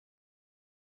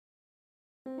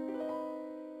It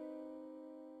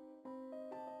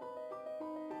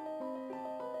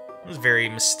was very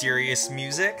mysterious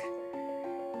music.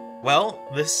 Well,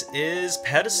 this is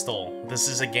Pedestal. This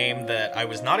is a game that I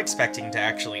was not expecting to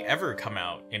actually ever come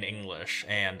out in English,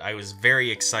 and I was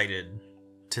very excited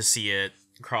to see it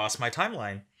cross my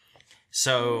timeline.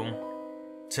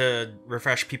 So, to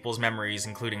refresh people's memories,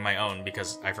 including my own,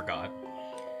 because I forgot.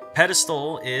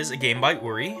 Pedestal is a game by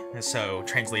Uri, so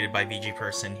translated by VG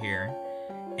Person here,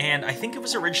 and I think it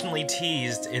was originally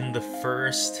teased in the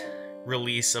first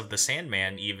release of the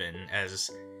Sandman, even, as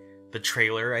the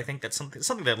trailer. I think that's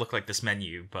something that looked like this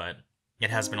menu, but it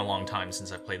has been a long time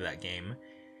since I've played that game.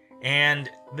 And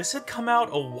this had come out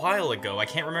a while ago, I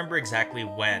can't remember exactly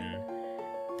when,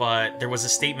 but there was a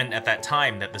statement at that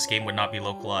time that this game would not be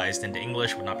localized into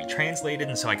English, would not be translated,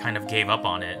 and so I kind of gave up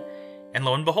on it. And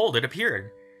lo and behold, it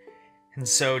appeared. And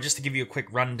so, just to give you a quick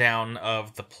rundown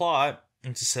of the plot,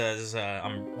 it says,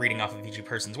 I'm reading off of VG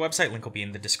Person's website, link will be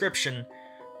in the description.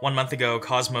 1 month ago,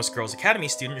 Cosmos Girls Academy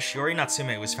student Shiori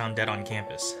Natsume was found dead on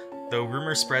campus. Though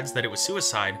rumor spreads that it was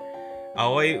suicide,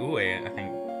 Aoi Ue, I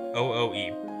think,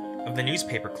 OOE, of the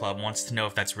newspaper club wants to know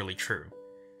if that's really true.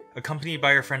 Accompanied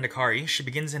by her friend Akari, she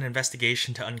begins an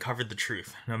investigation to uncover the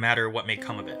truth, no matter what may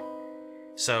come of it.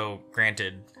 So,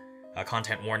 granted,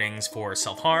 content warnings for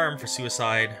self-harm, for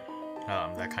suicide,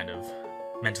 that kind of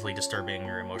mentally disturbing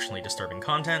or emotionally disturbing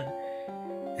content.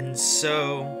 And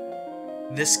so,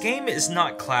 this game is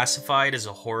not classified as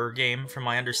a horror game, from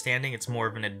my understanding. It's more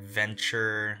of an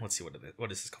adventure, let's see, what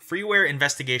is this called? Freeware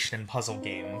investigation and puzzle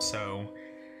game, so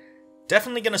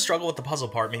definitely gonna struggle with the puzzle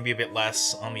part, maybe a bit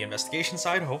less on the investigation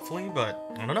side, hopefully, but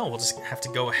I don't know, we'll just have to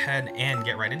go ahead and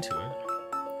get right into it.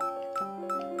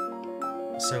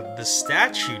 So the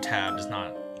statue tab is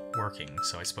not working,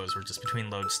 so I suppose we're just between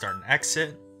load, start, and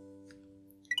exit.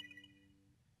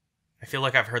 I feel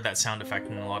like I've heard that sound effect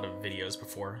in a lot of videos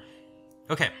before.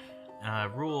 Okay,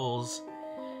 rules,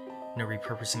 no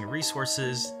repurposing of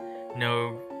resources,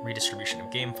 no redistribution of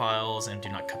game files, and do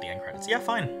not cut the end credits. Yeah,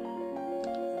 fine.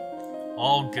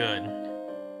 All good.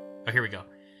 Oh, here we go.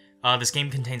 This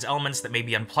game contains elements that may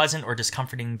be unpleasant or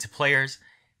discomforting to players.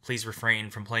 Please refrain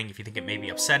from playing if you think it may be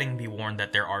upsetting. Be warned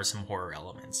that there are some horror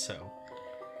elements. So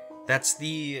that's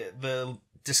the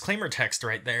disclaimer text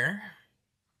right there.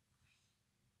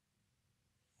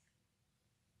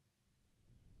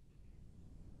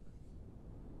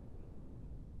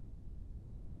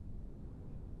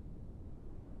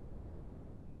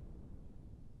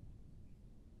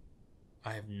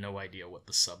 I have no idea what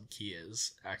the sub key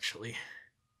is, actually.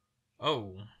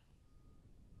 Oh.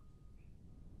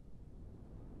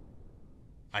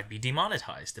 I'd be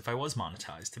demonetized if I was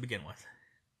monetized to begin with.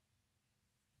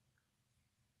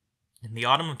 In the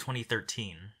autumn of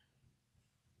 2013.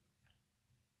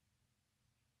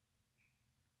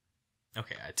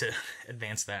 Okay, I had to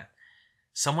advance that.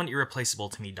 Someone irreplaceable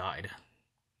to me died.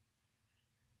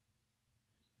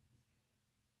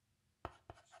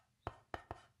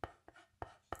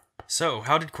 So,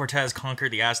 how did Cortez conquer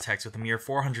the Aztecs with a mere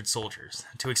 400 soldiers?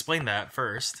 To explain that,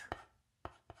 first...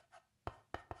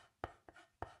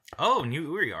 Oh, new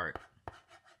Uri art.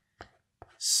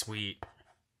 Sweet.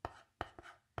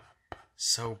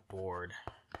 So bored.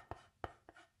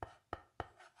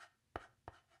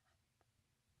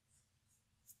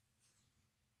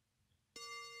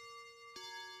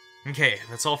 Okay,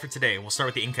 that's all for today. We'll start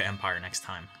with the Inca Empire next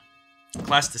time.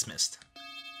 Class dismissed.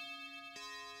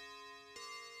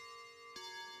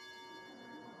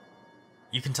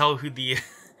 You can tell who the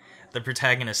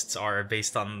protagonists are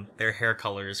based on their hair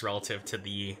colors relative to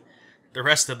the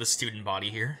rest of the student body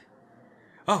here.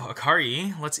 Oh,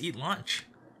 Akari, let's eat lunch.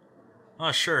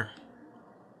 Oh, sure.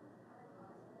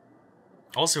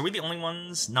 Also, are we the only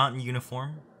ones not in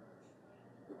uniform?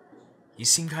 You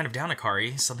seem kind of down,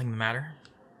 Akari. Something the matter?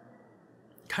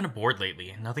 Kind of bored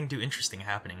lately. Nothing too interesting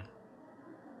happening.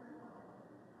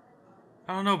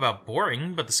 I don't know about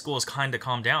boring, but the school has kinda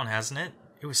calmed down, hasn't it?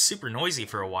 It was super noisy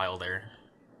for a while there.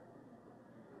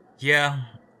 Yeah,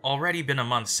 already been a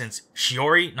month since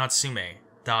Shiori Natsume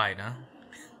died, huh?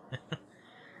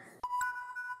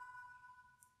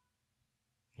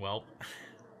 Well.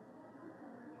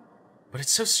 But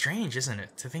it's so strange, isn't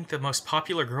it, to think the most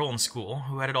popular girl in school,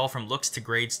 who had it all from looks to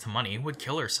grades to money, would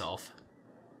kill herself.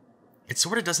 It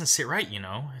sorta doesn't sit right, you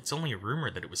know? It's only a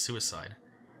rumor that it was suicide.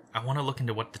 I want to look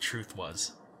into what the truth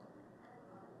was.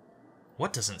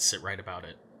 What doesn't sit right about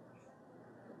it?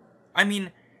 I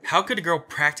mean, how could a girl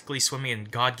practically swimming in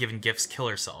God-given gifts kill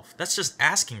herself? That's just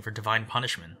asking for divine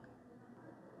punishment.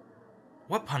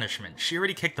 What punishment? She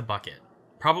already kicked the bucket.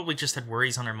 Probably just had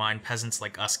worries on her mind peasants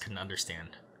like us couldn't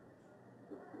understand.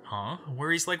 Huh?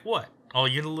 Worries like what? Oh,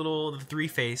 you're the three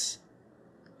face.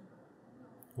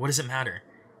 What does it matter?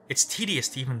 It's tedious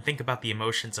to even think about the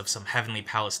emotions of some heavenly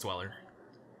palace dweller.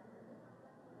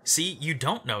 See, you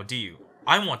don't know, do you?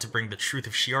 I want to bring the truth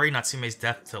of Shiori Natsume's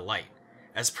death to light,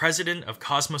 as president of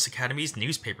Cosmos Academy's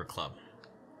newspaper club.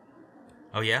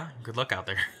 Oh yeah? Good luck out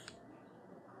there.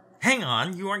 Hang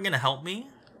on, you aren't gonna help me?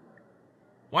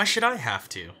 Why should I have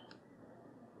to?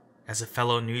 As a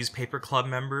fellow newspaper club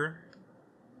member?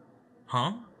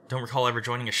 Huh? Don't recall ever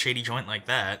joining a shady joint like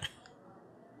that.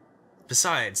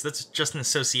 Besides, that's just an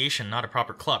association, not a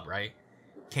proper club, right?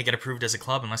 Can't get approved as a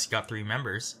club unless you got 3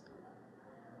 members.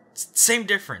 It's the same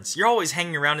difference. You're always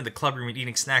hanging around in the club room and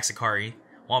eating snacks, Akari,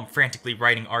 while I'm frantically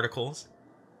writing articles.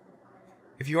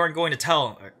 If you aren't going to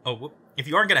help,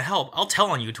 I'll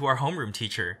tell on you to our homeroom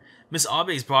teacher. Miss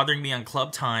Abe's bothering me on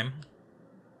club time.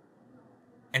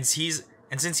 And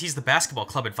since he's the basketball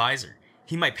club advisor,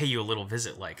 he might pay you a little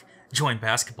visit, like, join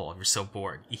basketball if you're so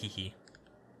bored, ehehe.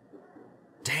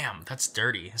 Damn, that's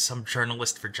dirty. Some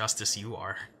journalist for justice you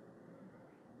are.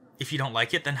 If you don't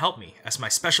like it, then help me, as my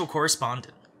special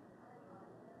correspondent.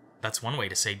 That's one way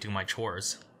to say do my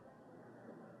chores.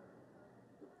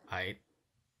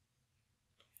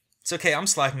 It's okay, I'm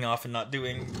slacking off and not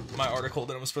doing my article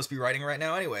that I'm supposed to be writing right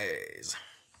now anyways.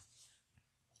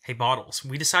 Hey, Bottles,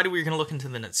 we decided we were going to look into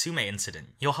the Natsume incident.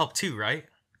 You'll help too, right?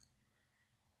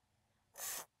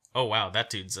 Oh wow, that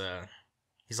dude's,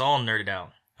 he's all nerded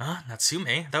out. Huh?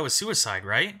 Natsume? That was suicide,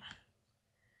 right?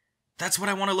 That's what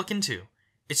I want to look into.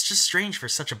 It's just strange for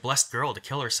such a blessed girl to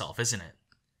kill herself, isn't it?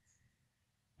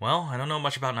 Well, I don't know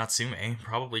much about Natsume.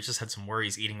 Probably just had some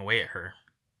worries eating away at her.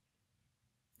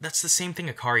 That's the same thing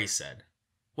Akari said.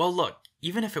 Well, look,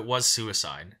 even if it was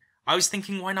suicide, I was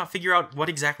thinking why not figure out what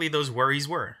exactly those worries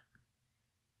were?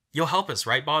 You'll help us,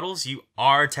 right, Bottles? You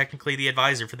are technically the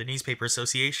advisor for the newspaper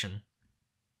association.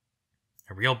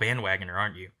 A real bandwagoner,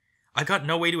 aren't you? I've got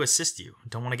no way to assist you.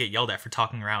 Don't want to get yelled at for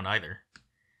talking around either.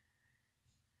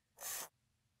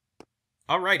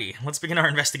 Alrighty, let's begin our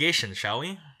investigation, shall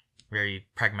we? Very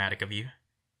pragmatic of you.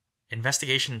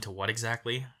 Investigation into what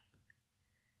exactly?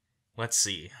 Let's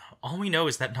see. All we know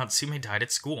is that Natsume died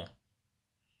at school.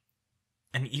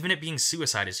 And even it being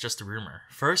suicide is just a rumor.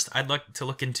 First, I'd like to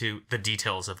look into the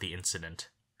details of the incident.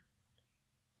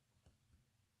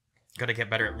 Gotta get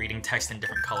better at reading text in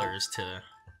different colors to...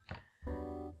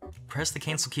 Press the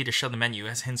cancel key to show the menu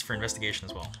as hints for investigation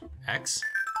as well. X?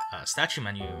 Statue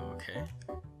menu, okay.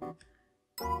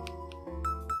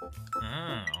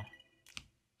 Oh.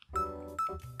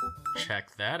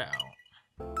 Check that out.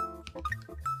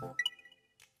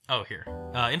 Oh, here.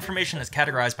 Information is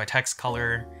categorized by text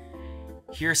color.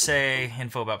 Hearsay,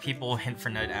 info about people, hint for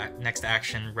next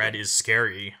action. Red is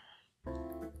scary.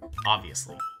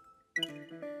 Obviously.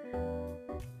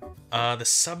 The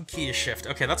sub key is shift.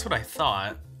 Okay, that's what I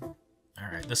thought.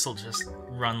 Alright, this'll just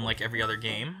run like every other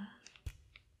game.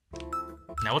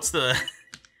 Now what's the...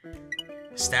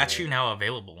 Statue now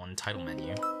available in title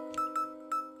menu.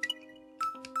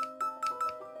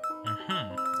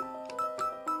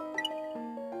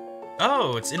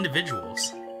 Oh, it's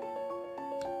individuals.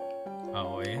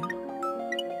 Oh, yeah.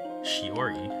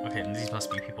 Shiori. Okay, and these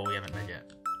must be people we haven't met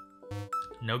yet.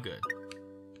 No good.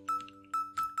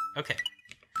 Okay.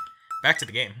 Back to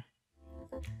the game.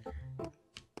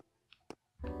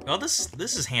 Well, this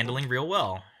is handling real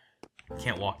well.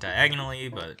 Can't walk diagonally,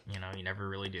 but, you know, you never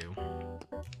really do.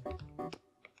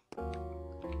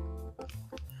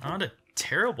 Not a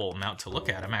terrible amount to look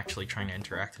at. I'm actually trying to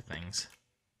interact with things.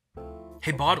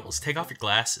 Hey, Bottles, take off your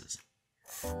glasses.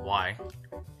 Why?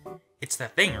 It's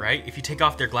that thing, right? If you take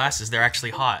off their glasses, they're actually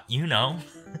hot. You know.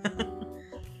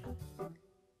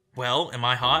 Well, am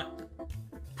I hot?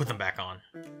 Put them back on.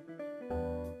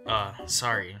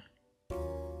 Sorry.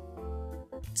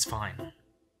 It's fine.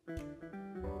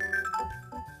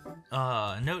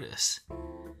 Notice.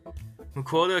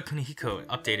 Mukoda Kunihiko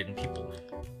updated in people.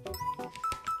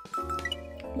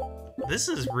 This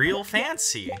is real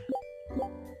fancy.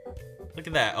 Look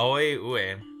at that. Oe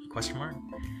ue. Question mark?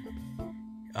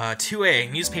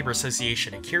 2A, Newspaper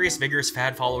Association. A curious, vigorous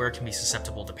fad follower can be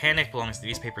susceptible to panic. Belongs to the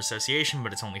Newspaper Association,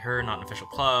 but it's only her, not an official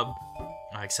club.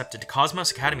 Accepted to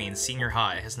Cosmos Academy in senior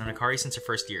high. Has known Akari since her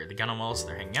first year. They got on well, so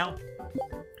they're hanging out.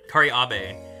 Kari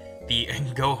Abe, the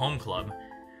Go Home Club.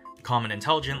 Calm and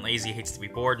intelligent, lazy, hates to be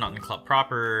bored, not in the club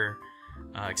proper.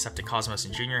 Accepted Cosmos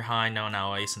in junior high, known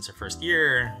Aoi since her first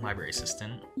year. Library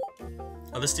assistant.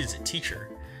 Oh, this dude's a teacher.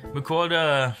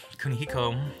 Mukoda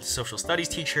Kunihiko, social studies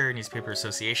teacher, newspaper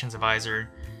associations advisor.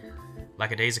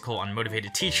 Lackadaisical,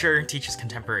 unmotivated teacher, teaches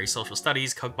contemporary social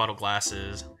studies, Coke bottle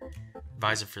glasses.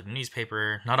 Advisor for the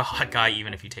newspaper. Not a hot guy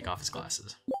even if you take off his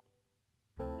glasses.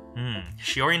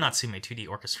 Shiori Natsume 2D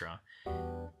Orchestra.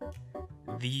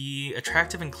 The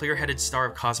attractive and clear-headed star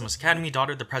of Cosmos Academy,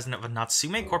 daughter of the president of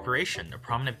Natsume Corporation, a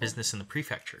prominent business in the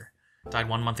prefecture. Died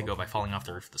 1 month ago by falling off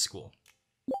the roof of the school.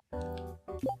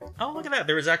 Oh, look at that.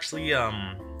 There was actually, I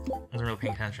wasn't really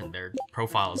paying attention. Their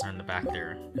profiles are in the back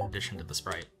there, in addition to the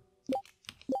sprite.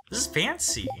 This is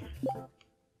fancy.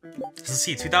 Let's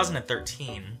see,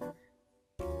 2013.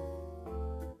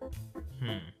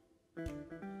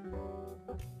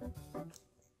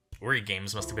 Ori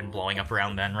games must have been blowing up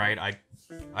around then, right?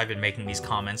 I've been making these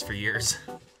comments for years.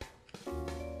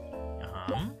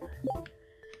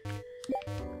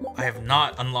 I have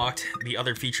not unlocked the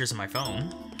other features of my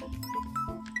phone.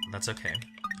 That's okay.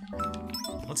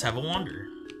 Let's have a wander.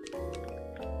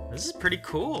 This is pretty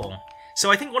cool. So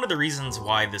I think one of the reasons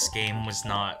why this game was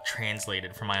not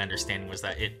translated, from my understanding, was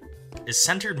that it is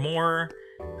centered more...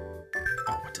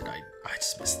 Oh, what did I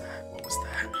just missed that. What was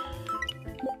that?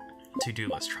 To-do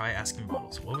list. Try asking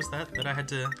bottles. What was that I had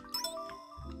to...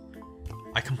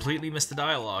 I completely missed the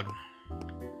dialogue.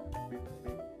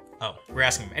 Oh, we're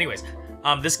asking him. Anyways,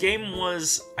 this game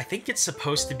was... I think it's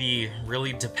supposed to be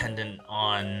really dependent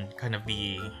on kind of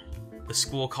the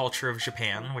school culture of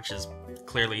Japan, which is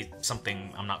clearly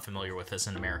something I'm not familiar with as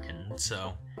an American,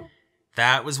 so...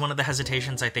 That was one of the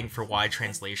hesitations, I think, for why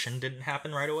translation didn't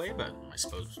happen right away, but I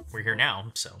suppose we're here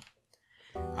now, so...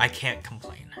 I can't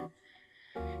complain.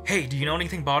 Hey, do you know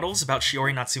anything, Bottles, about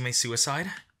Shiori Natsume's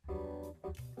suicide?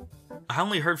 I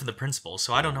only heard from the principal,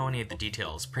 so I don't know any of the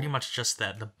details. Pretty much just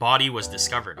that the body was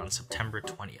discovered on September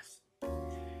 20th.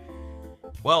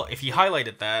 Well, if you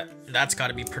highlighted that, that's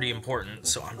gotta be pretty important,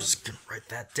 so I'm just gonna write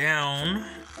that down.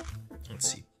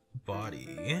 Let's see.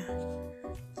 Body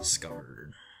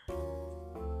discovered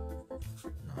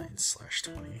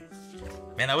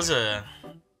 9/20. Man, that was a...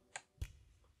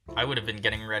 I would have been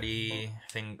getting ready,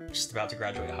 I think, just about to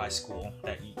graduate high school.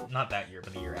 Not that year,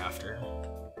 but the year after.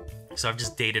 So I've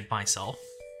just dated myself.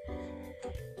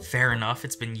 Fair enough,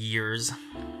 it's been years.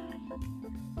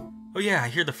 Oh yeah, I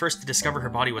hear the first to discover her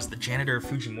body was the janitor of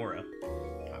Fujimura.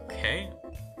 Okay.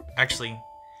 Actually,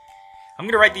 I'm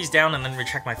gonna write these down and then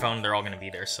recheck my phone. They're all gonna be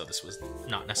there, so this was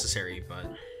not necessary, but...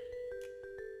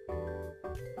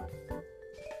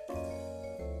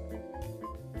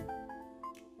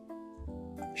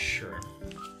 Sure.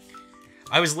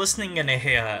 I was listening in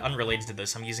a, unrelated to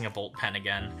this, I'm using a Bolt pen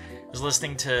again. I was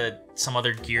listening to some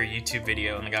other Gear YouTube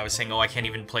video, and the guy was saying, oh, I can't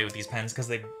even play with these pens because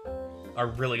they are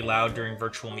really loud during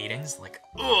virtual meetings. Like,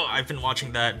 oh, I've been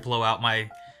watching that blow out my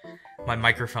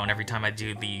microphone every time I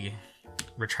do the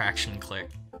retraction click.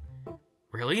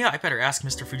 Really? I better ask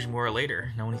Mr. Fujimura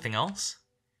later. Know anything else?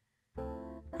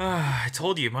 I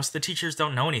told you, most of the teachers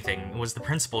don't know anything. It was the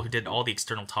principal who did all the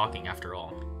external talking, after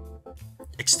all.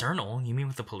 External? You mean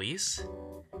with the police?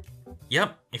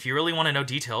 Yep, if you really want to know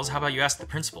details, how about you ask the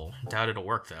principal? Doubt it'll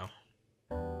work, though.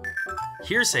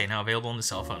 Hearsay now available in the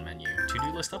cell phone menu.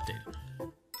 To-do list updated.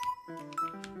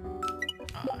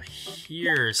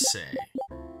 Hearsay.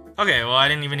 Okay, well, I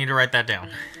didn't even need to write that down.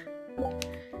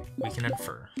 We can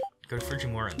infer. Go to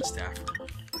Fujimura in the staff room.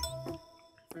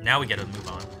 Now we get to move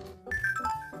on.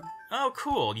 Oh,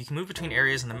 cool. You can move between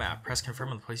areas in the map. Press confirm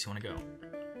on the place you want to go.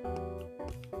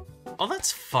 Oh,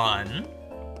 that's fun.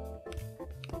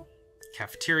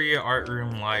 Cafeteria, art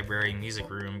room, library, music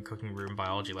room, cooking room,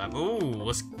 biology lab. Ooh,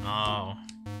 let's... Oh.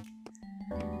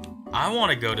 I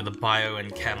want to go to the bio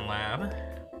and chem lab.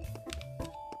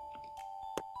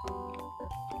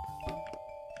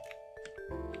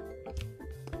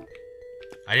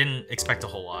 I didn't expect a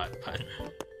whole lot, but...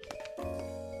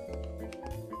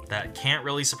 That can't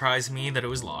really surprise me that it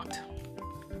was locked.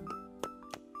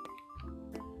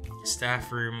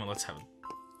 Staff room, let's have a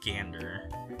gander.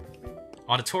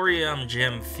 Auditorium,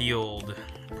 gym, field,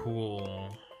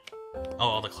 pool. Oh,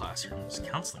 all the classrooms,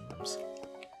 counseling rooms.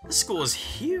 This school is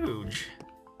huge.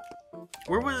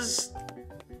 Where was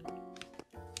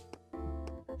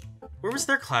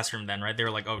their classroom then, right? They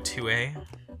were like, oh, 2A?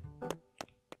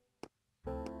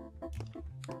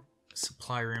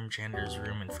 Supply room, janitor's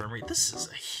room, infirmary. This is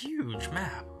a huge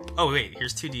map. Oh, wait,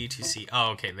 here's 2D, 2C.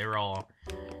 Oh, okay, they were all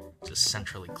just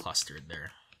centrally clustered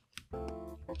there.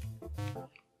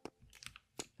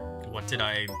 What did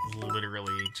I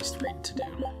literally just read to do?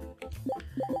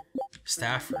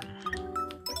 Staff room.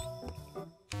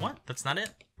 What? That's not it?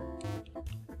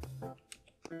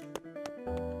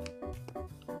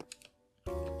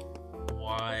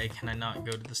 Why can I not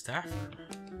go to the staff room?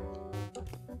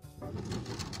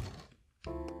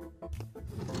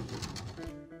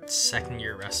 Second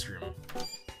year restroom.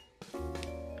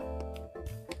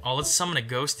 Oh, let's summon a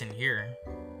ghost in here.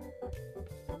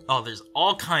 Oh, there's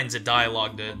all kinds of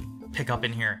dialogue to pick up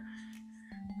in here.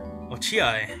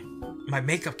 Ochiai, my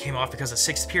makeup came off because of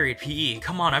 6th period PE.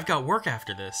 Come on, I've got work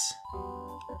after this.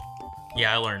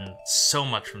 Yeah, I learned so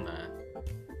much from that.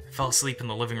 I fell asleep in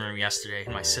the living room yesterday,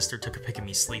 and my sister took a pic of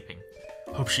me sleeping.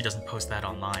 Hope she doesn't post that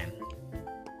online.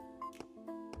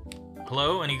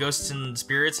 Hello? Any ghosts and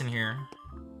spirits in here?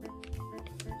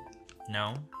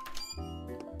 No?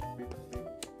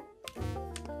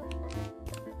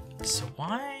 So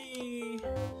why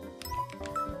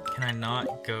can I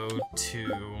not go to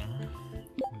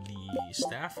the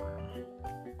staff room?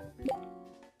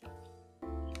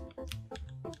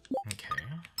 Okay.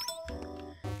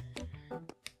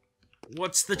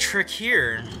 What's the trick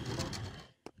here?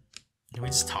 Can we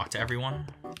just talk to everyone?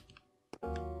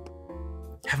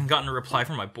 Haven't gotten a reply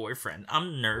from my boyfriend.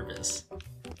 I'm nervous.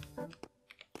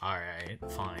 Alright,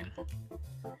 fine.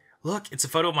 Look, it's a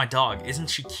photo of my dog. Isn't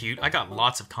she cute? I got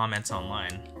lots of comments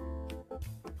online.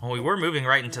 Well, we were moving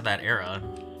right into that era.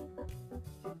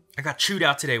 I got chewed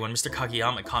out today when Mr.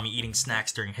 Kageyama caught me eating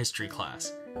snacks during history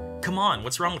class. Come on,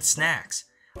 what's wrong with snacks?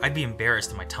 I'd be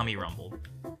embarrassed if my tummy rumbled.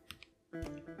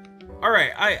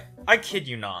 Alright, I kid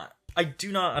you not. I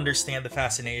do not understand the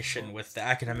fascination with the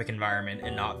academic environment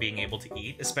and not being able to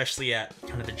eat, especially at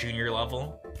kind of the junior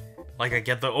level. Like, I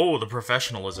get the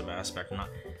professionalism aspect.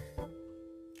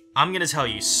 I'm gonna tell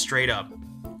you straight up,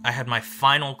 I had my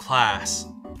final class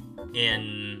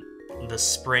in the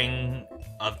spring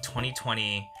of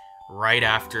 2020, right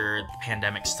after the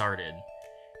pandemic started.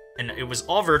 And it was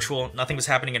all virtual, nothing was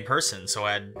happening in person, so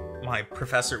my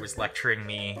professor was lecturing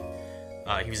me.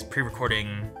 He was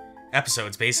pre-recording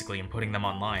episodes, basically, and putting them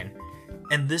online.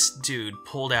 And this dude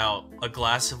pulled out a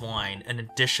glass of wine and a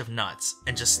dish of nuts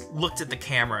and just looked at the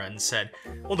camera and said,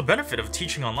 well, the benefit of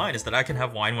teaching online is that I can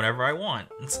have wine whenever I want.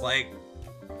 It's like,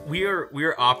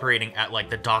 we're operating at like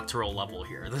the doctoral level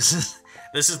here. This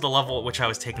is the level at which I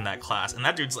was taking that class. And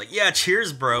that dude's like, yeah,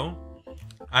 cheers, bro.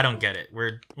 I don't get it.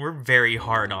 We're very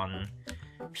hard on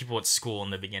people at school in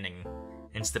the beginning.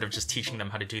 Instead of just teaching them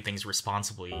how to do things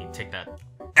responsibly, you take that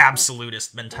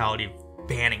absolutist mentality of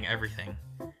banning everything.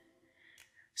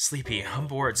 Sleepy. I'm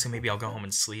bored, so maybe I'll go home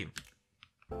and sleep.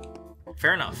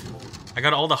 Fair enough. I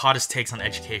got all the hottest takes on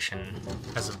education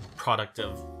as a product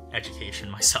of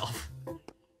education myself.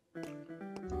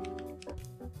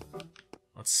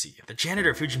 Let's see. The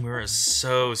janitor Fujimura is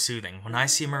so soothing. When I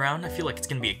see him around, I feel like it's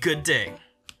gonna be a good day.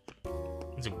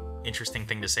 It's an interesting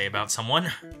thing to say about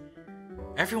someone.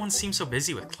 Everyone seems so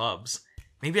busy with clubs.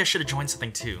 Maybe I should have joined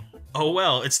something too. Oh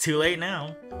well, it's too late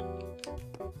now.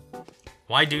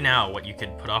 Why do now what you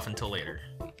could put off until later?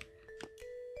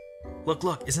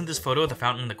 Look, isn't this photo of the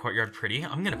fountain in the courtyard pretty?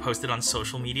 I'm gonna post it on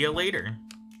social media later.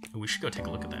 Ooh, we should go take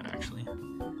a look at that, actually.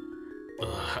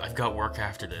 Ugh, I've got work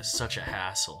after this, such a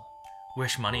hassle.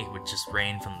 Wish money would just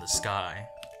rain from the sky.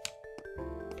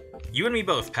 You and me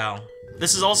both, pal.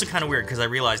 This is also kind of weird, because I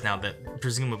realize now that,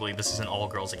 presumably, this is an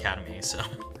all-girls academy, so...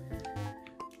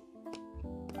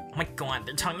 Oh my god,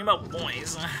 they're talking about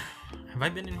boys. Have I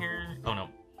been in here? Oh, no.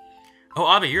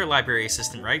 Oh, Abe, you're a library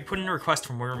assistant, right? Put in a request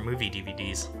for more movie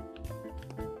DVDs.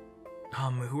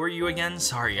 Who are you again?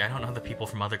 Sorry, I don't know the people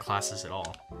from other classes at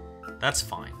all. That's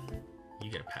fine. You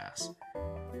get a pass.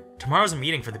 Tomorrow's a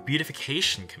meeting for the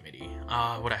beautification committee.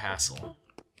 What a hassle.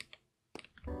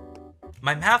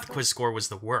 My math quiz score was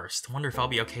the worst. Wonder if I'll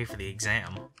be okay for the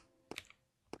exam.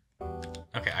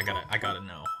 Okay, I gotta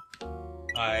know.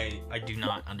 I do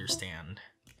not understand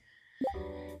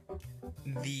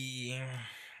the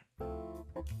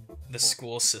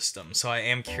school system, so I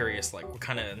am curious, like, what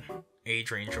kind of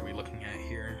age range are we looking at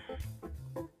here?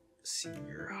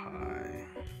 Senior high,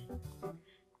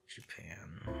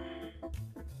 Japan.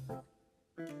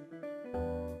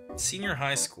 Senior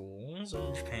high schools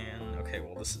in Japan. Okay,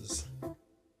 well, this is...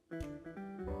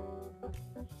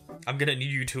 I'm gonna need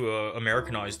you to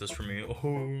Americanize this for me.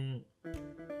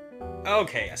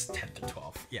 Okay, yes, 10th and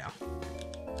 12th, yeah.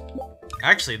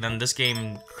 Actually, then this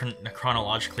game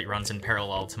chronologically runs in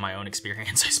parallel to my own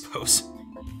experience, I suppose.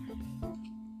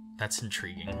 That's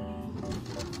intriguing.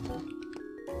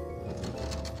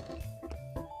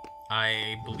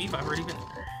 I believe I've already been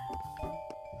there.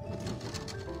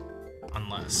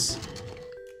 Unless...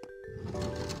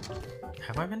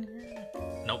 Have I been here?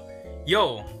 Nope.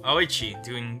 Yo, Oichi,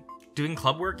 doing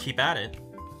club work? Keep at it.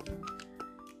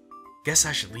 Guess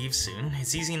I should leave soon.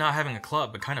 It's easy not having a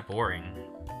club, but kind of boring.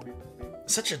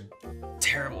 Such a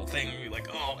terrible thing. You're like,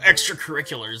 oh,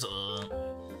 extracurriculars.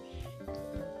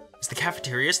 Is the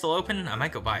cafeteria still open? I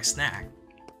might go buy a snack.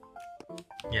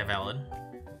 Yeah, valid.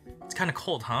 It's kind of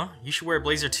cold, huh? You should wear a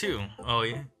blazer too.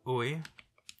 Oi.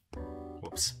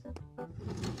 Whoops.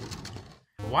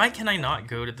 Why can I not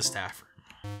go to the staff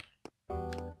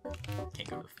room? Can't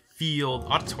go to the field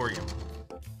auditorium.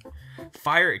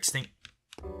 Fire extinct.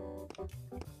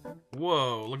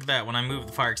 Whoa, look at that. When I move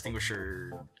the fire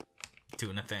extinguisher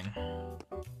doing a thing.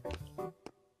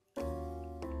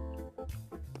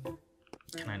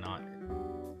 Can I not?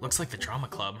 Looks like the drama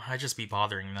club. I'd just be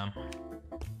bothering them.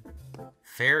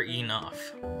 Fair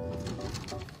enough.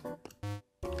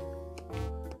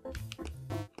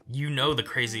 You know the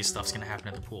craziest stuff's gonna happen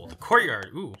at the pool. The courtyard,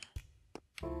 ooh.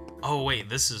 Oh wait,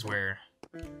 this is where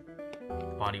the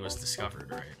body was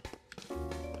discovered, right?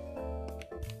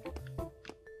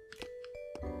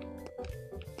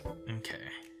 Okay.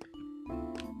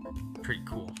 Pretty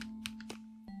cool.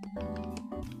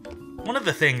 One of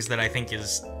the things that I think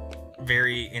is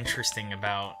very interesting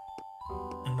about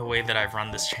the way that I've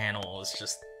run this channel is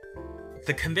just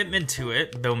the commitment to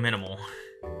it, though minimal.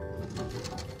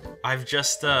 I've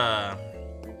just, I've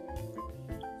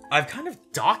kind of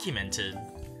documented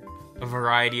a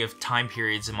variety of time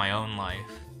periods in my own life.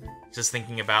 Just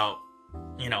thinking about,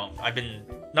 you know, I've been,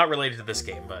 not related to this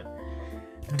game, but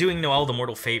doing Noelle the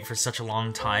Mortal Fate for such a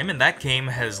long time, and that game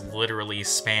has literally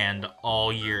spanned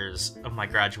all years of my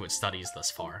graduate studies thus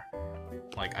far.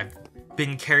 Like, I've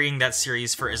been carrying that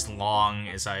series for as long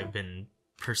as I've been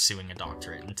pursuing a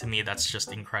doctorate, and to me that's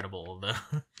just incredible.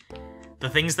 The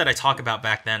things that I talk about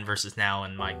back then versus now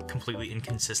and my completely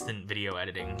inconsistent video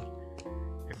editing,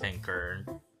 I think, are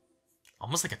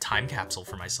almost like a time capsule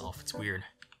for myself. It's weird.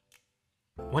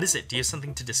 What is it? Do you have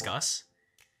something to discuss?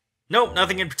 Nope,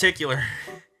 nothing in particular.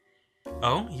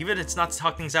 Oh, even if it's not to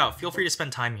talk things out, feel free to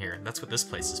spend time here. That's what this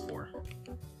place is for.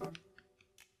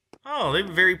 Oh, they have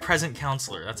a very present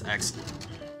counselor. That's excellent.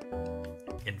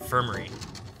 Infirmary.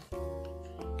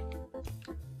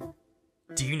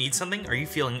 Do you need something? Are you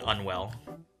feeling unwell?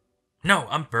 No,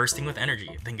 I'm bursting with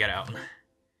energy. Then get out.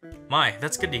 My,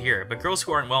 that's good to hear, but girls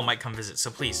who aren't well might come visit,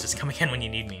 so please, just come again when you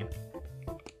need me.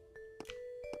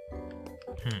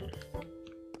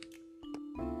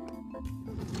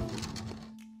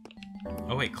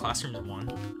 Oh wait, classrooms 1.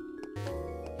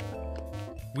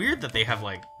 Weird that they have,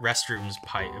 like, restrooms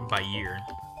by year.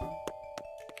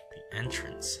 The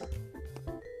entrance.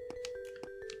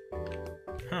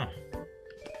 Huh.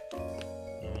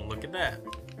 Look at that.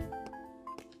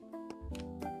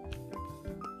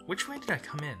 Which way did I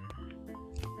come in?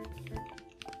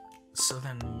 So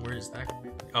then, where is that?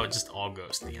 Oh, it just all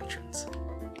goes to the entrance.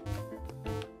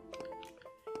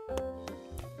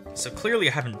 So clearly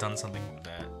I haven't done something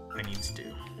that I need to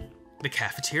do. The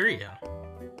cafeteria.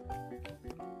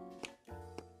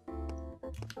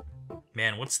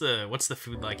 Man, what's the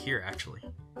food like here, actually?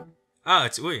 Ah,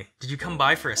 it's Ui. Did you come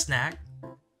by for a snack?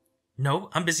 No,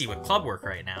 I'm busy with club work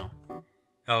right now.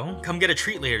 Oh, come get a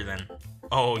treat later then.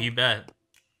 Oh, you bet.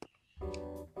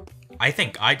 I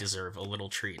think I deserve a little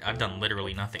treat. I've done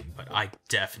literally nothing, but I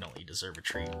definitely deserve a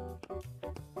treat.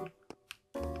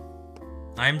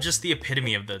 I'm just the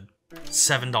epitome of the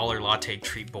 $7 latte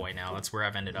treat boy now. That's where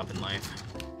I've ended up in life.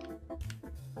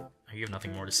 You have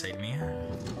nothing more to say to me?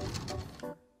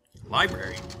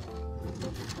 Library.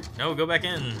 No, go back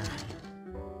in.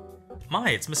 My,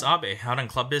 it's Miss Abe, out on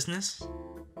club business?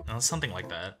 Oh, something like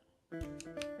that.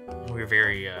 We were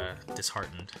very,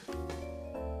 disheartened.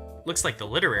 Looks like the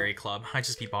literary club. I'd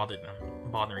just be bothering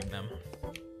them.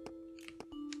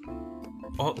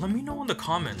 Oh, let me know in the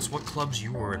comments what clubs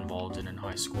you were involved in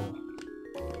high school.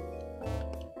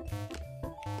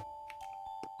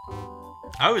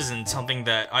 I was in something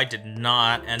that I did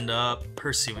not end up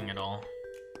pursuing at all.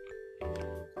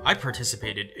 I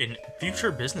participated in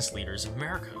Future Business Leaders of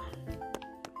America,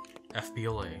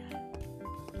 FBLA.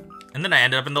 And then I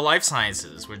ended up in the life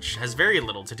sciences, which has very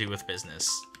little to do with business,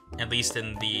 at least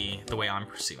in the way I'm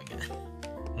pursuing it,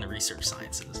 in the research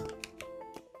sciences.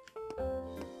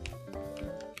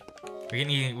 We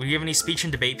have any speech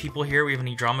and debate people here? We have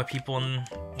any drama people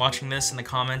watching this in the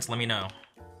comments? Let me know.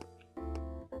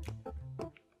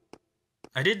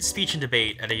 I did speech and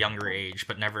debate at a younger age,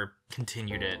 but never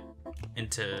continued it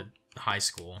into high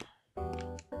school.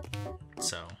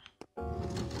 So,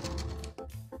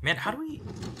 man, how do we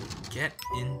get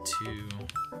into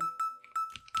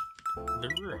the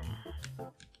room?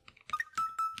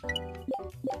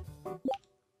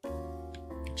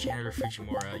 Janitor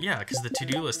Fujimura. Yeah, because the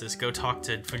to-do list is go talk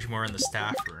to Fujimura in the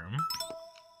staff room.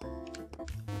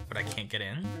 But I can't get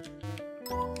in.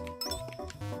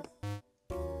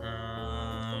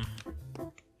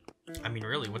 I mean,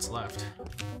 really, what's left?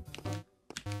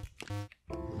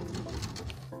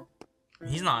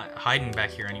 He's not hiding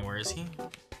back here anywhere, is he?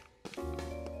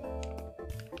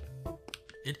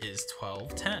 It is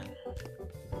 12:10.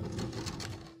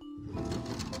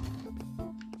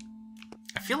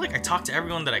 I feel like I talked to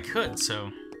everyone that I could,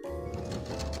 so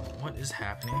what is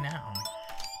happening now?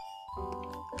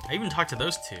 I even talked to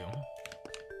those two.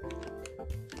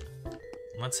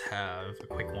 Let's have a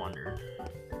quick wander.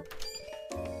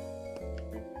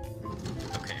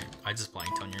 Okay, I just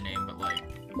blanked on your name, but like,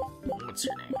 what's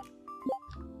your name?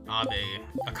 Abe.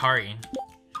 Akari.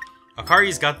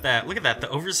 Akari's got that, look at that, the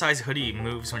oversized hoodie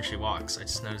moves when she walks. I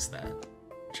just noticed that.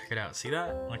 Check it out, see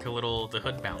that? Like the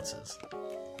hood bounces.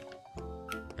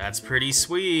 That's pretty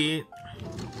sweet.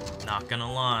 Not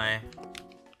gonna lie.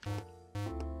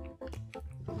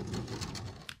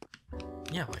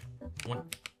 Yeah, like,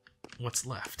 what's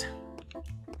left?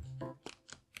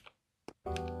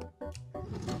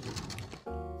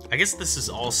 I guess this is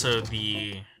also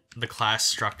the class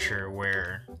structure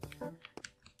where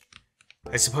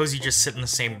I suppose you just sit in the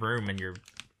same room and you're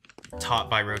taught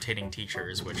by rotating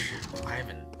teachers, which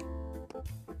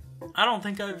I don't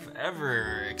think I've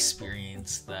ever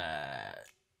experienced that.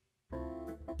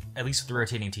 At least with the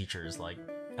rotating teachers, like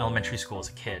elementary school as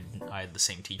a kid, I had the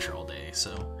same teacher all day,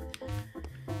 so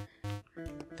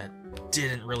that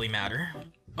didn't really matter.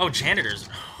 Oh, janitors.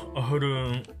 Oh, hold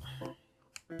on.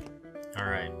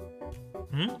 Alright.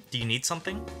 Do you need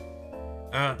something?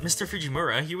 Mr.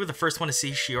 Fujimura, you were the first one to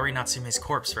see Shiori Natsume's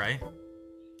corpse, right?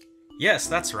 Yes,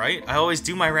 that's right. I always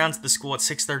do my rounds at the school at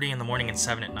 6:30 in the morning and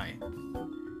 7 at night.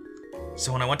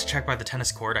 So when I went to check by the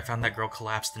tennis court, I found that girl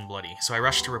collapsed and bloody, so I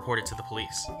rushed to report it to the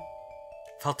police.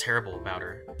 Felt terrible about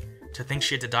her. To think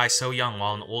she had to die so young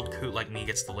while an old coot like me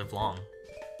gets to live long.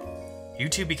 You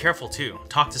two be careful too.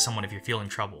 Talk to someone if you're feeling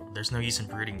trouble. There's no use in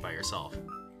brooding by yourself.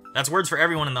 That's words for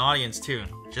everyone in the audience too,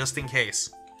 just in case.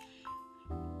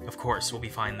 Of course, we'll be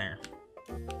fine there.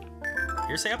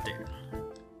 Hearsay update.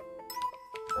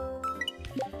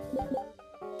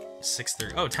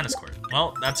 6:30. Oh, tennis court.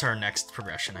 Well, that's our next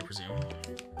progression, I presume.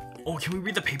 Oh, can we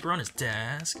read the paper on his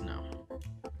desk? No.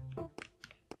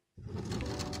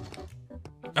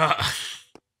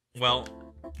 Well,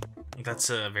 that's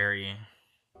very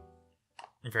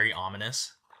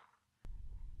ominous.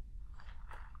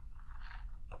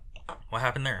 What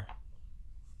happened there?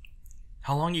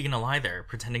 How long are you gonna lie there,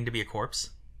 pretending to be a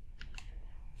corpse?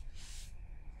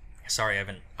 Sorry, I have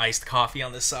an iced coffee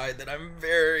on this side that I'm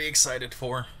very excited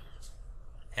for.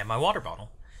 And my water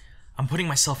bottle. I'm putting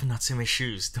myself in Natsume's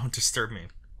shoes. Don't disturb me.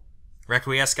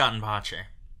 Requiescat in pace.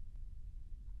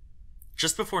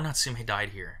 Just before Natsume died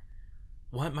here,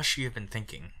 what must she have been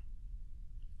thinking?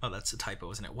 Oh, that's a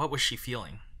typo, isn't it? What was she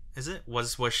feeling? Is it?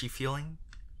 Was she feeling?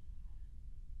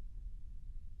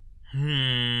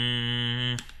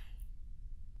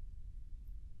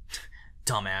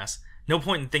 Dumbass. No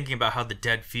point in thinking about how the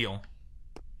dead feel.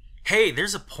 Hey,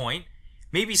 there's a point.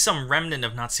 Maybe some remnant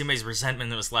of Natsume's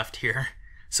resentment was left here,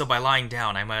 so by lying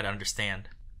down, I might understand.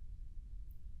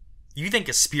 You think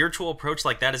a spiritual approach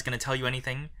like that is going to tell you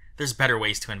anything? There's better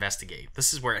ways to investigate.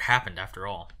 This is where it happened, after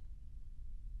all.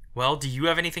 Well, do you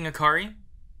have anything, Akari?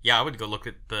 Yeah, I would go look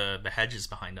at the hedges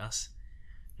behind us.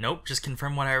 Nope, just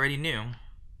confirm what I already knew.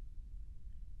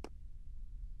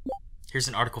 Here's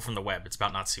an article from the web. It's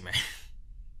about Natsume.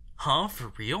 Huh?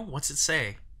 For real? What's it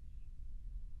say?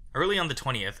 Early on the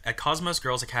 20th, at Cosmos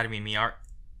Girls Academy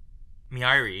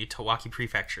Miari, Towaki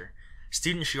Prefecture,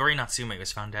 student Shiori Natsume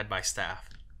was found dead by staff.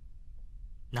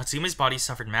 Natsume's body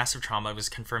suffered massive trauma and was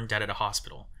confirmed dead at a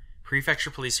hospital. Prefecture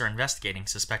police are investigating,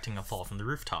 suspecting a fall from the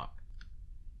rooftop.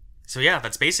 So yeah,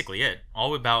 that's basically it.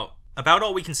 About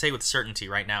all we can say with certainty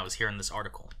right now is here in this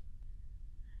article.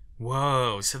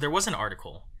 Whoa, so there was an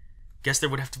article. Guess there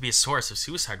would have to be a source if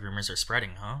suicide rumors are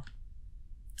spreading, huh?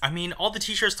 I mean, all the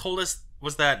teachers told us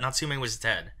was that Natsume was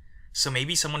dead, so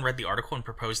maybe someone read the article and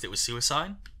proposed it was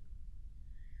suicide?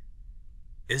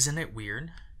 Isn't it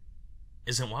weird?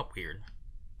 Isn't what weird?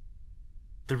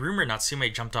 The rumor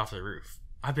Natsume jumped off the roof.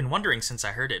 I've been wondering since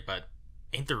I heard it, but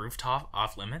ain't the rooftop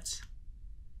off limits?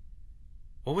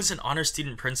 What was an honor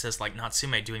student princess like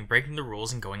Natsume doing breaking the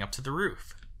rules and going up to the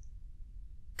roof?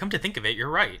 Come to think of it, you're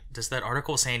right. Does that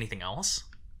article say anything else?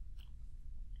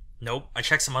 Nope, I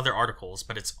checked some other articles,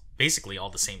 but it's basically all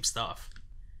the same stuff.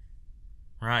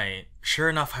 Right. Sure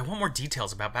enough, I want more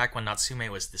details about back when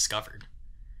Natsume was discovered.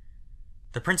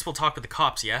 The principal talked with the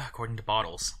cops, yeah, according to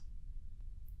Bottles.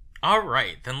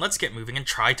 Alright, then let's get moving and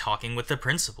try talking with the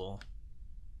principal.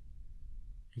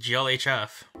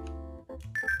 GLHF.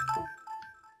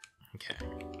 Okay.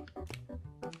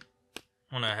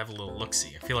 I want to have a little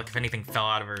look-see. I feel like if anything fell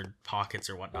out of her pockets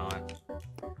or whatnot,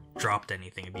 dropped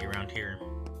anything, it'd be around here.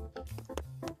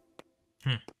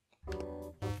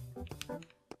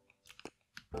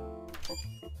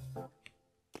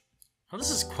 Oh, this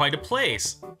is quite a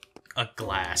place. A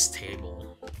glass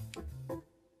table.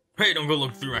 Hey, don't go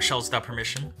look through my shelves without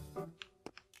permission.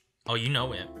 Oh, you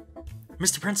know it.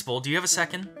 Mr. Principal, do you have a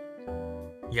second?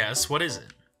 Yes, what is it?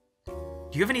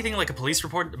 Do you have anything like a police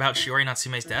report about Shiori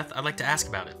Natsume's death? I'd like to ask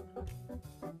about it.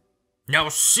 Now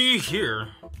see here.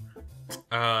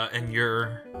 And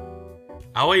you're...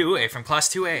 Aoi Ue from Class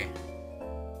 2A.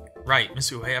 Right, Miss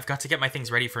Ue, I've got to get my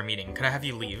things ready for a meeting. Could I have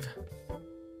you leave?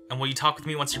 And will you talk with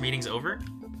me once your meeting's over?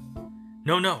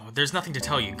 No, there's nothing to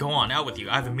tell you. Go on, out with you.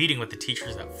 I have a meeting with the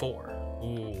teachers at 4.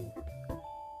 Ooh.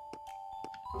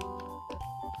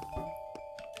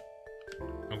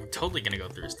 We're totally gonna go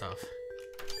through stuff.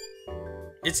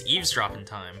 It's eavesdropping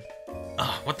time.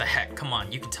 Ugh, what the heck? Come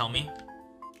on, you can tell me.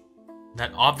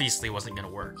 That obviously wasn't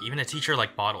gonna work. Even a teacher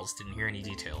like Bottles didn't hear any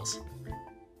details.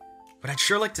 But I'd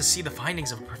sure like to see the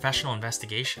findings of a professional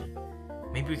investigation.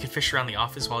 Maybe we could fish around the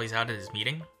office while he's out at his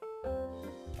meeting?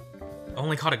 I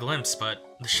only caught a glimpse,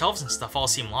 but the shelves and stuff all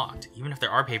seem locked. Even if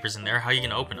there are papers in there, how are you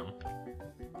gonna open them?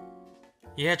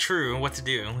 Yeah, true. What to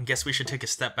do? I guess we should take a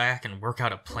step back and work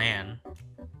out a plan.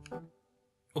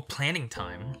 Oh, planning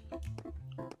time.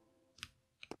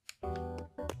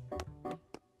 Are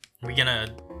we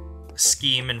gonna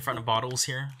scheme in front of Bottles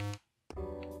here?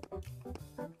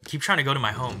 Keep trying to go to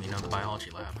my home, you know, the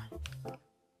biology lab.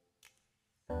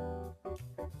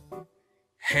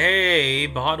 Hey,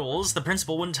 Bottles, the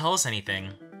principal wouldn't tell us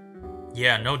anything.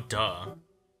 Yeah, no duh.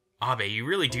 Abe, you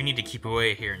really do need to keep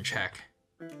away here and check.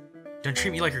 Don't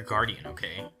treat me like your guardian,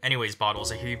 okay? Anyways,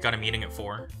 Bottles, I hear you've got a meeting at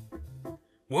 4.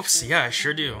 Whoops, yeah, I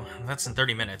sure do. That's in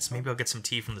 30 minutes. Maybe I'll get some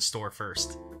tea from the store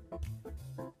first.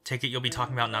 Take it you'll be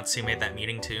talking about Natsume at that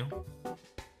meeting, too?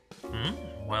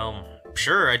 Well,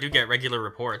 sure, I do get regular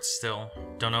reports, still.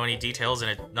 Don't know any details,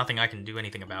 and it's nothing I can do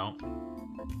anything about.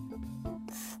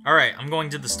 Alright, I'm going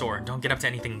to the store. Don't get up to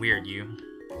anything weird, you.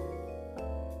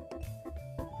 Oh,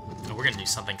 we're gonna do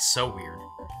something so weird.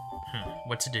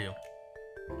 What to do?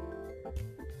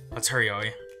 Let's hurry,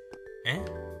 Oi. Eh?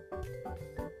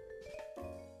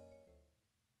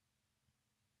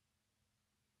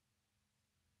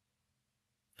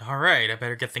 Alright, I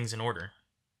better get things in order.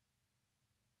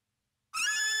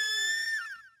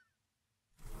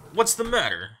 What's the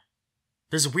matter?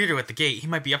 There's a weirdo at the gate. He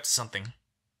might be up to something.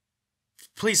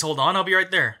 Please hold on, I'll be right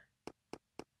there.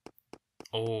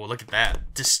 Oh, look at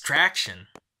that. Distraction.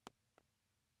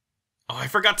 Oh, I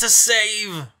forgot to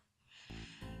save!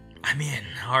 I'm in.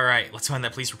 Alright, let's find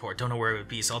that police report. Don't know where it would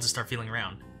be, so I'll just start feeling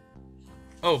around.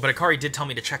 Oh, but Akari did tell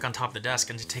me to check on top of the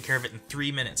desk and to take care of it in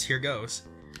 3 minutes. Here goes.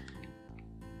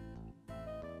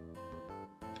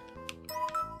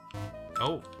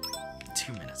 Oh,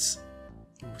 2 minutes.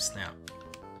 Ooh, snap.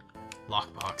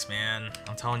 Lockbox, man.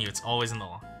 I'm telling you, it's always in the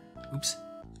lock. Oops.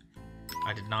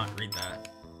 I did not read that.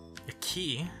 A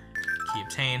key. Key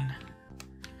obtained.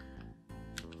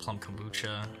 Plum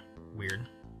kombucha. Weird.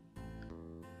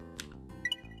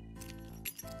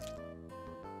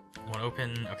 One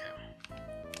open. Okay.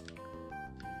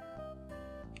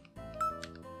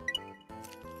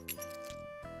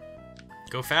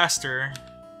 Go faster.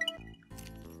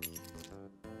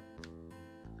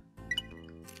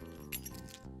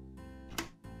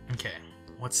 Okay,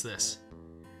 what's this?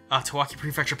 Tawaki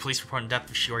Prefecture Police report on death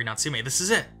of Shiori Natsume. This is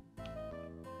it!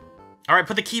 Alright,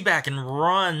 put the key back and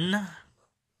run!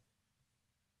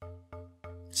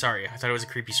 Sorry, I thought it was a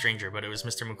creepy stranger, but it was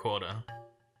Mr. Mukoda.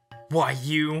 Why,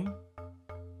 you?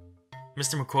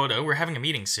 Mr. Mukoda, we're having a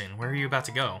meeting soon. Where are you about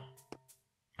to go?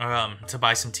 To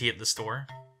buy some tea at the store.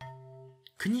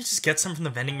 Couldn't you just get some from the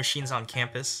vending machines on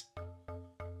campus?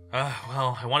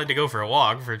 Well, I wanted to go for a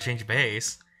walk for a change of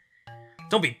pace.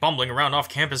 Don't be bumbling around off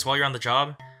campus while you're on the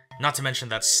job. Not to mention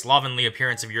that slovenly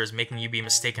appearance of yours making you be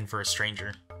mistaken for a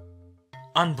stranger.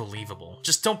 Unbelievable.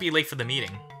 Just don't be late for the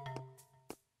meeting.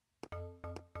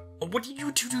 What did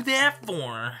you two do that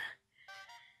for?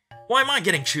 Why am I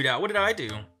getting chewed out? What did I do?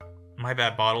 My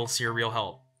bad, Bottles. You're real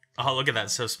help. Oh, look at that.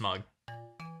 So smug.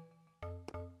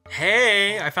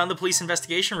 Hey, I found the police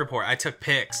investigation report. I took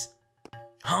pics.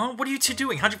 Huh? What are you two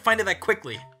doing? How'd you find it that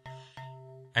quickly?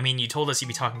 I mean, you told us you'd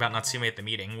be talking about Natsume at the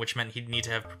meeting, which meant he'd need to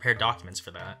have prepared documents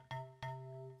for that.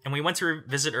 And we went to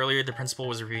visit earlier, the principal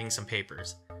was reviewing some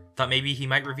papers. Thought maybe he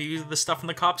might review the stuff from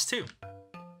the cops too.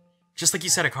 Just like you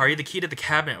said, Akari, the key to the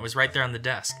cabinet was right there on the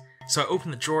desk. So I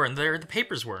opened the drawer and there the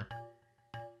papers were.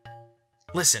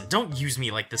 Listen, don't use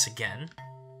me like this again.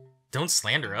 Don't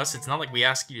slander us. It's not like we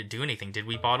asked you to do anything, did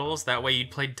we, Bottles? That way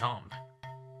you'd play dumb.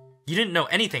 You didn't know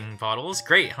anything, Bottles.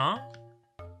 Great, huh?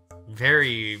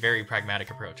 Very, very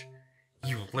pragmatic approach.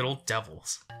 You little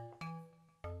devils.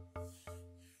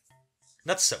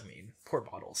 That's so mean. Poor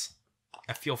Bottles.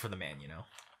 I feel for the man, you know.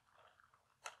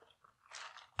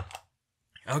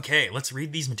 Okay, let's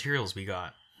read these materials we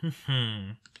got.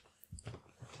 I'm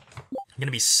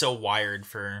gonna be so wired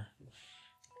for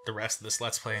the rest of this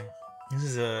Let's Play. This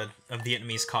is a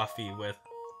Vietnamese coffee with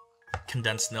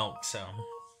condensed milk, so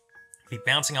be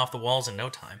bouncing off the walls in no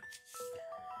time.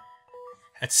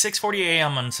 At 6:40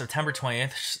 a.m. on September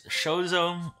 20th,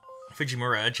 Shozo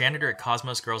Fujimura, a janitor at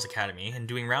Cosmos Girls Academy, and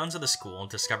doing rounds of the school,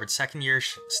 discovered second-year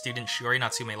student Shiori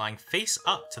Natsume lying face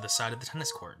up to the side of the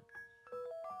tennis court.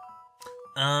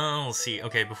 Let's see.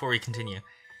 Okay, before we continue.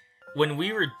 When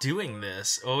we were doing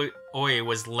this, Oi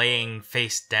was laying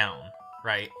face down,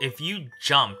 right? If you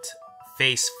jumped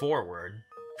face forward,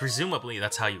 presumably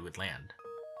that's how you would land.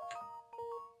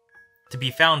 To be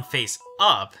found face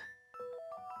up,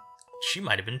 she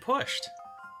might have been pushed.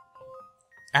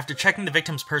 After checking the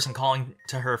victim's purse and calling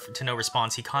to her to no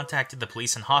response, he contacted the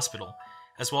police and hospital,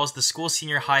 as well as the school's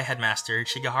senior high headmaster,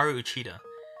 Shigeharu Uchida.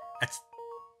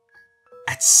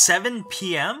 At 7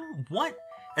 p.m.? What?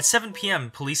 At 7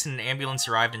 p.m., police and an ambulance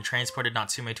arrived and transported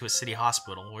Natsume to a city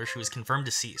hospital, where she was confirmed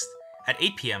deceased. At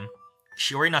 8 p.m.,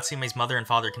 Shiori Natsume's mother and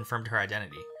father confirmed her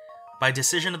identity. By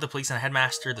decision of the police and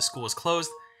headmaster, the school was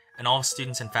closed, and all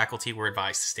students and faculty were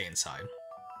advised to stay inside.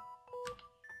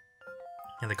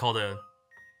 And they called a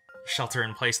shelter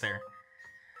in place there.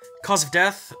 Cause of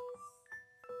death: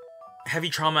 heavy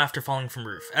trauma after falling from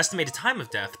roof. Estimated time of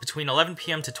death: between 11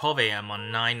 p.m. to 12 a.m.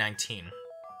 on 9/19.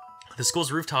 The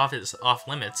school's rooftop is off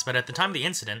limits, but at the time of the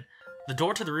incident, the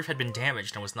door to the roof had been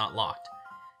damaged and was not locked.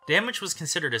 Damage was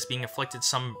considered as being inflicted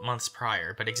some months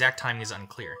prior, but exact timing is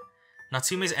unclear.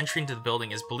 Natsume's entry into the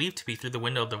building is believed to be through the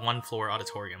window of the one-floor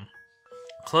auditorium.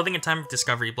 Clothing at time of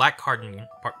discovery: black cardigan,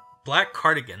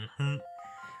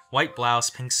 white blouse,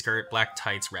 pink skirt, black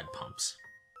tights, red pumps.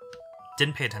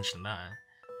 Didn't pay attention to that.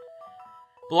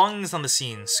 Belongings on the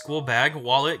scene: school bag,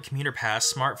 wallet, commuter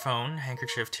pass, smartphone,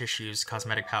 handkerchief, tissues,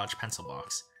 cosmetic pouch, pencil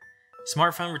box.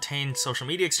 Smartphone retained social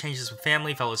media exchanges with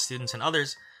family, fellow students, and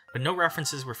others, but no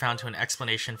references were found to an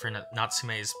explanation for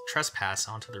Natsume's trespass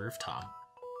onto the rooftop.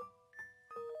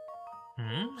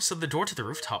 So the door to the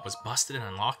rooftop was busted and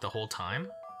unlocked the whole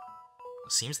time?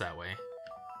 Seems that way.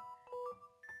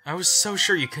 I was so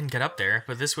sure you couldn't get up there,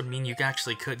 but this would mean you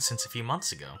actually could since a few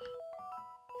months ago.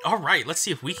 Alright, let's see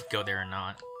if we can go there or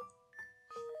not.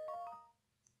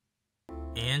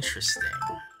 Interesting.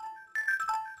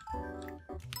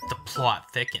 The plot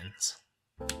thickens.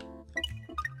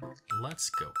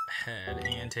 Let's go ahead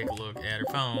and take a look at her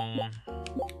phone.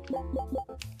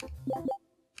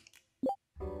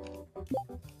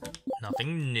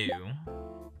 Nothing new.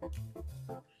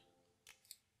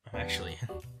 I'm actually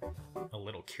a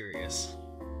little curious.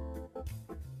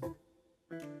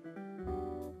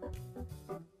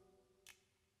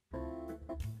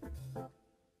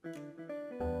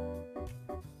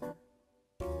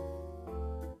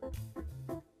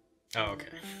 Oh, okay.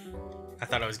 I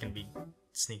thought I was gonna be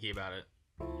sneaky about it.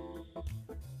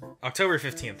 October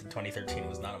 15th in 2013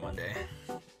 was not a Monday.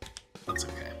 That's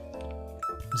okay.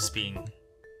 Just being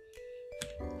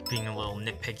a little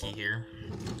nitpicky here.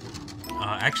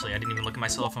 Actually, I didn't even look at my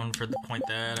cell phone for the point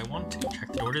that I wanted to.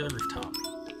 Check the door to the rooftop.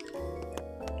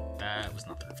 That was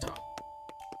not the rooftop.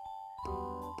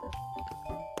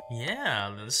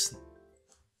 Yeah, this...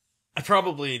 I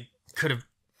probably could have...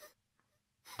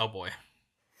 Oh boy.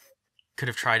 Could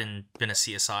have tried and been a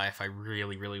CSI if I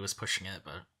really, really was pushing it,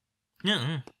 but...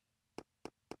 Yeah.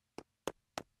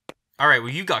 Alright,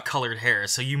 well you got colored hair,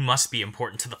 so you must be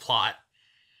important to the plot.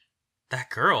 That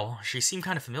girl, she seemed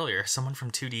kind of familiar. Someone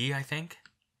from 2D, I think?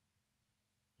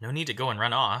 No need to go and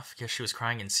run off. Guess she was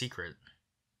crying in secret.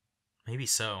 Maybe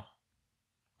so.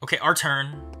 Okay, our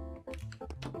turn.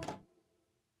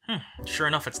 Sure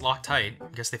enough, it's locked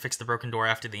tight. Guess they fixed the broken door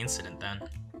after the incident, then.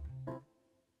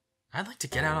 I'd like to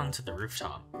get out onto the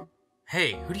rooftop.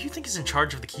 Hey, who do you think is in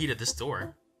charge of the key to this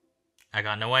door? I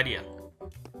got no idea.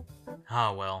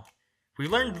 Ah, well. We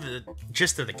learned the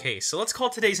gist of the case, so let's call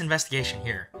today's investigation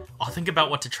here. I'll think about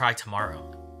what to try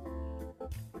tomorrow.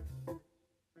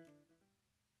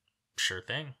 Sure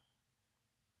thing.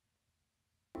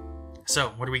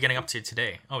 So, what are we getting up to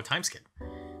today? Oh, time skip.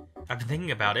 I've been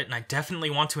thinking about it, and I definitely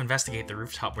want to investigate the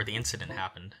rooftop where the incident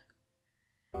happened.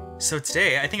 So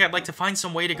today, I think I'd like to find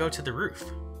some way to go to the roof.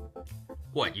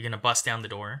 What, you gonna bust down the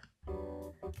door?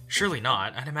 Surely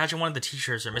not. I'd imagine one of the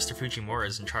teachers or Mr. Fujimura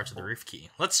is in charge of the roof key.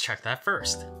 Let's check that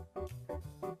first.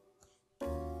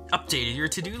 Updated your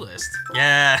to-do list.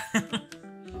 Yeah.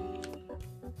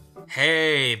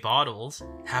 Hey, Bottles.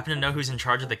 Happen to know who's in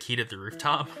charge of the key to the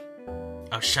rooftop?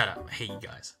 Oh, shut up. I hate you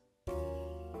guys.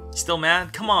 Still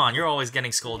mad? Come on, you're always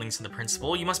getting scoldings from the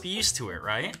principal. You must be used to it,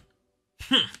 right?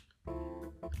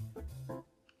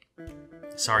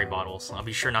 Sorry, Bottles. I'll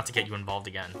be sure not to get you involved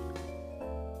again.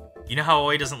 You know how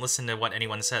Oi doesn't listen to what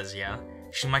anyone says, yeah?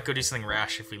 She might go do something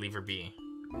rash if we leave her be.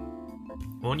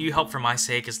 Won't you help for my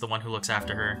sake as the one who looks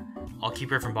after her? I'll keep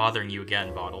her from bothering you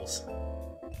again, Bottles.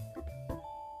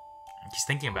 He's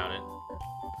thinking about it.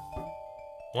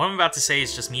 What I'm about to say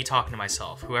is just me talking to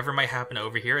myself. Whoever might happen to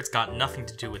overhear, it's got nothing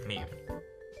to do with me.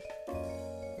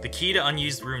 The key to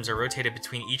unused rooms are rotated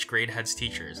between each grade head's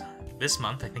teachers. This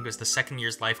month, I think it was the second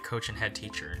year's life coach and head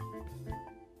teacher.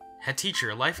 Head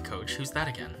teacher, life coach? Who's that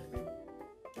again?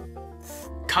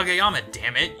 Kageyama,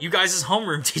 damn it! You guys'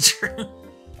 homeroom teacher!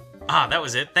 Ah, that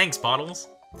was it. Thanks, Bottles.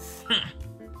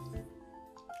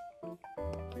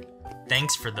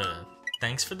 Thanks for the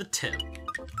tip.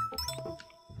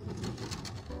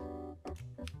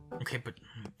 Okay, but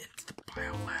it's the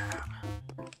biolab.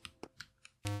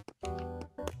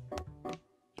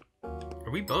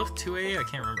 Are we both 2A? I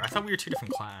can't remember. I thought we were two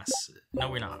different class. No,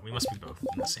 we're not. We must be both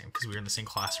in the same, because we were in the same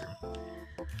classroom.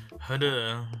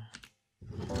 Huda.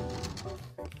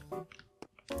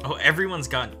 Oh, everyone's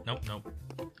got... Nope, nope.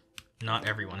 Not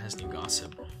everyone has new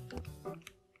gossip.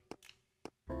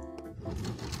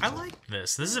 I like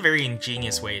this. This is a very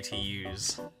ingenious way to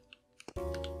use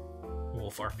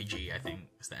Wolf RPG, I think,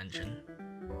 is the engine.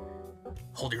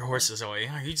 Hold your horses, Oi.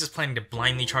 Are you just planning to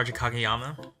blindly charge a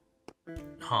Kageyama?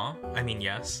 Huh? I mean,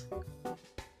 yes.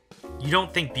 You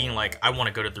don't think being like, I want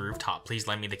to go to the rooftop, please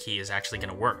lend me the key, is actually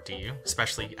going to work, do you?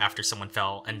 Especially after someone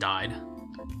fell and died.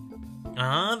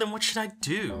 Then what should I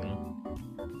do?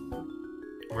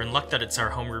 We're in luck that it's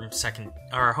our homeroom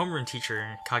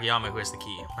teacher, Kageyama, who has the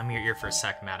key. Lend me your ear for a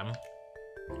sec, madam.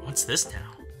 What's this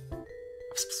now?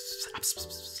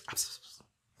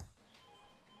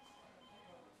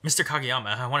 Mr.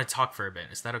 Kageyama, I want to talk for a bit.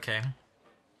 Is that okay?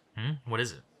 What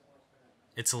is it?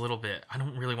 It's a little bit... I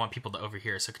don't really want people to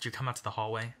overhear, so could you come out to the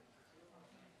hallway?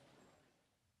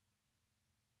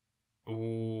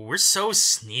 Ooh, we're so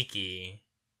sneaky.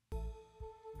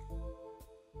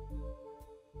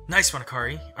 Nice one,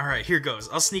 Akari. Alright, here goes.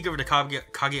 I'll sneak over to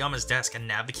Kageyama's desk and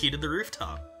nab the key to the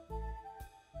rooftop.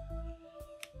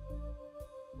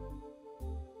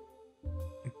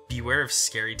 Beware of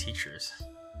scary teachers.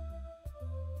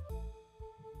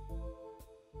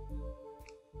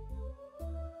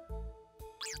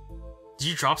 Did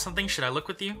you drop something? Should I look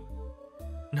with you?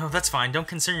 No, that's fine. Don't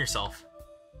concern yourself.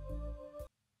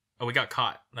 Oh, we got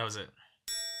caught. That was it.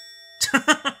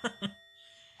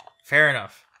 Fair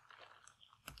enough.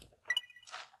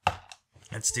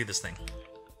 Let's do this thing.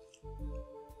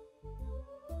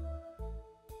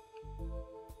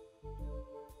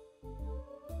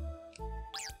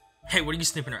 Hey, what are you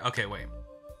snooping around? Okay, wait.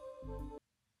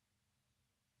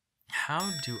 How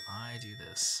do I do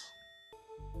this?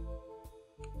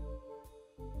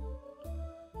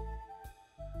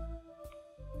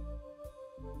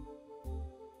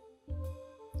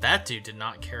 That dude did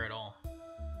not care at all.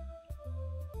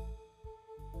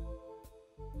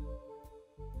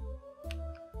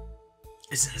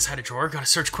 Is it inside a drawer? Gotta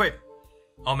search quick.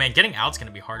 Oh man, getting out's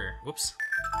gonna be harder. Whoops.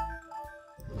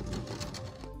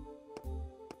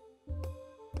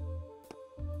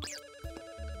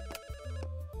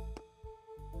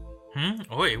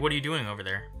 Oh wait, what are you doing over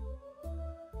there?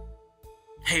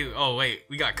 Hey, oh wait,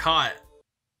 we got caught.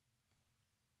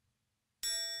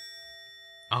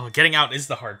 Oh, getting out is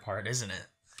the hard part, isn't it?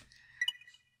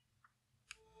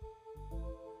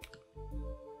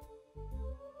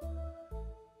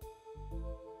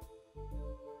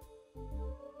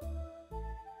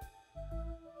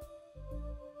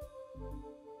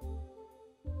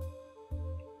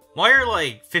 Why are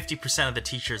like 50% of the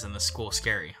teachers in the school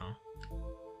scary, huh?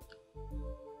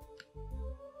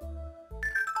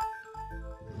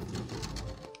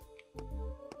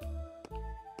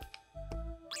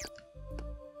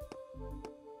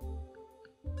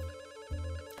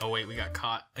 Oh wait, we got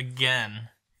caught again.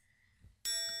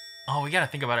 Oh, we gotta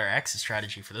think about our exit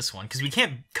strategy for this one, because we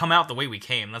can't come out the way we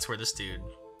came. That's where this dude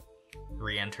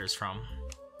re-enters from.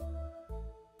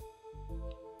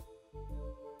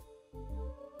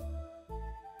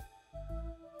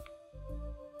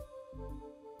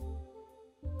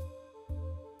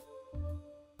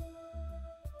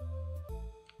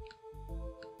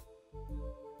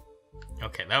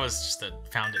 Okay, that was just a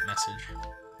found it message.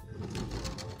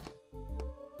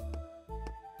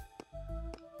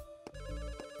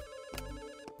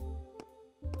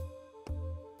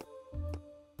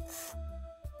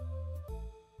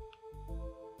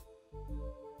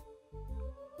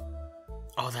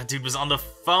 Oh, that dude was on the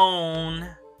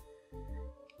phone.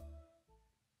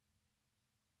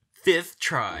 5th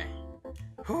try.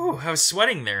 Whew, I was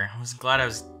sweating there. I'm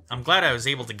glad I was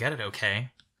able to get it okay.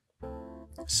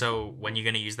 So, when you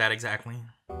gonna use that exactly?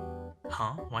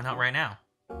 Huh? Why not right now?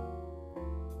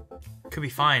 Could be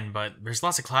fine, but there's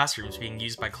lots of classrooms being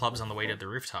used by clubs on the way to the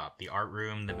rooftop. The art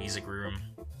room, the music room.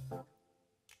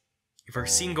 If we're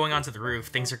seen going onto the roof,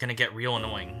 things are gonna get real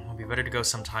annoying. It'll be better to go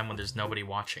sometime when there's nobody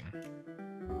watching.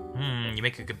 You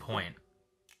make a good point.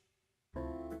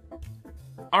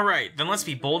 Alright, then let's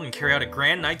be bold and carry out a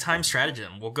grand nighttime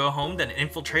stratagem. We'll go home, then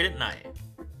infiltrate at night.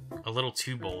 A little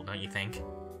too bold, don't you think?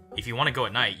 If you want to go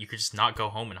at night, you could just not go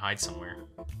home and hide somewhere.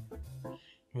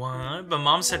 What? But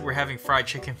Mom said we're having fried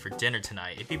chicken for dinner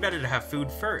tonight. It'd be better to have food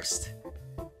first.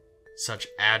 Such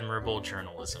admirable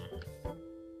journalism.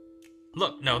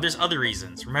 Look, no, there's other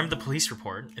reasons. Remember the police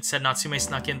report? It said Natsume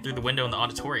snuck in through the window in the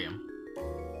auditorium.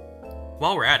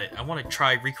 While we're at it, I want to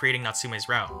try recreating Natsume's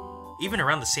route. Even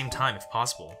around the same time, if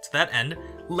possible. To that end,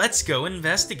 let's go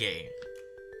investigate.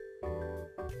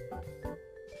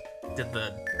 Did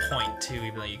the point too,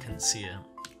 even though you couldn't see it.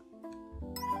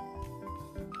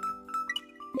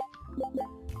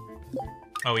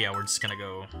 Oh yeah, we're just gonna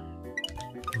go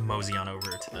mosey on over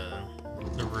to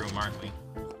the room, aren't we?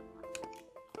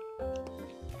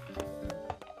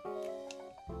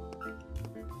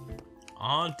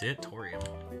 Auditorium.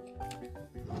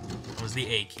 That was the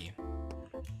A key.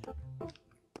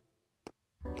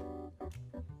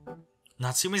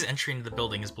 Natsume's entry into the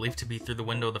building is believed to be through the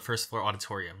window of the first floor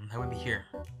auditorium. That would be here.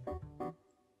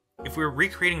 If we were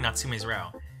recreating Natsume's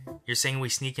route, you're saying we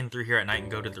sneak in through here at night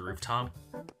and go to the rooftop?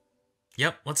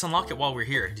 Yep, let's unlock it while we're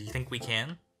here. Do you think we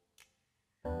can?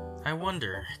 I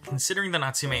wonder, considering the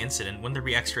Natsume incident, wouldn't there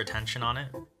be extra attention on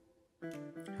it?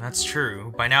 That's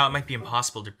true. By now it might be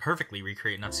impossible to perfectly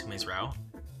recreate Natsume's route.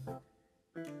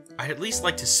 I'd at least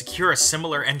like to secure a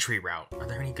similar entry route. Are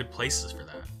there any good places for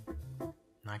that?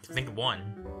 I can think of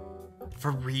one.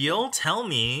 For real? Tell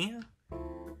me.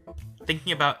 Think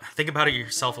about it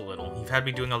yourself a little. You've had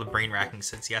me doing all the brain racking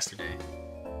since yesterday.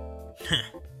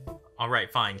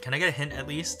 Alright, fine. Can I get a hint at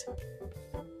least?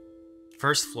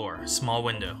 First floor, small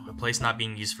window, a place not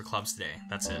being used for clubs today.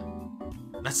 That's it.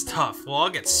 That's tough. Well, I'll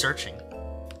get searching.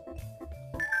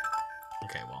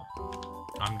 Okay, well,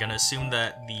 I'm gonna assume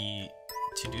that the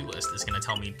to-do list is gonna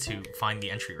tell me to find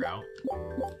the entry route.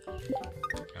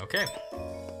 Okay.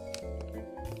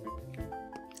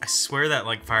 I swear that,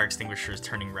 like, fire extinguisher is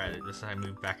turning red as I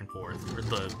move back and forth. Or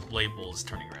the label is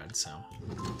turning red, so.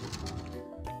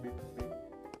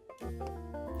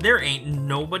 There ain't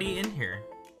nobody in here.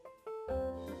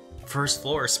 First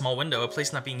floor, small window, a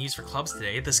place not being used for clubs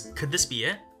today. Could this be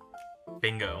it?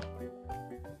 Bingo.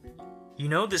 You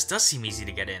know, this does seem easy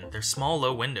to get in. They're small,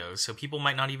 low windows, so people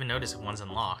might not even notice if one's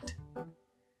unlocked.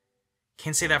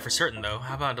 Can't say that for certain, though.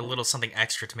 How about a little something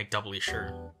extra to make doubly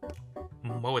sure?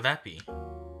 What would that be?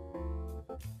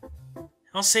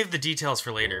 I'll save the details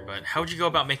for later, but how would you go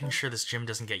about making sure this gym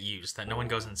doesn't get used, that no one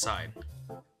goes inside?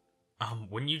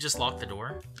 Wouldn't you just lock the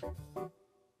door?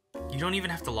 You don't even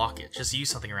have to lock it, just use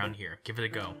something around here. Give it a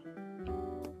go.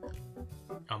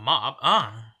 A mop?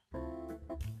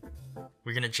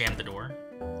 We're gonna jam the door.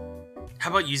 How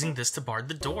about using this to bar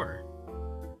the door?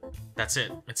 That's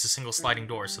it. It's a single sliding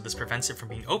door, so this prevents it from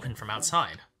being opened from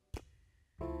outside.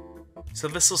 So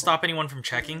this will stop anyone from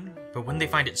checking, but wouldn't they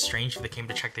find it strange if they came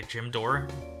to check the gym door?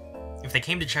 If they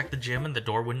came to check the gym and the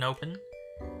door wouldn't open?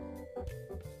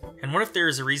 And what if there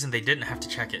is a reason they didn't have to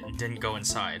check it and didn't go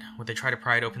inside? Would they try to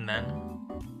pry it open then?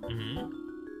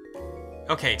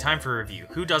 Okay, time for a review.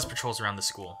 Who does patrols around the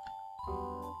school?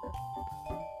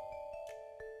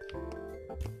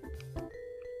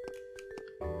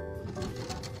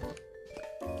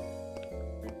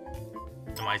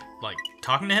 Am I, like,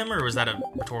 talking to him, or was that a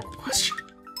rhetorical question?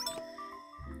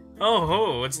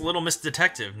 Oh, it's Little Miss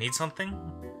Detective. Need something?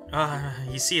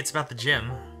 You see, it's about the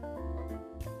gym.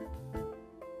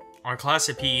 Our class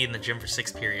had PE in the gym for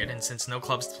 6th period, and since no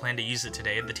clubs planned to use it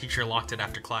today, the teacher locked it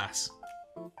after class.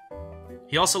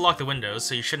 He also locked the windows,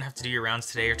 so you shouldn't have to do your rounds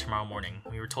today or tomorrow morning.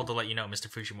 We were told to let you know, Mr.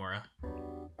 Fujimura.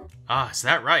 Is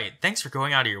that right? Thanks for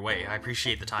going out of your way. I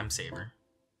appreciate the time saver.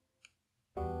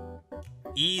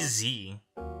 Easy.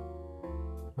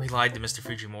 We lied to Mr.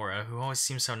 Fujimura, who always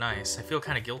seems so nice. I feel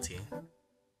kind of guilty.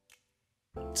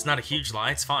 It's not a huge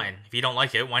lie, it's fine. If you don't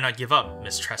like it, why not give up,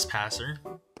 Miss Trespasser?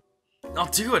 I'll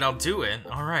do it.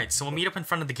 Alright, so we'll meet up in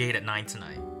front of the gate at 9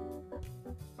 tonight.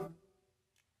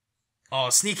 Oh,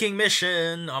 sneaking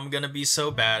mission! I'm gonna be so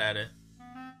bad at it.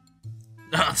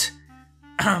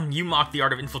 You mock the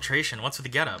art of infiltration. What's with the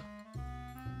getup?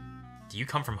 Do you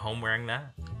come from home wearing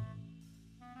that?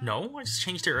 No, I just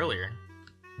changed it earlier.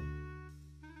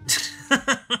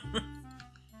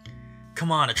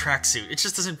 Come on, a tracksuit. It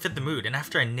just doesn't fit the mood, and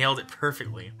after I nailed it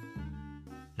perfectly.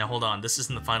 Now hold on, this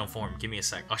isn't the final form. Give me a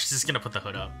sec. Oh, she's just gonna put the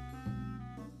hood up.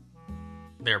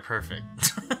 They're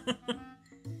perfect.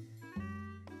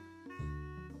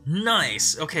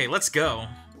 Nice! Okay, let's go.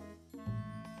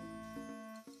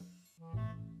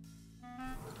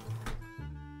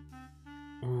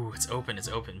 Ooh, it's open, it's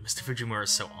open. Mr. Fujimura is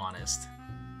so honest.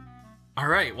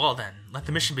 Alright, well then, let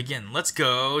the mission begin. Let's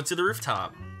go to the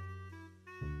rooftop.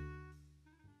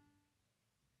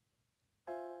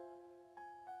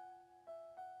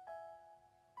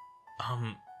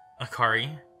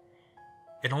 Akari?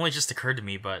 It only just occurred to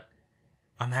me, but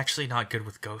I'm actually not good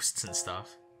with ghosts and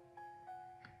stuff.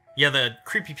 Yeah, the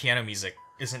creepy piano music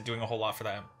isn't doing a whole lot for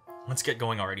that. Let's get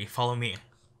going already. Follow me.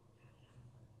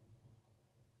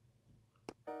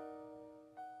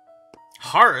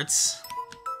 Hearts?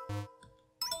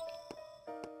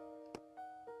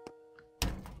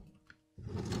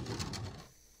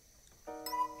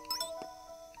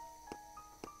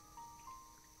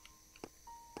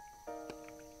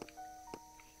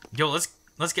 Yo,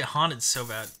 let's get haunted so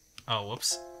bad. Oh,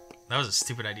 whoops. That was a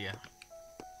stupid idea.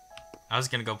 I was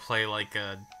gonna go play like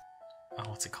a... Oh,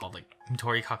 what's it called? Like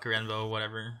Tori Kakurenbo,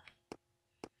 whatever.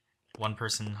 One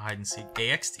person hide and seek.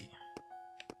 AXD.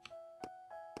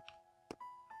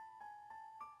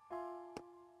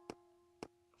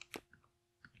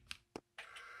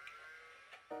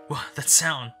 What? That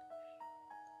sound.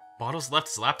 Bottle's left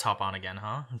his laptop on again,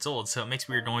 huh? It's old, so it makes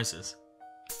weird noises.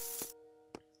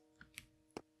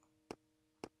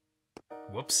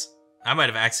 Whoops. I might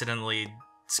have accidentally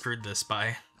screwed this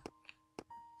by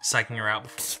psyching her out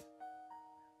before.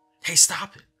 Hey,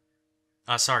 stop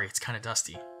it! Sorry, it's kinda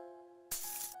dusty.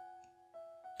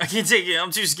 I can't take it,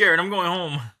 I'm too scared, I'm going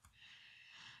home.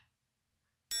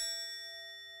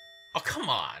 Oh, come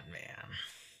on, man.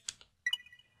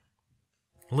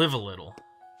 Live a little.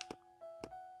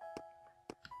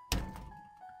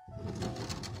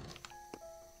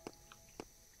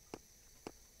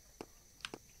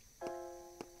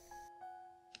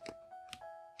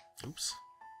 Oops.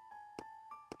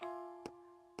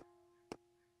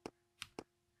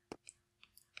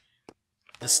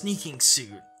 The sneaking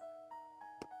suit.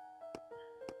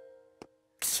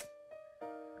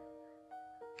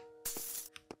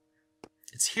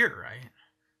 It's here, right?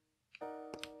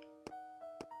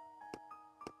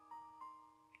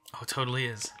 Oh, it totally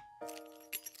is.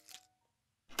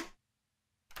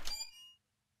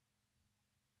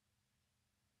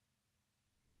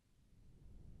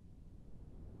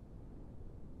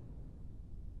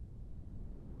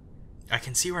 I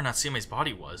can see where Natsume's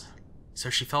body was, so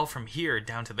she fell from here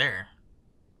down to there.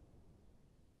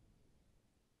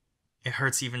 It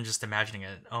hurts even just imagining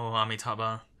it. Oh,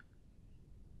 Amitabha.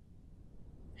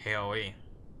 Hey, Aoi.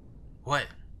 What?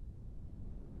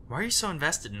 Why are you so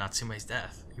invested in Natsume's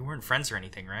death? You weren't friends or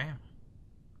anything, right?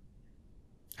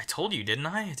 I told you, didn't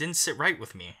I? It didn't sit right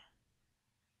with me.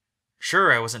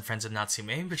 Sure, I wasn't friends with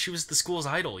Natsume, but she was the school's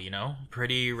idol, you know?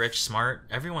 Pretty, rich, smart.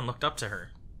 Everyone looked up to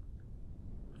her.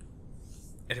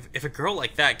 If a girl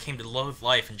like that came to loathe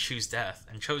life and chose death,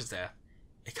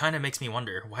 it kind of makes me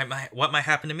wonder what might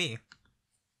happen to me.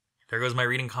 There goes my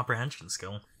reading comprehension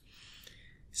skill.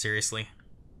 Seriously.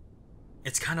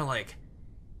 It's kind of like,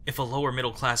 if a lower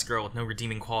middle class girl with no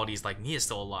redeeming qualities like me is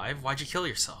still alive, why'd you kill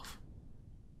yourself?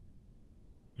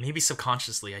 Maybe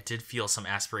subconsciously I did feel some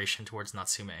aspiration towards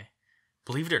Natsume.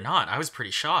 Believe it or not, I was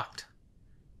pretty shocked.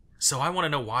 So I want to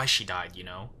know why she died, you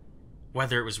know?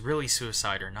 Whether it was really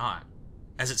suicide or not.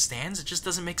 As it stands, it just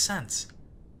doesn't make sense.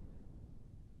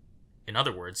 In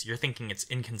other words, you're thinking it's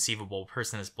inconceivable a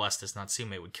person as blessed as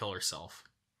Natsume would kill herself.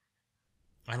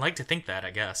 I'd like to think that,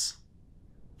 I guess.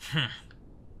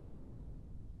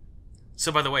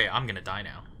 So by the way, I'm gonna die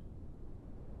now.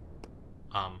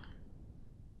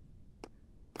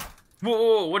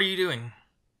 Whoa, what are you doing?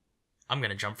 I'm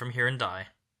gonna jump from here and die.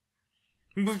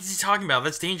 What are you talking about?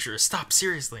 That's dangerous. Stop,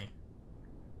 seriously.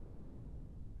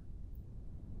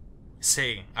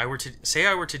 Say I were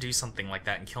to do something like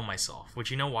that and kill myself. Would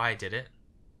you know why I did it?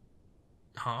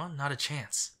 Huh? Not a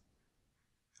chance.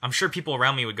 I'm sure people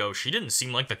around me would go, she didn't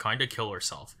seem like the kind to kill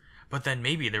herself. But then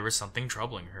maybe there was something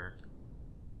troubling her.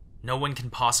 No one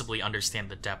can possibly understand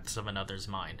the depths of another's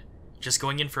mind. Just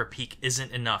going in for a peek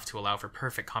isn't enough to allow for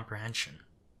perfect comprehension.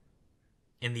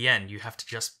 In the end, you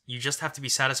just have to be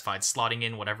satisfied slotting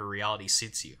in whatever reality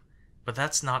suits you. But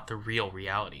that's not the real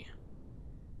reality.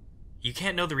 You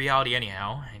can't know the reality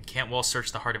anyhow, and can't well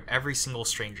search the heart of every single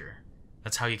stranger.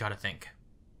 That's how you gotta think.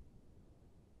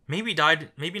 Maybe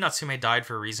Natsume died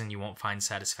for a reason you won't find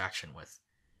satisfaction with.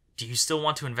 Do you still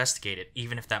want to investigate it,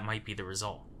 even if that might be the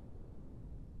result?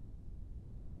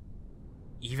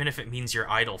 Even if it means your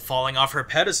idol falling off her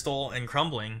pedestal and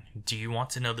crumbling, do you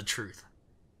want to know the truth?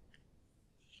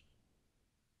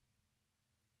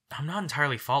 I'm not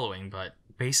entirely following, but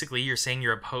basically you're saying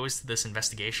you're opposed to this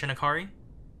investigation, Akari?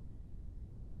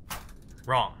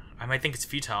 Wrong. I might think it's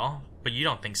futile, but you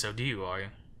don't think so, do you,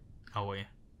 Aoi?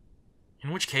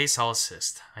 In which case, I'll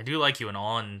assist. I do like you and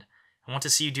all, and I want to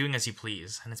see you doing as you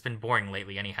please, and it's been boring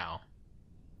lately anyhow.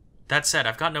 That said,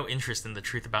 I've got no interest in the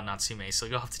truth about Natsume, so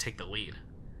you'll have to take the lead.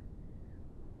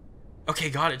 Okay,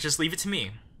 got it. Just leave it to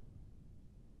me.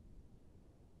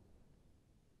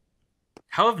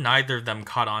 How have neither of them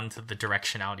caught on to the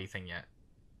directionality thing yet?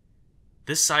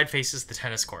 This side faces the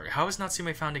tennis court. How is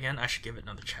Natsume found again? I should give it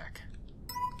another check.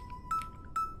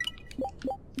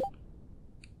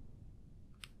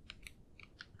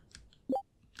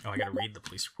 Oh, I gotta read the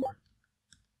police report.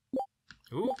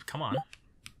 Ooh, come on.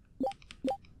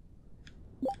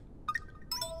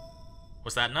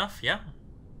 Was that enough? Yeah?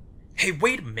 Hey,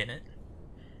 wait a minute!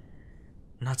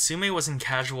 Natsume was in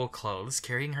casual clothes,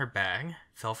 carrying her bag,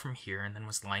 fell from here, and then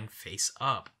was lying face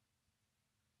up.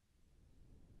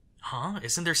 Huh?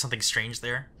 Isn't there something strange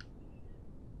there?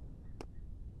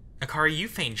 Akari, you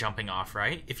feigned jumping off,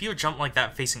 right? If you had jumped like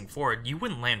that facing forward, you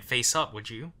wouldn't land face up, would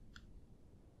you?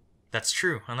 That's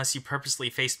true, unless you purposely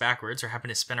faced backwards or happened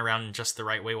to spin around in just the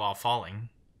right way while falling.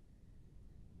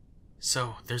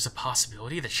 So, there's a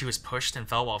possibility that she was pushed and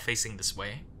fell while facing this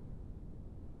way?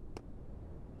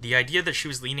 The idea that she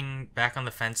was leaning back on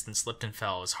the fence and slipped and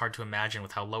fell is hard to imagine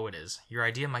with how low it is. Your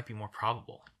idea might be more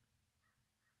probable.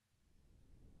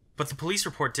 But the police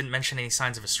report didn't mention any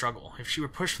signs of a struggle. If she were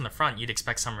pushed from the front, you'd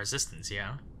expect some resistance,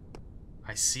 yeah?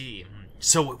 I see.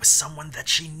 So it was someone that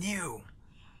she knew.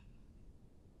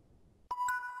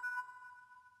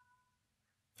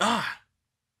 Ah!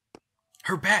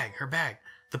 Her bag!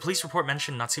 The police report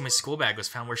mentioned Natsume's school bag was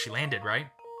found where she landed, right?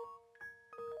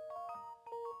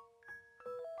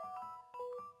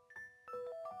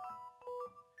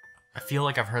 I feel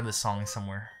like I've heard this song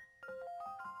somewhere.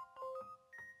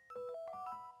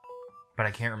 But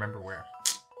I can't remember where.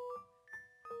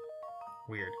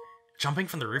 Weird. Jumping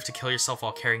from the roof to kill yourself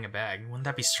while carrying a bag, wouldn't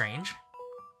that be strange?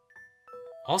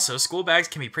 Also, school bags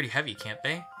can be pretty heavy, can't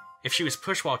they? If she was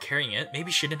pushed while carrying it,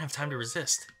 maybe she didn't have time to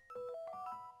resist.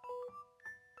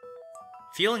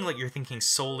 Feeling like you're thinking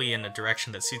solely in a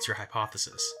direction that suits your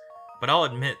hypothesis, but I'll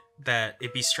admit that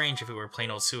it'd be strange if it were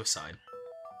plain old suicide.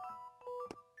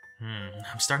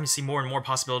 I'm starting to see more and more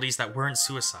possibilities that weren't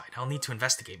suicide. I'll need to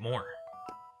investigate more.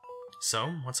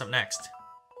 So, what's up next?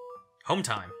 Home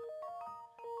time.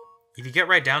 If you get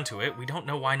right down to it, we don't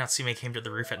know why Natsume came to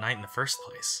the roof at night in the first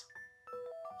place.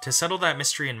 To settle that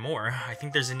mystery and more, I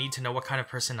think there's a need to know what kind of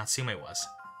person Natsume was.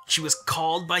 She was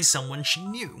called by someone she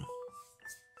knew.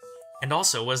 And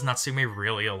also, was Natsume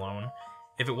really alone?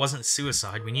 If it wasn't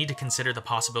suicide, we need to consider the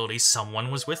possibility someone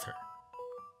was with her.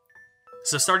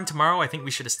 So starting tomorrow, I think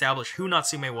we should establish who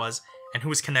Natsume was and who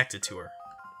was connected to her.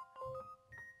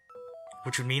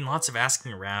 Which would mean lots of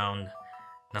asking around,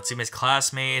 Natsume's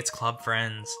classmates, club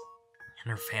friends,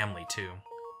 and her family too.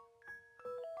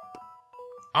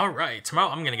 Alright, tomorrow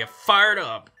I'm gonna get fired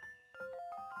up!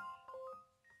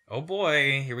 Oh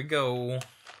boy, here we go.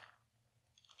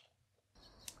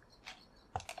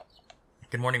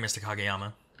 Good morning, Mr.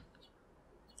 Kageyama.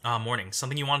 Morning.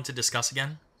 Something you wanted to discuss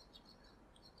again?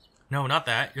 No, not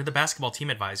that. You're the basketball team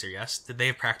advisor, yes? Did they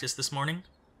have practice this morning?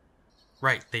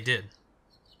 Right, they did.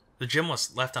 The gym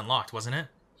was left unlocked, wasn't it?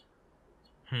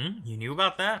 You knew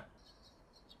about that?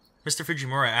 Mr.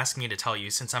 Fujimura asked me to tell you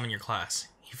since I'm in your class.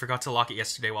 He forgot to lock it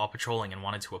yesterday while patrolling and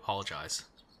wanted to apologize.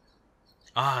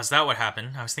 Ah, is that what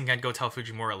happened? I was thinking I'd go tell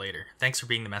Fujimura later. Thanks for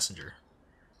being the messenger.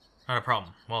 Not a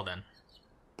problem. Well then.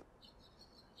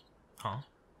 Huh?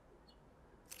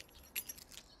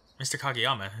 Mr.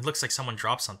 Kageyama, it looks like someone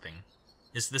dropped something.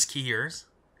 Is this key yours?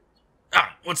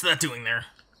 Ah, what's that doing there?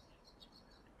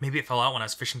 Maybe it fell out when I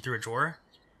was fishing through a drawer?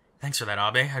 Thanks for that,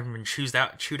 Abe. I'd been chewed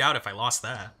out if I lost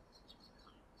that.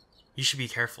 You should be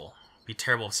careful. It'd be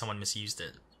terrible if someone misused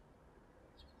it.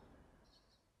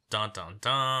 Dun dun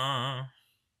dun.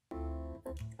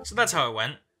 So that's how it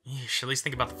went. Yeesh, at least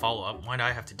think about the follow-up. Why'd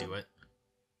I have to do it?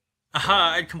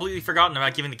 Aha, I'd completely forgotten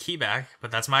about giving the key back,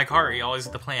 but that's my Akari, always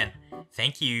with the plan.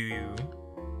 Thank you.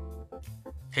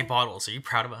 Hey Bottles, are you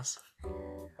proud of us?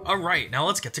 Alright, now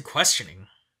let's get to questioning.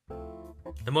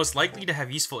 The most likely to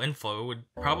have useful info would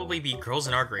probably be girls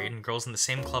in our grade and girls in the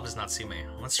same club as Natsume.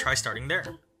 Let's try starting there.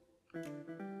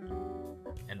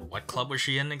 And what club was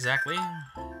she in exactly?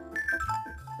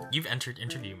 You've entered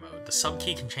interview mode. The sub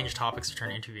key can change topics or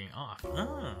turn interviewing off.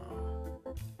 Oh.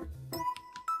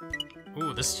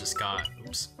 Ooh, this just got...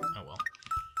 Oops. Oh well.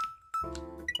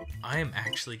 I am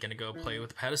actually gonna go play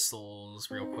with pedestals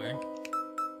real quick.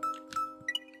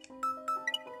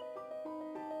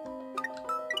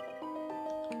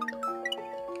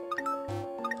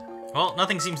 Well,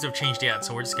 nothing seems to have changed yet,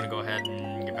 so we're just gonna go ahead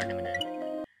and get back in the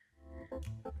game.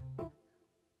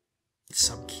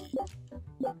 Sub-key.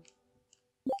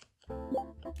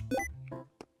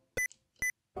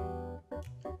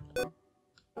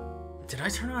 Did I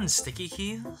turn on sticky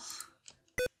keys?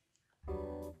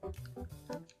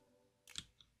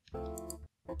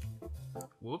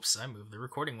 Whoops, I moved the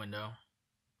recording window.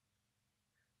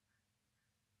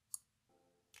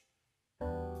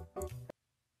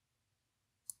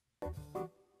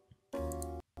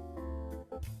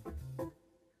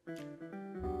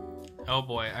 Oh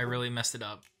boy, I really messed it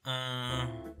up.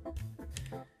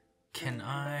 Can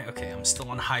I? Okay, I'm still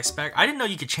on high spec. I didn't know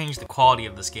you could change the quality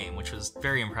of this game, which was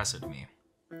very impressive to me.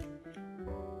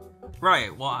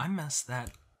 Right, well, I messed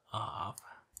that up.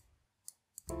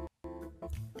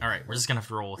 Alright, we're just gonna have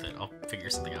to roll with it. I'll figure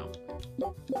something out.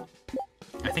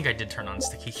 I think I did turn on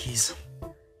sticky keys.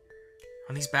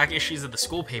 On these back issues of the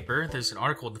school paper, there's an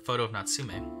article with the photo of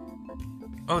Natsume.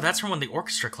 Oh, that's from when the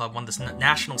orchestra club won this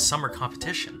national summer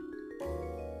competition.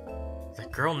 The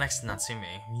girl next to Natsume,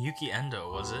 Miyuki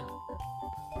Endo, was it?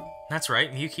 That's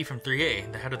right, Miyuki from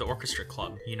 3A, the head of the orchestra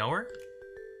club. You know her?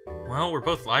 Well, we're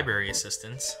both library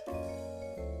assistants.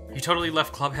 You totally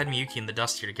left club head Miyuki in the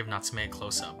dust here to give Natsume a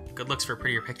close-up. Good looks for a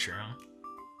prettier picture, huh?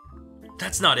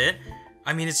 That's not it.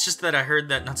 I mean, it's just that I heard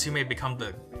that Natsume had become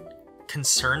the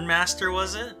concern master,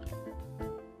 was it?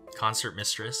 Concert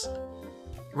mistress.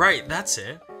 Right, that's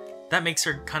it. That makes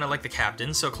her kind of like the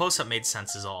captain, so a close-up made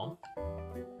sense is all.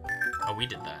 Oh, we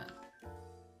did that.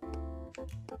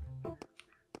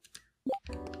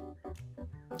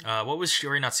 What was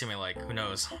Shiori Natsume like? Who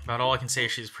knows? About all I can say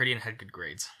is she was pretty and had good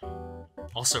grades.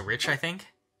 Also rich, I think?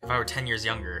 If I were 10 years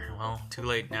younger. Well, too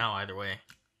late now, either way.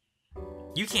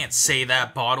 You can't say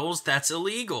that, Bottles. That's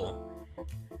illegal.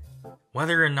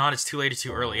 Whether or not it's too late or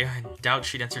too early, I doubt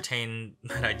she'd entertain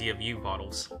that idea of you,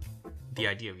 Bottles. The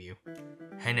idea of you.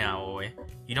 Hey now, Oi.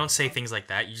 You don't say things like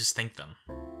that, you just think them.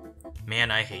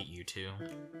 Man, I hate you too.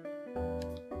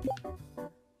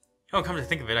 Oh, come to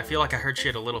think of it, I feel like I heard she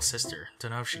had a little sister.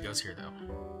 Don't know if she goes here, though.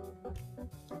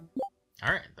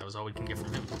 Alright, that was all we can get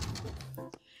from him.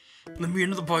 Let me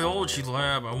into the biology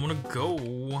lab, I wanna go.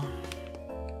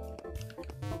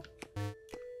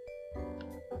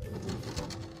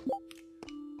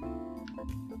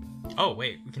 Oh,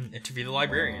 wait, we can interview the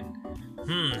librarian.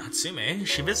 Natsume.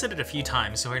 She visited a few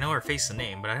times, so I know her face and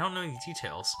name, but I don't know any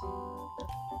details.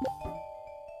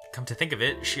 Come to think of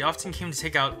it, she often came to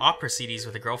take out opera CDs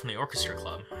with a girl from the orchestra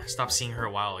club. I stopped seeing her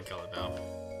a while ago, though.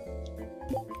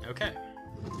 Okay.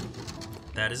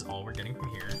 That is all we're getting from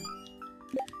here.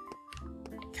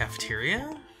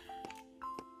 Cafeteria?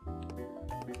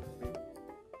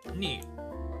 Neat.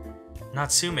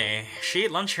 Natsume. She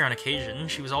ate lunch here on occasion.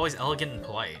 She was always elegant and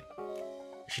polite.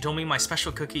 She told me my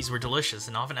special cookies were delicious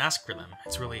and often asked for them.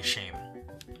 It's really a shame.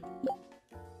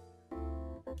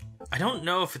 I don't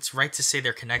know if it's right to say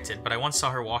they're connected, but I once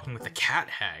saw her walking with a cat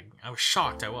hag. I was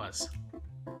shocked, I was.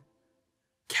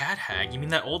 Cat hag? You mean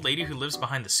that old lady who lives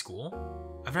behind the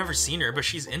school? I've never seen her, but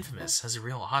she's infamous as a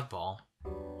real oddball.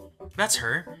 That's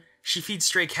her. She feeds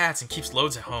stray cats and keeps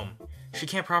loads at home. She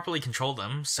can't properly control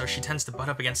them, so she tends to butt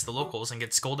up against the locals and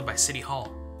get scolded by City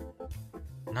Hall.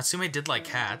 Natsume did like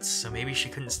cats, so maybe she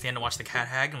couldn't stand to watch the cat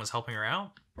hag and was helping her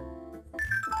out?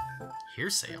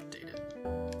 Hearsay updated.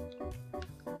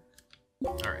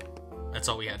 Alright, that's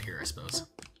all we had here, I suppose.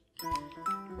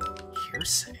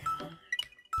 Hearsay.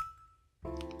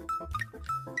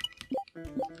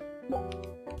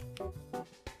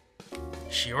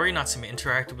 Shiori Natsume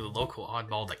interacted with a local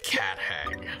oddball, the cat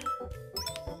hag.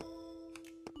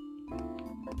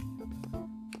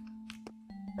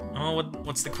 Oh,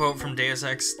 what's the quote from Deus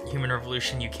Ex Human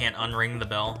Revolution? You can't unring the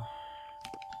bell.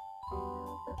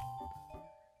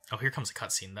 Oh, here comes a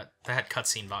cutscene. That had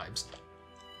cutscene vibes.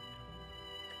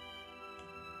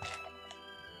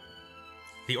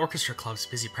 The orchestra club's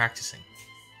busy practicing.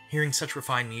 Hearing such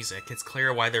refined music, it's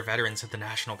clear why they're veterans at the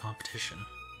national competition.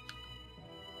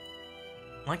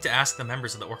 I'd like to ask the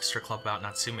members of the orchestra club about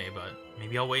Natsume, but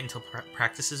maybe I'll wait until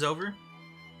practice is over?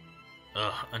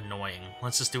 Ugh, annoying.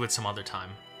 Let's just do it some other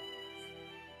time.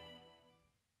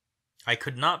 I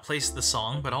could not place the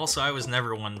song, but also I was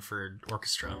never one for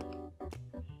orchestra.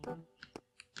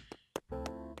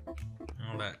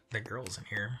 Oh, that girl's in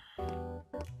here.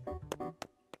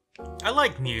 I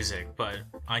like music, but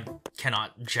I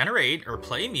cannot generate or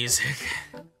play music.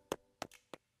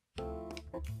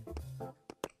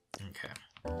 Okay.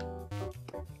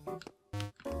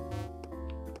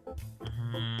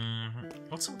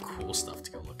 What's some cool stuff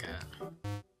to go look at?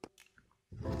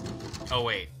 Oh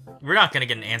wait, we're not gonna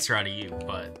get an answer out of you,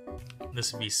 but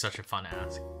this would be such a fun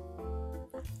ask.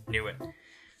 Knew it.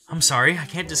 I'm sorry, I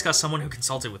can't discuss someone who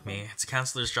consulted with me. It's a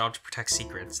counselor's job to protect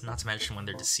secrets, not to mention when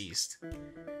they're deceased.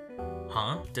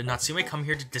 Huh? Did Natsume come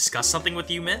here to discuss something with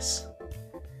you, miss?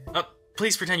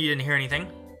 Please pretend you didn't hear anything.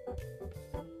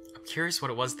 I'm curious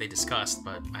what it was they discussed,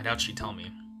 but I doubt she'd tell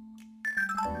me.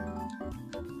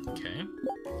 Okay.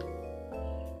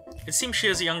 It seems she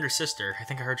has a younger sister. I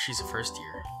think I heard she's a first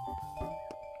year.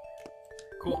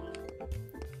 Cool.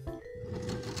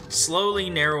 Slowly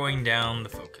narrowing down the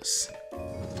focus.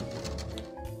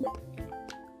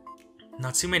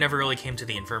 Natsume never really came to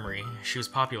the infirmary. She was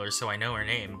popular, so I know her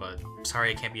name, but sorry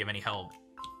I can't be of any help.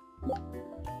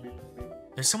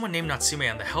 There's someone named Natsume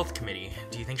on the health committee.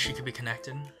 Do you think she could be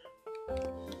connected?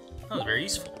 That was very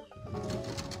useful.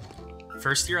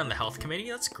 First year on the health committee?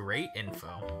 That's great info.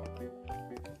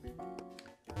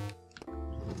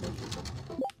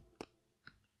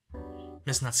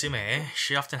 Miss Natsume, eh?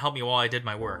 She often helped me while I did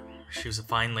my work. She was a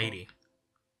fine lady.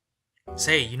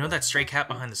 Say, you know that stray cat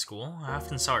behind the school? I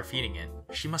often saw her feeding it.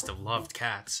 She must have loved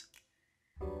cats.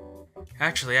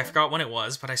 Actually, I forgot when it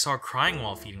was, but I saw her crying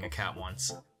while feeding a cat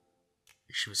once.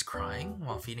 She was crying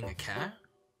while feeding a cat?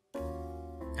 I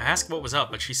asked what was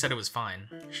up, but she said it was fine.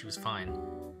 She was fine.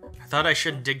 I thought I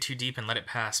shouldn't dig too deep and let it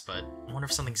pass, but I wonder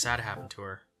if something sad happened to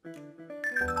her.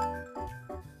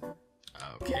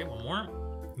 Okay, one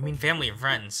more. You mean family and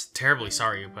friends. Terribly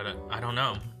sorry, but I don't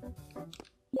know.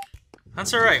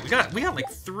 That's alright. We got like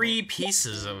 3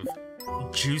 pieces of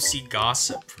juicy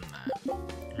gossip from that.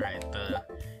 Right, the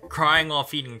crying while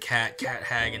feeding a cat, cat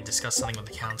hag, and discuss something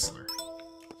with the counselor.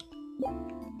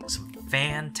 Some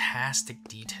fantastic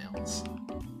details.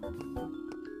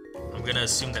 I'm gonna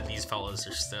assume that these fellows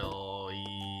are still...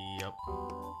 Yep.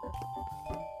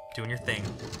 Doing your thing.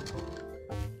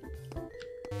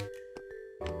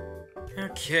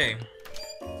 Okay.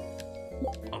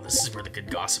 Oh, this is where the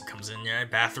good gossip comes in, yeah?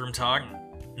 Bathroom talk.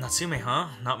 Natsume, huh?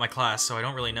 Not my class, so I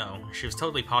don't really know. She was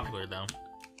totally popular, though.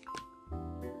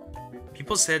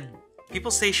 People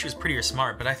say she was pretty or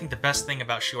smart, but I think the best thing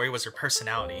about Shiori was her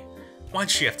personality. Why'd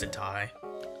she have to die?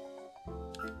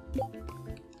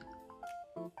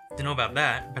 Didn't know about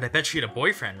that, but I bet she had a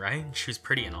boyfriend, right? She was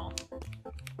pretty and all.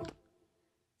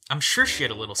 I'm sure she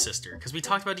had a little sister, because we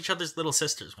talked about each other's little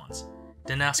sisters once.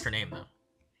 Didn't ask her name, though.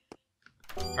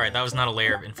 Alright, that was not a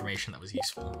layer of information that was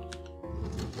useful.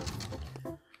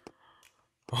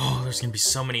 Oh, there's gonna be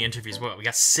so many interviews. What, we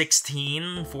got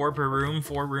 16? 4 per room,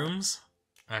 4 rooms?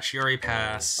 Shiori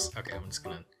pass. Okay, I'm just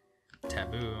gonna...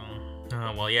 Taboo.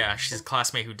 Well, yeah, she's a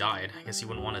classmate who died. I guess you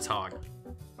wouldn't want to talk.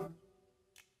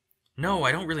 No,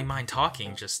 I don't really mind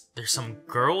talking, just there's some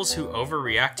girls who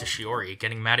overreact to Shiori,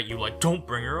 getting mad at you like, don't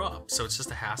bring her up, so it's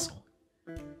just a hassle.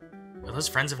 Are those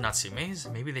friends of Natsume's?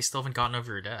 Maybe they still haven't gotten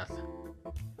over her death.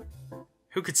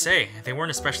 Who could say? They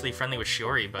weren't especially friendly with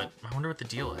Shiori, but I wonder what the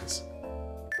deal is.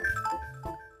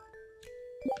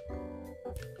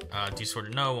 Do sort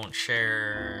of know, won't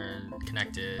share,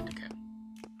 connected, okay.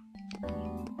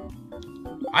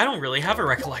 I don't really have a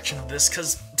recollection of this,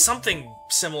 because something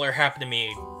similar happened to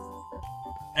me.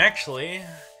 Actually,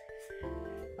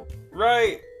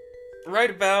 right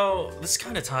about this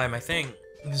kind of time, I think.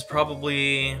 It was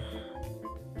probably...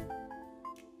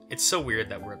 It's so weird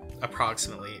that we were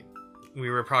approximately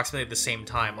at the same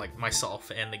time, like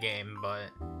myself and the game,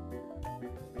 but...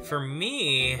 For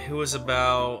me, it was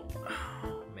about...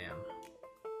 Oh, man.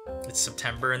 It's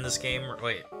September in this game?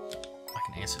 Wait, I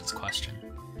can answer this question.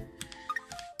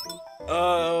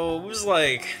 It was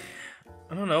like...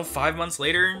 I don't know, 5 months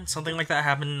later, something like that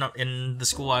happened in the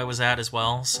school I was at as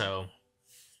well, so...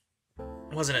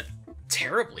 It wasn't a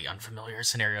terribly unfamiliar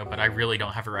scenario, but I really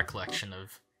don't have a recollection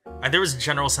of... There was a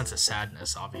general sense of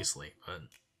sadness, obviously, but...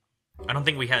 I don't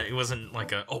think we had... It wasn't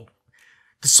like a, oh,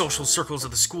 the social circles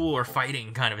of the school are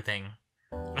fighting kind of a thing.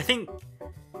 I think...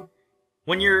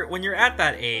 When you're at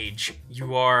that age,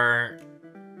 you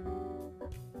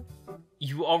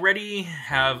already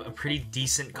have a pretty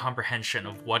decent comprehension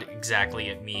of what exactly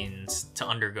it means to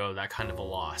undergo that kind of a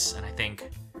loss, and I think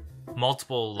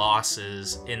multiple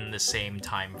losses in the same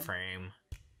time frame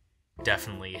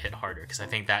definitely hit harder, because I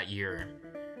think that year,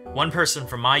 one person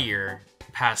from my year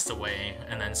passed away,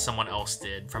 and then someone else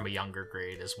did from a younger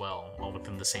grade as well, all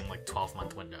within the same like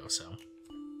 12-month window, so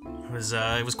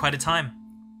it was quite a time.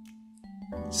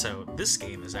 So this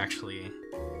game is actually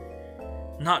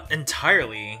not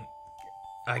entirely...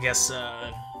 I guess,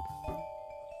 I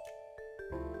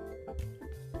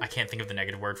can't think of the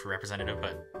negative word for representative,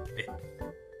 but it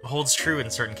holds true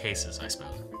in certain cases, I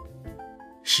suppose.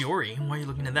 Shiori, why are you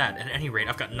looking at that? At any rate,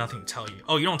 I've got nothing to tell you.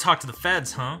 Oh, you don't talk to the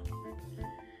feds, huh?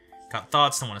 Got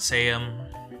thoughts, don't want to say them.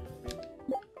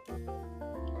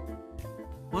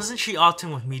 Wasn't she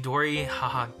often with Midori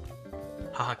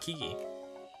Hahakigi.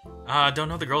 Don't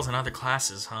know the girls in other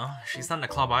classes, huh? She's not in a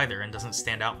club either and doesn't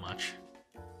stand out much.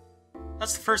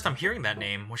 That's the first I'm hearing that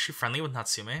name. Was she friendly with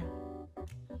Natsume?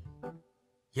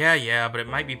 Yeah, but it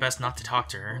might be best not to talk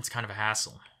to her. It's kind of a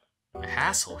hassle. A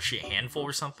hassle? Is she a handful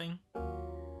or something?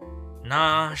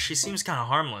 Nah, she seems kind of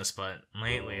harmless, but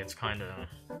lately it's kind of...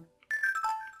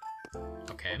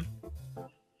 Okay.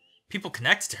 People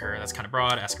connected to her, that's kind of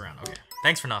broad. Ask around. Okay,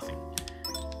 thanks for nothing.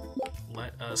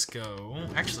 Let us go...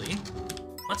 Actually,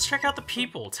 let's check out the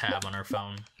people tab on our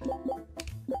phone.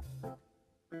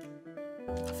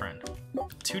 A friend.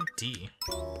 2D.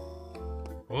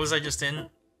 What was I just in?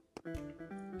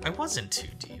 I was in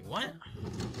 2D. What?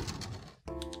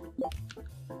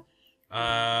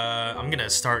 I'm gonna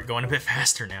start going a bit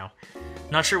faster now.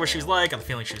 Not sure what she was like. I have a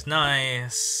feeling she was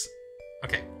nice.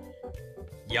 Okay.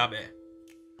 Yabe.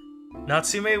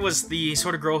 Natsume was the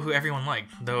sort of girl who everyone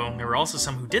liked, though there were also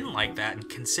some who didn't like that and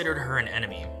considered her an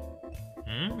enemy.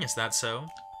 Is that so?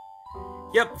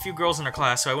 Yep, a few girls in our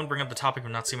class, so I wouldn't bring up the topic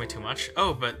of Natsume too much.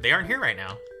 Oh, but they aren't here right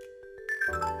now.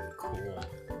 Cool.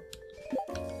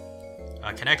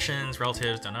 Connections,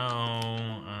 relatives, don't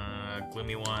know.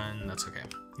 Gloomy one, that's okay.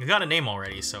 You got a name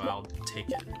already, so I'll take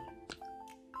it.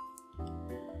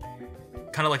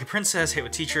 Kind of like a princess, hate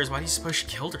with teachers. Why do you suppose she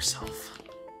killed herself?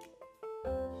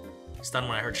 Stunned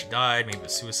when I heard she died, maybe it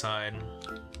was suicide.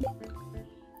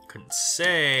 Couldn't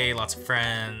say, lots of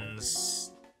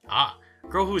friends.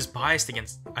 Girl who was biased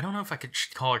against... I don't know if I could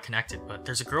call her connected, but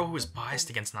there's a girl who was biased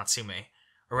against Natsume.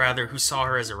 Or rather, who saw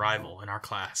her as a rival in our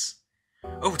class.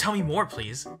 Oh, tell me more,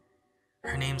 please.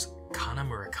 Her name's Kana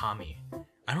Murakami.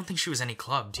 I don't think she was any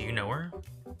club. Do you know her?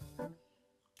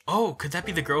 Oh, could that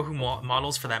be the girl who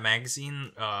models for that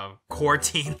magazine? Core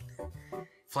Teen?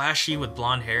 Flashy with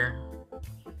blonde hair?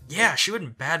 Yeah, she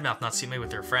wouldn't badmouth Natsume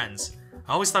with her friends.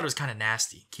 I always thought it was kind of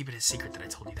nasty. Keep it a secret that I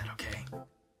told you that, okay?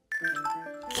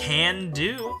 Can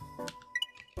do.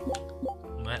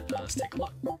 Let us take a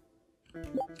look.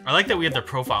 I like that we have the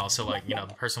profile, so like, you know,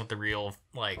 the person with the real,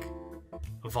 like,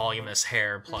 voluminous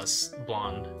hair plus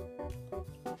blonde.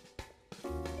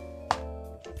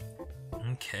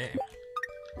 Okay.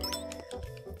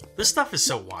 This stuff is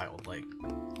so wild, like,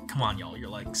 come on y'all, you're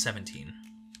like 17.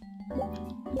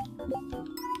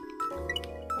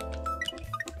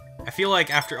 I feel like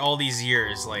after all these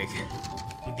years, like,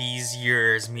 these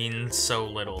years mean so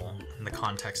little in the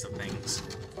context of things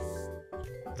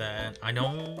that I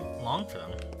don't long for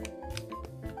them.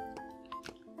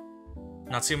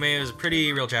 Natsume is a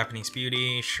pretty, real Japanese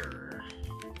beauty, sure.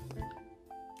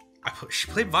 She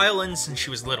played violin since she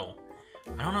was little.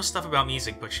 I don't know stuff about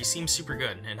music, but she seems super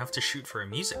good, enough to shoot for a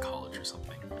music college or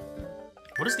something.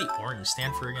 What does the orange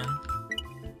stand for again?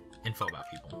 Info about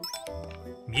people.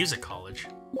 Music college.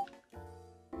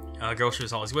 Girl she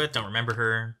was always with, don't remember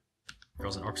her.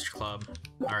 Girls in orchestra club.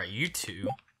 Alright, you two.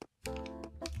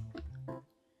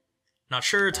 Not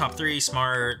sure, top 3,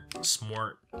 smart,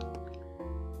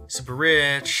 super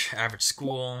rich, average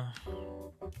school.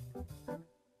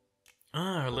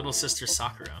 Her little sister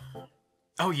Sakura.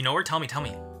 Oh, you know her? Tell me.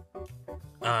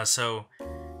 So,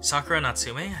 Sakura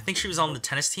Natsume? I think she was on the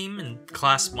tennis team in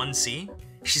class 1C.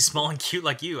 She's small and cute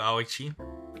like you, Aoichi.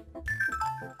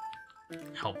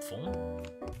 Helpful.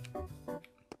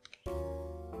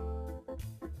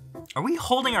 Are we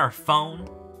holding our phone?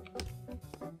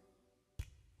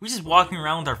 We just walking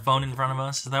around with our phone in front of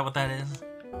us? Is that what that is?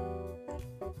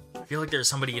 I feel like there's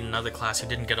somebody in another class who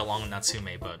didn't get along with Natsume,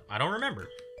 but I don't remember.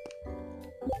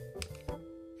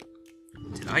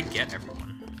 Did I get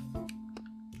everyone?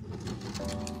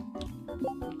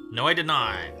 No, I did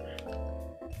not.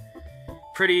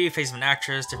 Pretty, face of an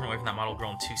actress, different way from that model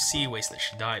girl in 2C, waste that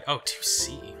she died. Oh,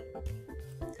 2C.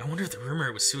 I wonder if the rumor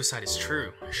it was suicide is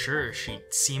true. Sure, she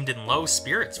seemed in low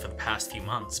spirits for the past few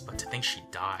months, but to think she'd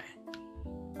die.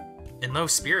 In low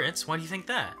spirits? Why do you think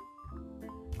that?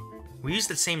 We used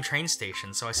the same train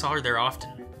station, so I saw her there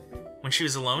often. When she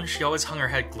was alone, she always hung her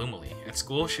head gloomily. At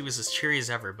school, she was as cheery as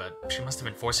ever, but she must have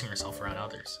been forcing herself around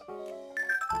others.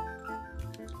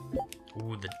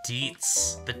 Ooh, the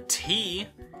deets. The tea?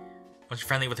 Was she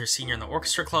friendly with her senior in the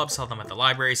orchestra club? Saw them at the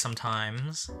library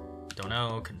sometimes. Don't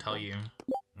know, couldn't tell you.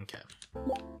 Okay.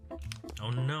 Oh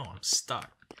no, I'm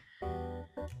stuck.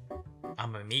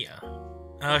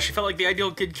 Amamiya. She felt like the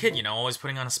ideal good kid, you know, always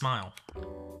putting on a smile.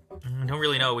 Don't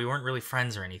really know, we weren't really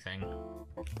friends or anything.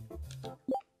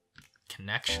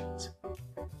 Connections.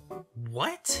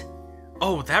 What?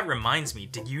 Oh, that reminds me,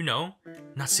 did you know?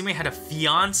 Natsume had a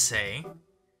fiancé.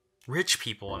 Rich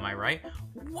people, am I right?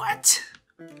 What?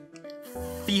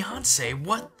 Fiancé?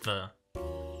 What the?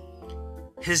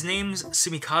 His name's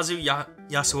Sumikazu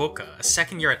Yasuoka, a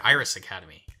second year at Iris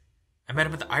Academy. I met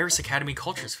him at the Iris Academy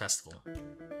Cultures Festival.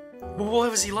 Well,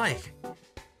 what was he like?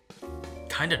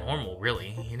 Kinda normal,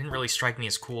 really. He didn't really strike me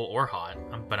as cool or hot,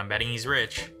 but I'm betting he's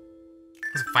rich. It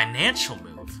was a financial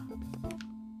move.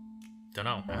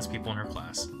 Dunno, ask people in her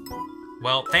class.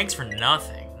 Well, thanks for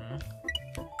nothing.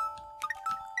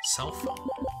 Cell phone.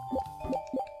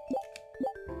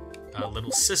 A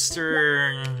little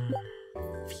sister...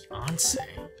 Fiance.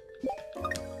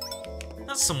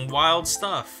 That's some wild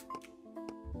stuff.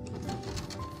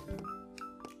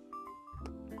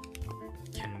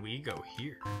 Can we go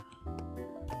here?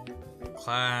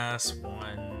 Class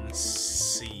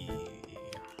 1C.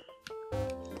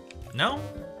 No?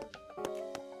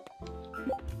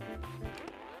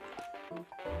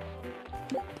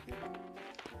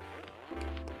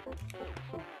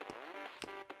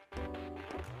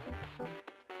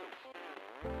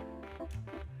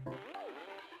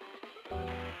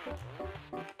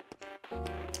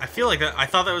 I feel like that. I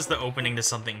thought that was the opening to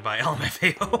something by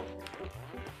LMFAO.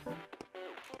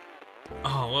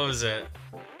 Oh, what was it?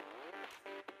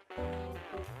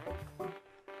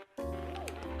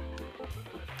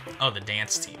 Oh, the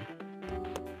dance team.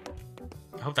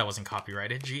 I hope that wasn't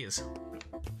copyrighted. Jeez.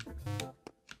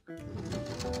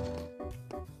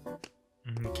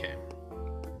 Okay.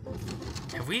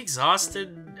 Have we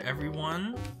exhausted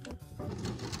everyone?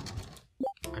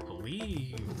 I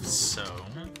believe so.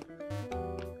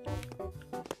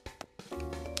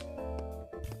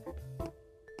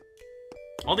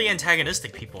 All the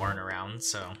antagonistic people aren't around,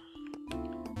 so...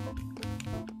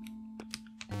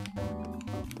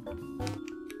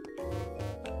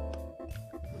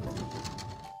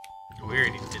 We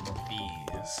already did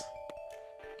these.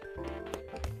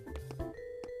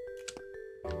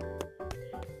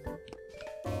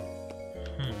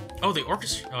 Oh, the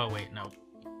orchestra... Oh, wait, no.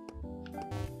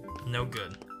 No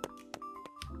good.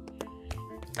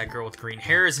 That girl with green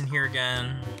hair is in here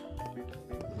again.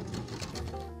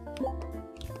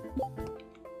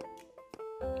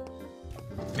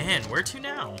 Man, where to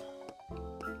now?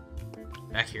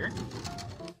 Back here?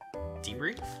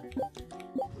 Debrief?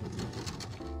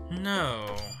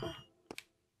 No.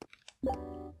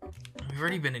 We've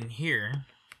already been in here.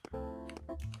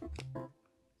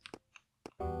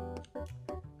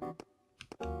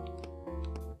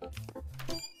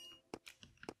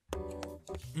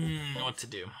 What to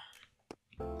do?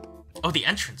 Oh, the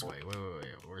entranceway. Wait,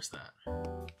 where's that?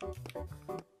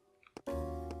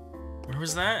 Where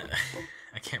was that?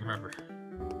 I can't remember.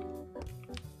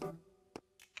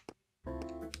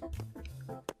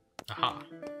 Aha.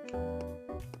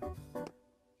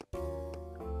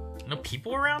 No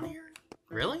people around here?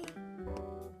 Really?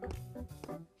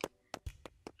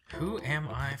 Who am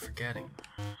I forgetting?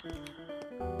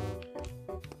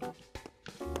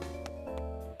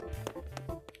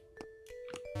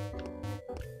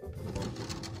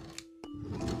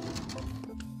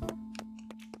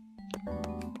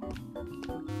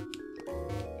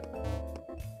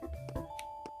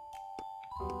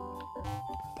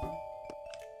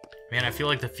 Man, I feel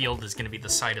like the field is going to be the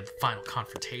site of the final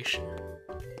confrontation.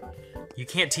 You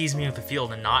can't tease me with the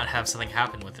field and not have something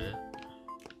happen with it.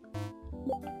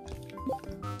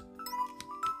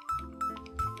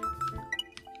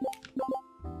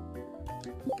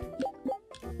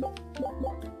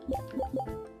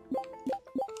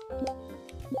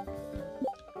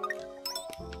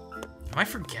 Am I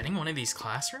forgetting one of these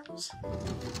classrooms?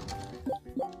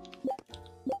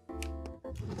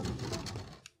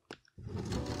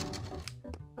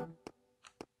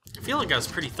 I feel like I was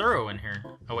pretty thorough in here.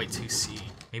 Oh wait, 2C.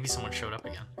 Maybe someone showed up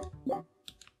again.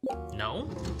 No?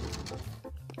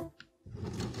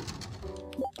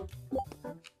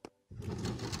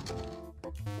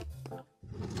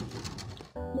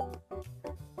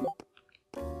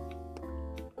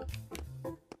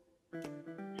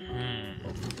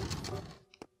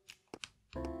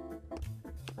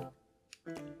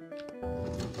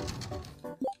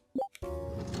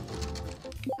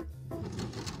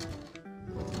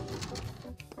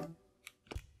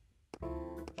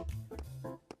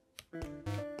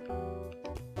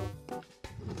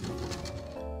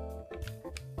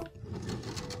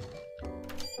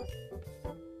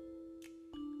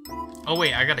 Oh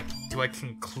wait, do I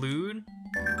conclude?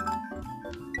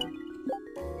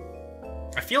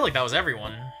 I feel like that was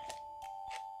everyone.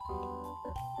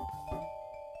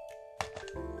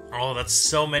 Oh, that's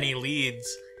so many leads.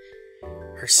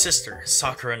 Her sister,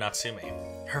 Sakura Natsume.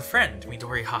 Her friend,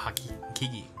 Midori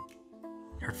Hahakigi.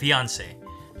 Her fiancé,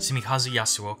 Sumikazu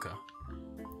Yasuoka.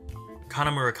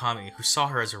 Kana Murakami, who saw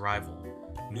her as a rival.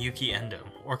 Miyuki Endo,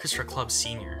 Orchestra Club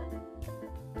Senior.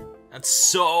 That's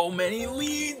so many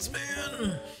leads,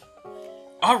 man!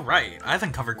 Alright, I've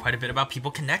uncovered quite a bit about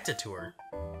people connected to her.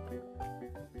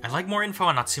 I'd like more info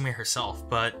on Natsume herself,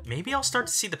 but maybe I'll start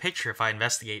to see the picture if I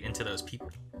investigate into those people.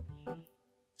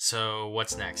 So,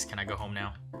 what's next? Can I go home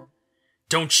now?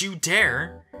 Don't you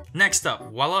dare! Next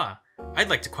up, voila! I'd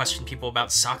like to question people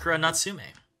about Sakura Natsume.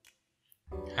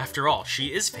 After all,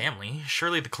 she is family,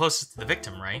 surely the closest to the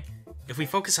victim, right? If we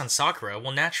focus on Sakura,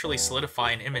 we'll naturally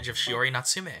solidify an image of Shiori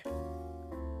Natsume.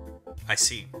 I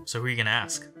see. So who are you gonna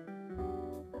ask?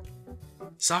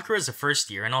 Sakura is a first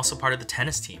year and also part of the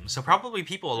tennis team, so probably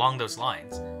people along those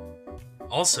lines.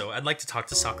 Also, I'd like to talk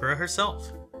to Sakura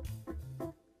herself.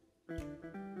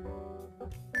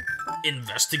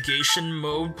 Investigation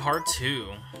Mode Part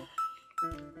 2.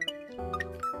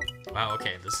 Wow,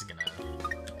 okay, this is gonna...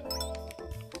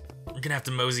 We're gonna have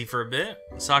to mosey for a bit.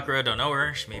 Sakura, don't know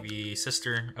her. She may be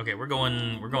sister. Okay, we're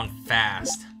going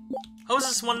fast. How is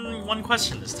this one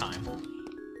question this time?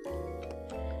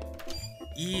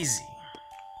 Easy.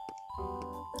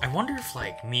 I wonder if,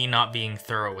 like, me not being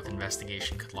thorough with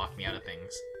investigation could lock me out of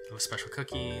things. Those special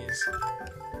cookies.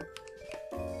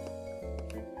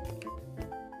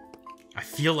 I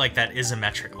feel like that is a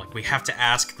metric. Like, we have to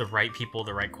ask the right people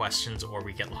the right questions or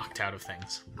we get locked out of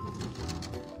things.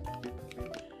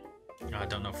 I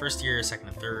don't know. First year, second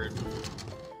and third.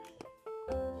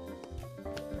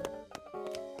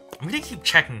 I'm gonna keep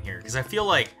checking here, because I feel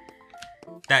like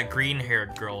that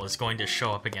green-haired girl is going to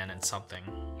show up again in something.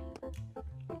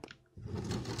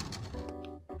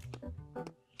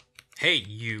 Hey,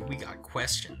 you, we got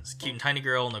questions. Cute and tiny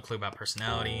girl, no clue about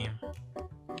personality.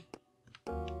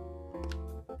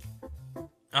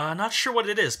 Not sure what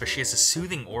it is, but she has a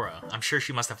soothing aura. I'm sure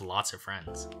she must have lots of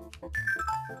friends.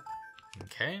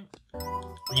 Okay.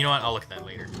 You know what? I'll look at that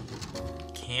later.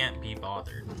 Can't be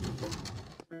bothered.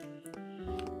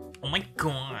 Oh my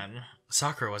god.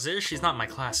 Sakura, was it? She's not in my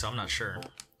class, so I'm not sure.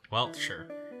 Well, sure.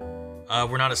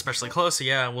 We're not especially close, so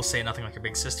yeah, we'll say nothing like her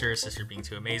big sister, sister being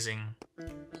too amazing.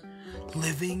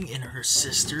 Living in her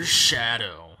sister's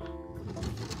shadow.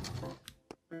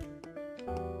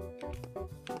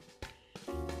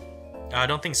 I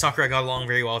don't think Sakura got along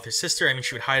very well with her sister. I mean,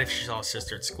 she would hide if she saw a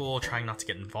sister at school, trying not to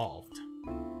get involved.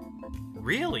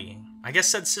 Really? I guess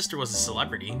said sister was a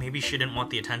celebrity. Maybe she didn't want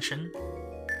the attention?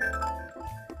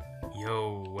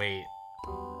 Yo, wait.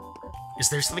 Is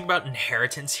there something about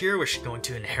inheritance here? Was she going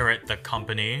to inherit the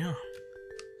company?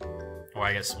 Or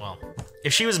I guess, well,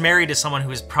 if she was married to someone who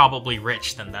was probably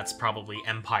rich, then that's probably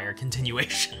empire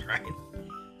continuation, right?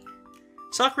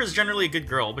 Sakura's generally a good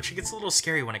girl, but she gets a little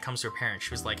scary when it comes to her parents.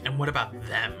 She was like, and what about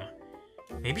them?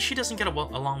 Maybe she doesn't get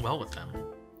along well with them.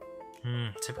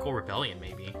 Typical rebellion,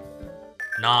 maybe.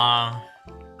 Nah.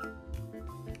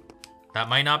 That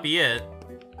might not be it.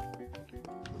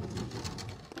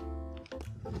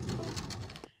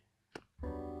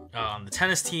 On the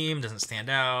tennis team, doesn't stand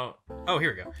out. Oh,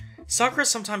 here we go. Sakura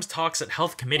sometimes talks at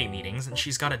health committee meetings, and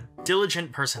she's got a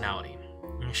diligent personality.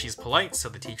 She's polite, so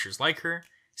the teachers like her.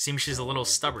 Seems she's a little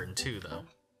stubborn, too, though.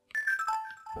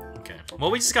 Okay. Well,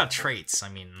 we just got traits. I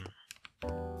mean,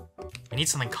 we need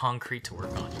something concrete to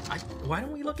work on. Why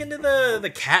don't we look into the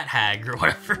cat hag or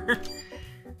whatever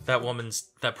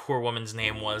that poor woman's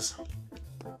name was?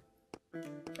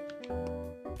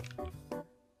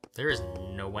 There is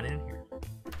no one in here.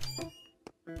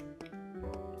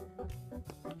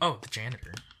 Oh, the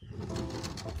janitor.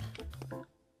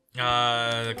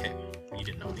 Okay. You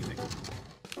didn't know anything.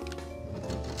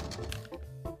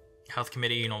 Health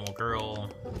committee, normal girl.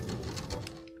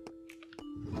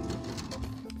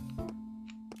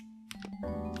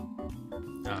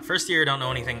 First year, don't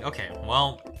know anything. Okay,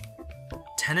 well,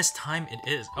 tennis time it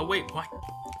is. Oh wait, what?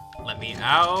 Let me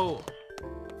out.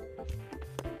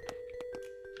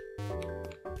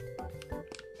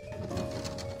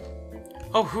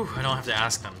 Oh, whew, I don't have to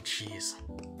ask them. Jeez.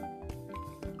 I'm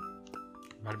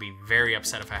about to be very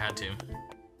upset if I had to.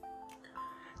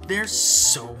 There's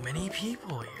so many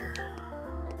people here.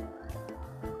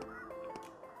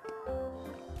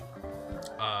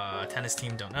 Tennis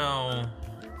team, don't know.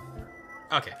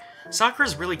 Okay.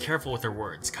 Sakura's really careful with her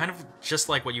words, kind of just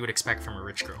like what you would expect from a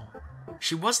rich girl.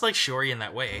 She was like Shiori in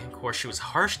that way. Of course, she was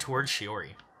harsh towards Shiori.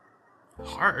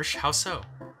 Harsh? How so?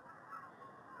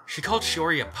 She called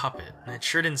Shiori a puppet, and it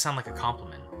sure didn't sound like a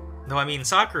compliment. Though, I mean,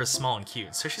 Sakura's small and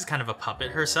cute, so she's kind of a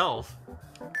puppet herself.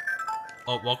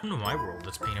 Oh, welcome to my world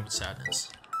that's painted with sadness.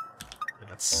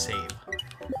 Let's save.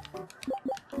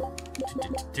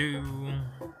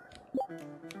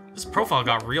 This profile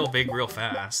got real big real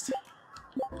fast.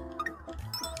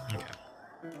 Okay.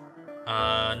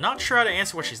 Not sure how to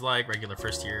answer what she's like. Regular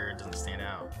first year, doesn't stand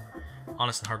out.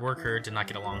 Honest and hard worker, did not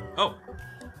get along. Oh,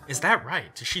 is that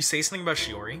right? Did she say something about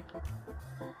Shiori?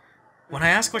 When I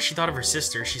asked what she thought of her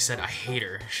sister, she said, I hate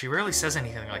her. She rarely says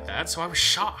anything like that, so I was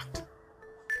shocked.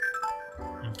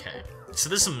 Okay, so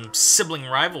there's some sibling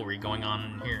rivalry going on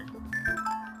in here.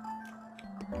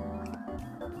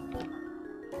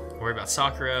 Worry about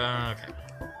Sakura, okay.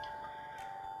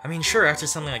 I mean, sure, after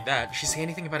something like that, did she say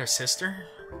anything about her sister?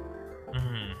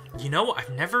 You know, I've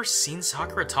never seen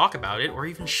Sakura talk about it or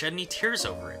even shed any tears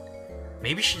over it.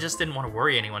 Maybe she just didn't want to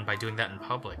worry anyone by doing that in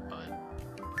public, but...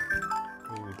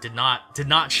 Ooh, did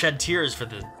not shed tears for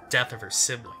the death of her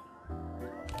sibling.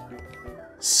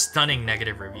 Stunning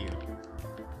negative review.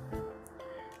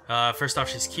 First off,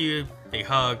 she's cute, big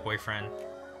hug, boyfriend.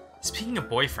 Speaking of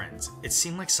boyfriends, it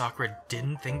seemed like Sakura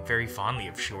didn't think very fondly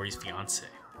of Shiori's fiancé.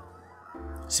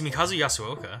 Sumikazu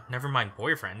Yasuoka, never mind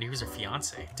boyfriend, he was her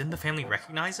fiancé. Didn't the family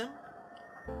recognize him?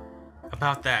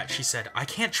 About that, she said, I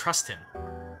can't trust him.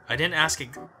 I didn't ask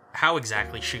how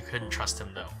exactly she couldn't trust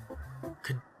him, though.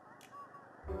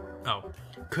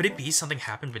 Could it be something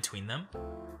happened between them?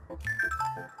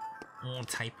 Oh,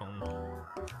 typo.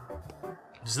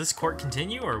 Does this court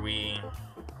continue, or are we...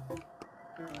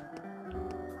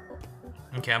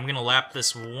 Okay, I'm gonna lap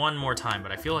this one more time,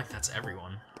 but I feel like that's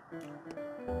everyone.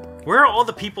 Where are all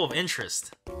the people of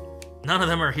interest? None of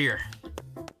them are here.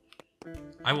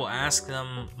 I will ask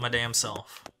them my damn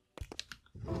self.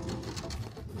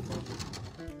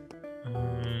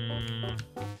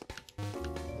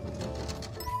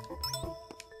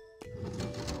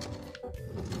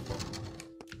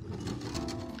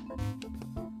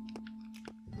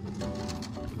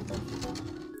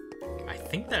 I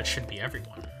think that should be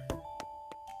everyone.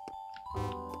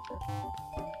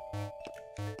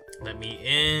 Let me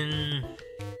in.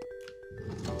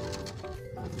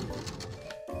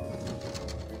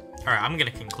 Alright, I'm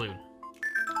gonna conclude.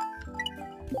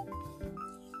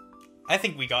 I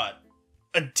think we got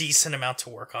a decent amount to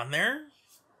work on there.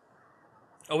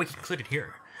 Oh, we concluded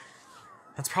here.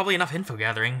 That's probably enough info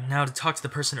gathering. Now to talk to the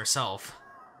person herself.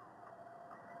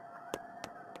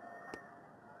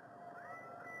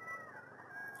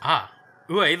 Ah,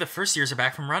 Ue, the first years are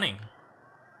back from running.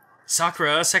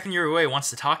 Sakura, second year Ue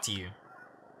wants to talk to you.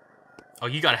 Oh,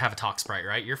 you gotta have a talk sprite,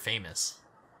 right? You're famous.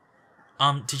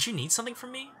 Did you need something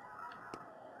from me?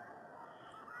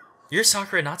 You're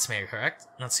Sakura Natsume, correct?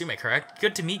 Natsume, correct?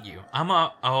 Good to meet you. I'm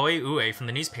Aoi Ue from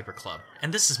the newspaper club,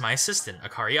 and this is my assistant,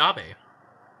 Akari Abe.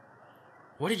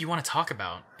 What did you want to talk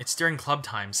about? It's during club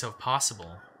time, so if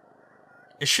possible.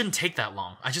 It shouldn't take that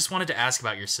long. I just wanted to ask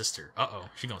about your sister. Uh-oh,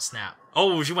 she gonna snap.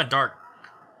 Oh, she went dark.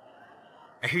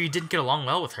 I hear you didn't get along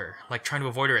well with her, like trying to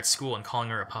avoid her at school and calling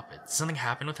her a puppet. Did something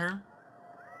happen with her?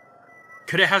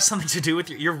 Could it have something to do with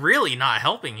your... You're really not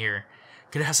helping here.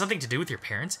 Could it have something to do with your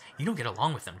parents? You don't get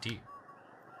along with them, do you?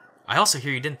 I also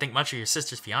hear you didn't think much of your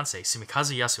sister's fiancé,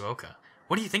 Sumikazu Yasuoka.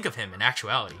 What do you think of him in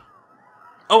actuality?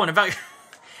 Oh, and about...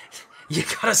 You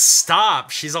gotta stop.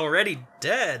 She's already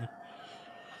dead.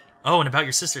 Oh, and about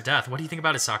your sister's death. What do you think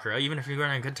about it, Sakura? Even if you're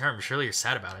on good terms, surely you're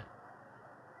sad about it.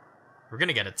 We're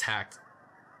gonna get attacked.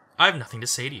 I have nothing to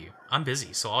say to you. I'm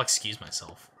busy, so I'll excuse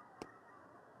myself.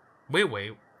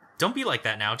 Wait. Don't be like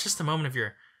that now. Just a moment of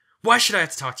your... Why should I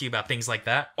have to talk to you about things like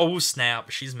that? Oh, snap.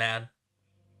 She's mad.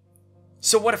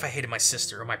 So what if I hated my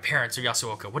sister, or my parents, or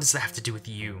Yasuoka? What does that have to do with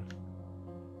you?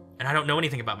 And I don't know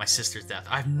anything about my sister's death.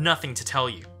 I have nothing to tell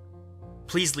you.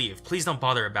 Please leave. Please don't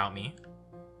bother about me.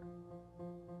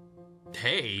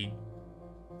 Hey,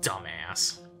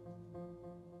 dumbass.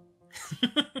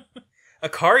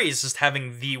 Akari is just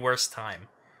having the worst time.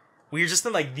 We're just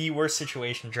in, like, the worst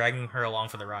situation, dragging her along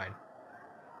for the ride.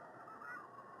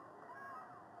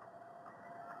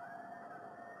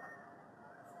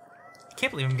 I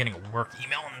can't believe I'm getting a work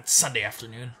email on Sunday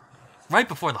afternoon. Right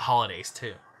before the holidays,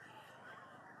 too.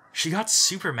 She got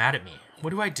super mad at me.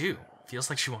 What do I do? Feels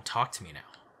like she won't talk to me now.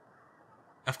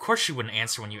 Of course she wouldn't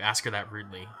answer when you ask her that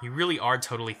rudely. You really are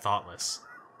totally thoughtless.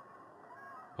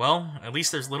 Well, at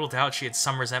least there's little doubt she had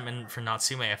some resentment for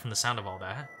Natsume from the sound of all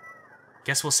that.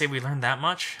 Guess we'll say we learned that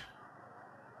much?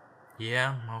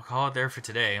 Yeah, I'll call it there for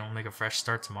today. I'll make a fresh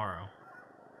start tomorrow.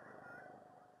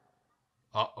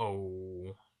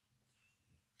 Uh-oh.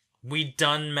 We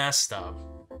done messed up.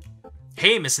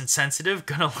 Hey, Miss Insensitive,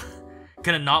 gonna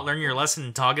not learn your lesson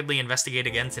and doggedly investigate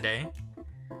again today?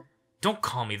 Don't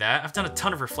call me that. I've done a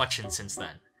ton of reflection since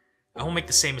then. I won't make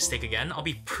the same mistake again. I'll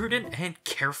be prudent and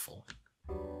careful.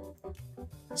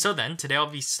 So then, today I'll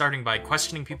be starting by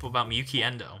questioning people about Miyuki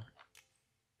Endo.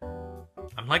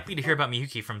 I'm likely to hear about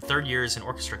Miyuki from third years and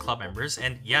orchestra club members,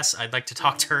 and yes, I'd like to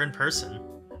talk to her in person.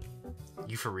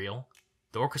 You for real?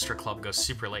 The orchestra club goes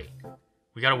super late.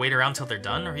 We gotta wait around till they're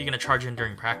done, or are you gonna charge in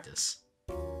during practice?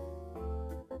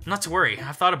 Not to worry,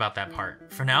 I've thought about that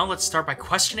part. For now, let's start by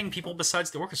questioning people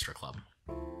besides the orchestra club.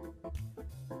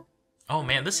 Oh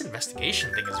man, this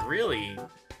investigation thing is really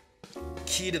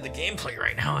key to the gameplay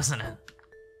right now, isn't it?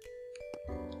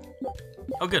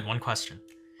 Oh good, one question.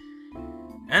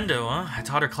 Endo, I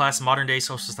taught her class Modern Day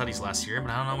Social Studies last year,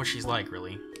 but I don't know what she's like,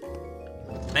 really.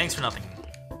 Thanks for nothing.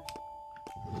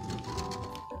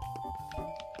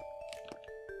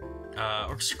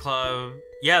 Orchestra club...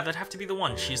 Yeah, that'd have to be the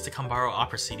one. She used to come borrow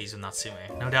opera CDs with Natsume.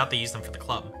 No doubt they used them for the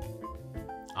club.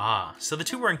 Ah, so the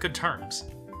two were in good terms.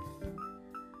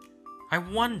 I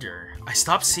wonder... I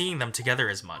stopped seeing them together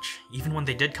as much. Even when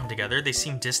they did come together, they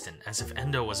seemed distant, as if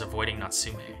Endo was avoiding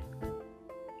Natsume.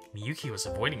 Miyuki was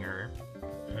avoiding her.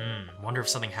 Wonder if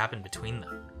something happened between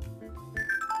them.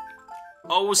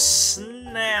 Oh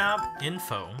snap!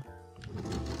 Info.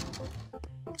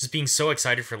 Just being so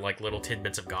excited for like little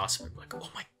tidbits of gossip. Like, oh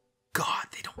my god,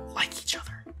 they don't like each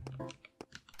other.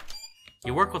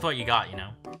 You work with what you got, you know?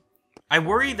 I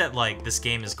worry that like this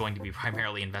game is going to be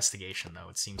primarily investigation though.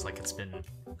 It seems like it's been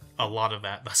a lot of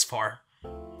that thus far.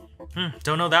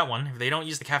 Don't know that one. If they don't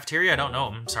use the cafeteria, I don't know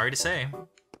them. Sorry to say.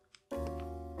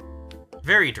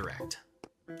 Very direct.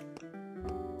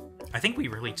 I think we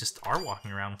really just are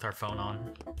walking around with our phone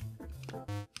on.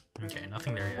 Okay,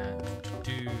 nothing there yet.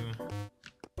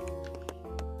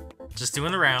 Just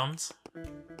doing the rounds.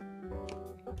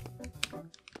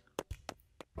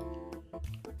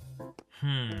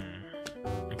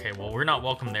 Okay, well, we're not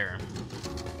welcome there.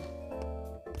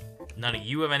 None of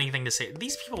you have anything to say.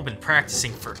 These people have been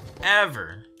practicing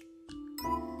forever.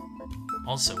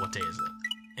 Also, what day is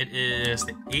it? It is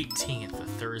the 18th, a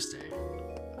Thursday.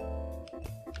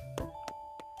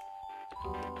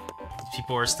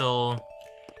 People are still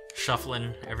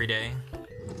shuffling every day.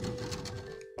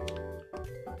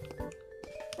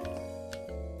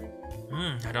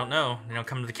 I don't know. They don't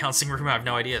come to the counseling room. I have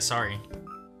no idea. Sorry.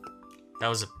 That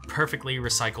was a perfectly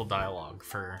recycled dialogue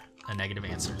for a negative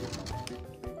answer.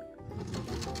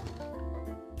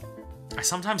 I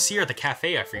sometimes see her at the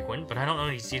cafe I frequent, but I don't know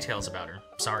any details about her.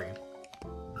 Sorry.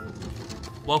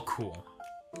 Well, cool.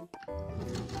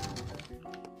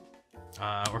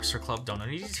 Orchestra club, don't know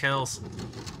any details.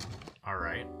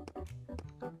 Alright.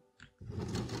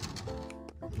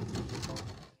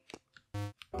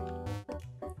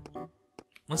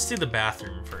 Let's do the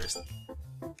bathroom first.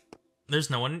 There's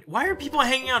no one. Why are people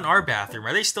hanging out in our bathroom?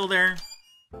 Are they still there?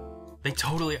 They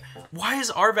totally... Why is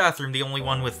our bathroom the only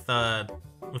one with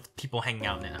people hanging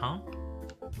out in it, huh?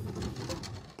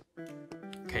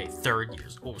 Okay, third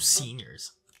years. Oh,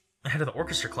 seniors. Head of the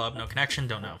orchestra club, no connection,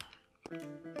 don't know.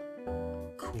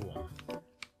 Cool.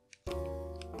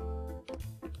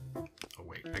 Oh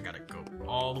wait, I gotta go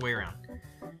all the way around.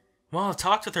 Well, I've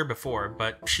talked with her before,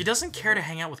 but she doesn't care to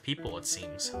hang out with people, it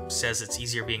seems. Says it's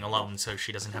easier being alone, so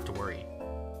she doesn't have to worry.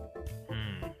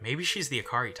 Maybe she's the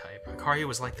Akari type. Akari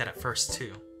was like that at first,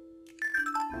 too.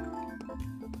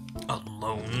 A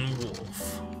lone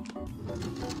wolf.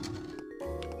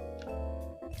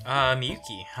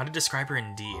 Miyuki. How to describe her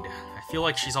indeed. I feel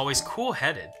like she's always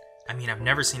cool-headed. I mean, I've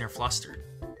never seen her flustered.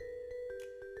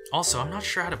 Also, I'm not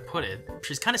sure how to put it.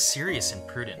 She's kind of serious and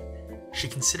prudent. She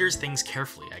considers things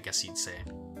carefully, I guess you'd say.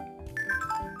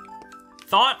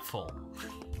 Thoughtful.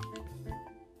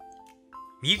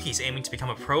 Miyuki's aiming to become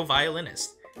a pro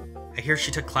violinist. I hear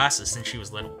she took classes since she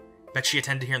was little. Bet she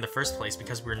attended here in the first place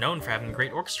because we're known for having a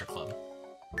great orchestra club.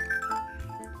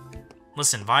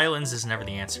 Listen, violins is never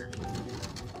the answer.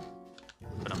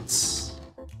 But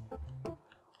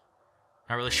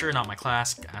not really sure, not my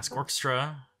class. Ask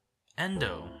orchestra.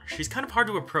 Endo. She's kind of hard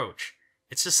to approach.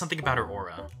 It's just something about her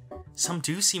aura. Some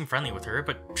do seem friendly with her,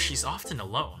 but she's often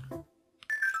alone.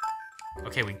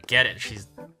 Okay, we get it. She's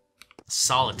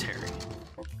solitary.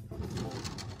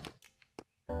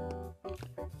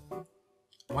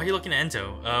 Why are you looking at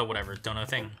Endo? Whatever. Don't know a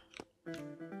thing.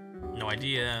 No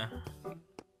idea.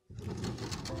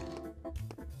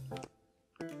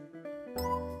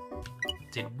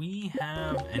 Did we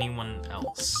have anyone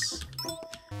else?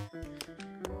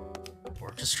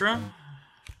 Orchestra?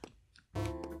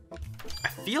 I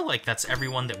feel like that's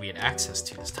everyone that we had access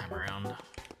to this time around.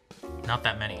 Not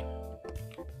that many.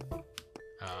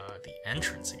 The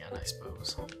entrance again, I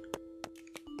suppose.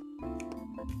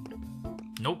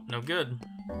 Nope, no good.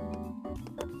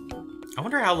 I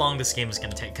wonder how long this game is going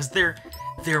to take, because there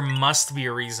must be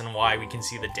a reason why we can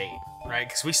see the date, right?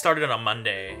 Because we started on a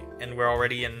Monday, and we're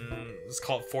already in, let's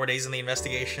call it 4 days in the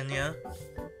investigation, yeah?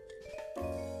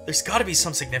 There's got to be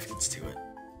some significance to it.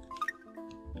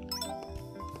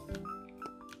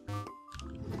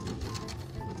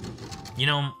 You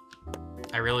know,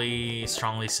 I really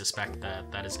strongly suspect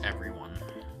that that is everyone.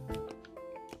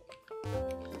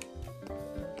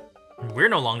 we're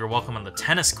no longer welcome on the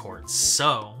tennis courts,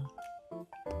 so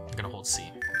I'm gonna hold C.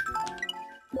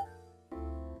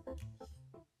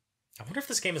 I wonder if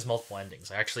this game has multiple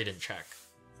endings. I actually didn't check.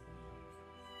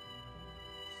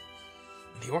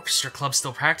 The orchestra club's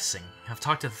still practicing. I've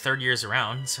talked to the third years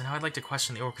around, so now I'd like to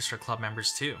question the orchestra club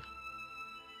members too.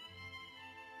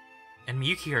 And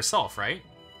Miyuki herself, right?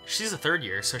 She's a third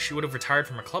year, so she would have retired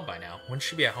from her club by now. Wouldn't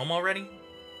she be at home already?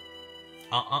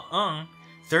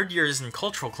 Third years in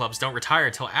cultural clubs don't retire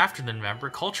until after the November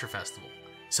Culture Festival,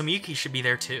 so Miyuki should be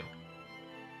there too.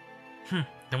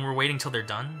 Then we're waiting till they're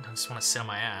done? I just want to sit on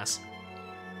my ass.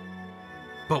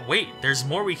 But wait, there's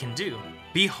more we can do.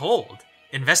 Behold!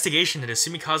 Investigation into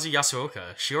Sumikazu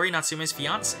Yasuoka, Shiori Natsume's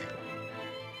fiancé.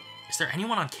 Is there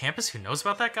anyone on campus who knows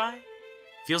about that guy?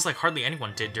 Feels like hardly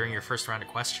anyone did during your first round of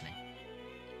questioning.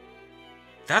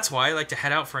 That's why I like to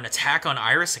head out for an attack on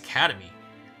Iris Academy.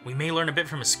 We may learn a bit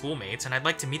from his schoolmates, and I'd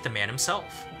like to meet the man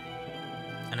himself.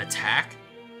 An attack?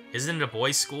 Isn't it a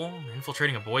boys' school?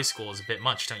 Infiltrating a boys' school is a bit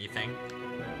much, don't you think?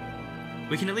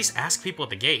 We can at least ask people at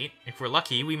the gate. If we're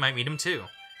lucky, we might meet him too.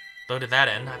 Though to that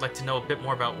end, I'd like to know a bit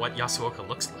more about what Yasuoka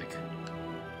looks like.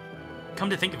 Come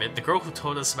to think of it, the girl who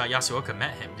told us about Yasuoka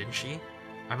met him, didn't she?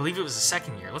 I believe it was the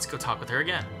second year. Let's go talk with her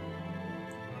again.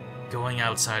 Going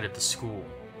outside at the school.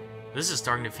 This is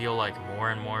starting to feel like more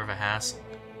and more of a hassle.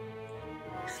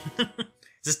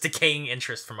 This decaying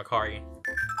interest from Akari.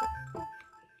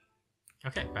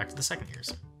 Okay, back to the second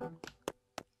years.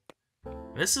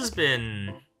 This has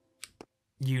been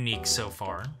unique so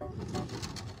far.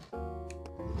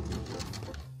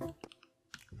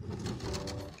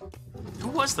 Who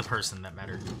was the person that met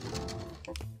her?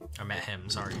 I met him,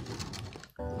 sorry.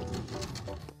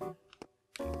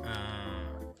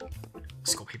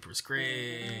 School paper was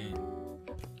great.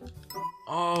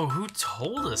 Oh, who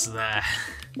told us that?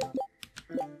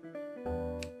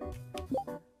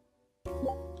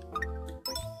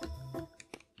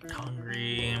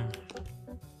 Hungry.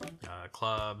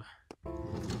 Club.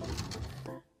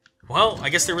 Well, I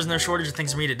guess there was no shortage of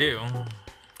things for me to do.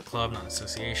 Club, not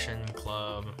association.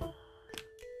 Club.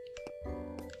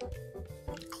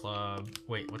 Club.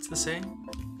 Wait, what's this say?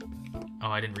 Oh,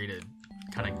 I didn't read it.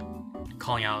 Kind of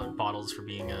calling out Bottles for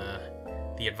being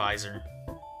the advisor.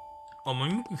 Oh,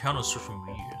 maybe you can count on social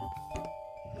media.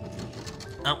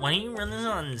 Why don't you run this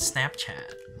on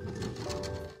Snapchat?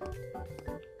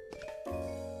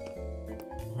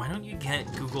 Why don't you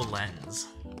get Google Lens?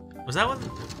 Was that what?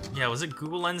 Yeah, was it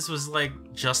Google Lens was like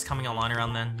just coming online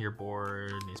around then? You're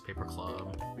bored, newspaper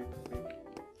club.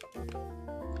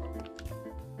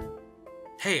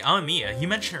 Hey, Amamiya, you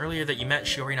mentioned earlier that you met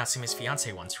Shiori Natsume's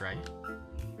fiancé once, right?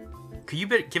 Could you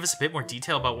give us a bit more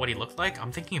detail about what he looked like?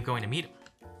 I'm thinking of going to meet him.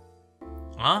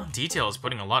 Well, detail is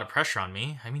putting a lot of pressure on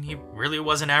me. I mean, he really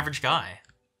was an average guy.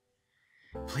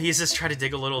 Please just try to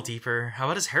dig a little deeper. How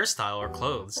about his hairstyle or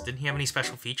clothes? Didn't he have any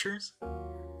special features?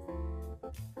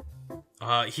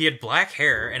 He had black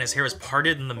hair, and his hair was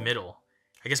parted in the middle.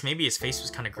 I guess maybe his face was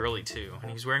kind of girly, too. And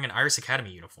he was wearing an Iris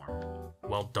Academy uniform.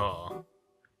 Well, duh.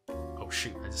 Oh,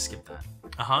 shoot. I just skipped that.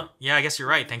 Uh-huh. Yeah, I guess you're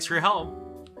right. Thanks for your help.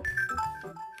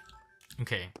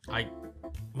 Okay,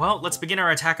 well, let's begin our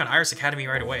attack on Iris Academy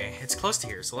right away. It's close to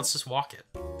here, so let's just walk it.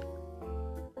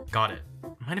 Got it.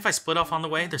 Mind if I split off on the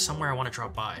way? There's somewhere I want to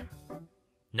drop by.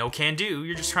 No can do.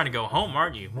 You're just trying to go home,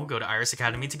 aren't you? We'll go to Iris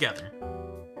Academy together.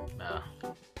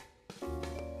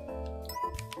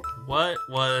 What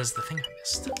was the thing I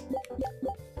missed?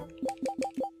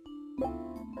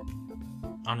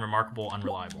 Unremarkable,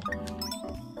 unreliable.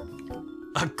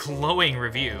 A glowing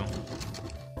review.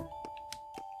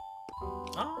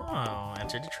 Oh,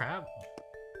 entered to travel.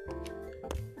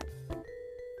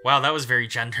 Wow, that was very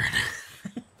gendered.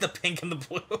 The pink and the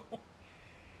blue.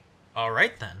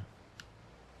 Alright then.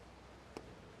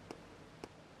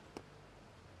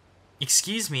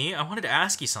 Excuse me, I wanted to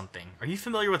ask you something. Are you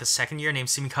familiar with a second year named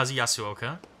Sumikazu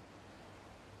Yasuoka?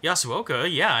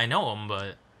 Yasuoka? Yeah, I know him,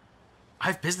 but... I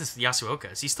have business with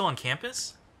Yasuoka. Is he still on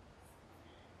campus?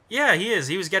 Yeah, he is.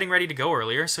 He was getting ready to go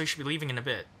earlier, so he should be leaving in a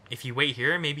bit. If you wait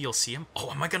here, maybe you'll see him.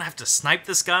 Oh, am I gonna have to snipe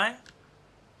this guy?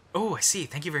 Oh, I see.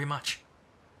 Thank you very much.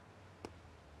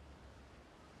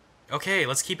 Okay,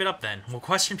 let's keep it up then. We'll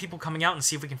question people coming out and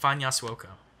see if we can find Yasuoka.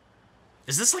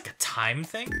 Is this like a time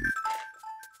thing?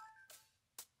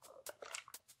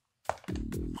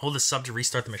 Hold the sub to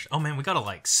restart the mission. Oh man, we gotta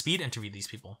like speed interview these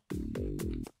people.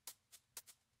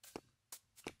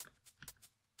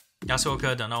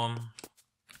 Yasuoka, don't know him.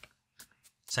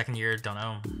 Second year, don't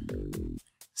know.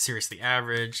 Seriously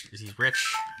average. Is he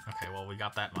rich? Okay, well, we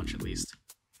got that much at least.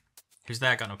 Who's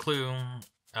that? Got no clue.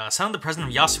 Son of the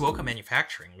president of Yasuoka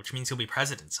Manufacturing, which means he'll be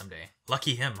president someday.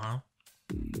 Lucky him, huh?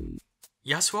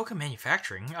 Yasuoka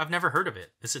Manufacturing? I've never heard of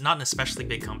it. Is it not an especially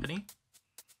big company?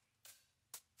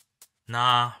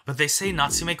 Nah, but they say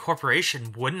Natsume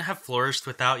Corporation wouldn't have flourished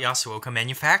without Yasuoka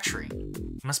Manufacturing.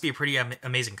 It must be a pretty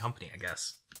amazing company, I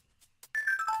guess.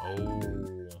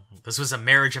 Oh, this was a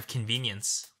marriage of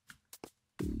convenience.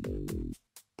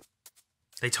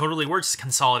 They totally were just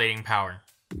consolidating power.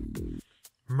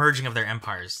 Merging of their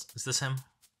empires. Is this him?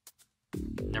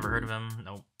 Never heard of him.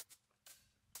 Nope.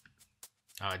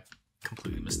 Oh, I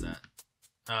completely missed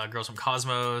that. Girls from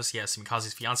Cosmos. Yes,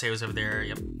 Mikazu's fiance was over there.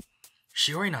 Yep.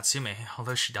 Shiori Natsume,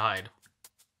 although she died.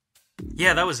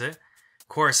 Yeah, that was it. Of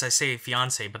course, I say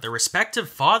fiance, but their respective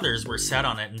fathers were set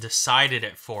on it and decided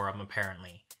it for them,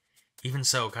 apparently. Even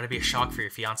so, gotta be a shock for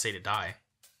your fiance to die.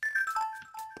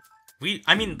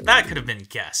 I mean, that could have been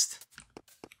guessed.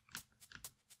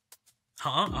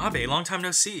 Huh? Abe, long time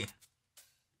no see.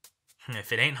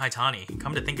 If it ain't Haitani,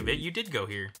 come to think of it, you did go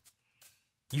here.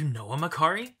 You know him,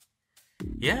 Akari?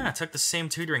 Yeah, I took the same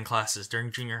tutoring classes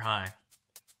during junior high.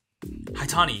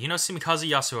 Haitani, you know Sumikazu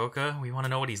Yasuoka? We want to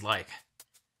know what he's like.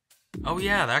 Oh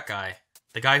yeah, that guy.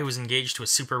 The guy who was engaged to a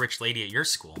super rich lady at your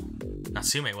school.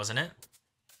 Natsume, wasn't it?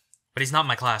 But he's not in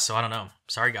my class, so I don't know.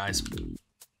 Sorry, guys.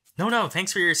 No,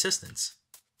 thanks for your assistance.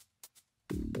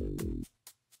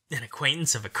 An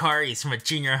acquaintance of Akari's from a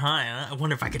junior high, huh? I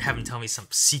wonder if I could have him tell me some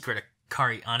secret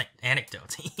Akari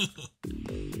anecdote.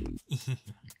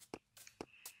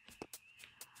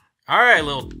 Alright,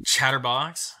 little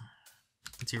chatterbox.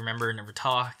 Do you remember? Never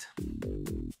talked.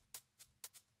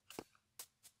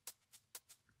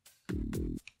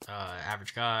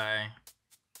 Average guy.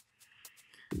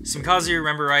 Sumikazu,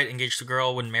 remember right? Engaged to a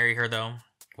girl, wouldn't marry her though.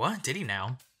 What? Did he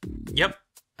now? Yep.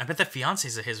 I bet the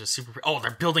fiancés of his was super... Oh,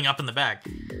 they're building up in the back.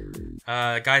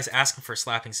 Guy's asking for a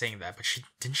slapping saying that, but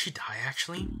didn't she die,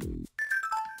 actually?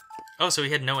 Oh, so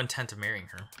he had no intent of marrying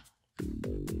her.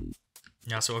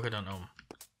 Yasuoka don't know him.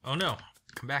 Oh no,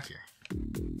 come back here.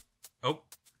 Oh,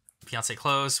 fiancé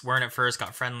close, weren't at first,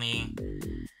 got friendly.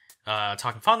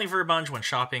 Talking fondly for a bunch, went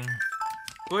shopping.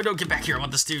 Oh, don't get back here, I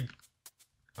want this dude.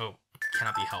 Oh,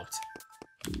 cannot be helped.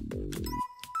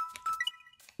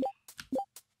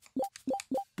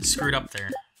 Screwed up there.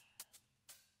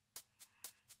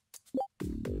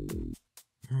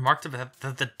 Remarked that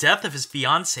the death of his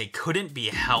fiancée couldn't be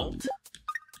helped.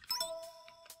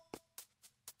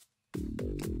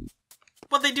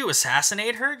 What'd they do,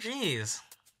 assassinate her? Jeez.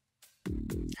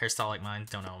 Hairstyle like mine,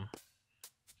 don't know him.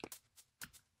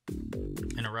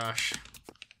 In a rush.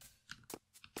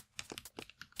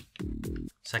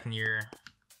 Second year.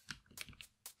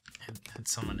 Had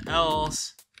someone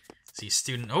else. See,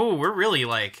 student. Oh, we're really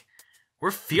like,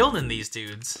 we're fielding these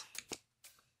dudes.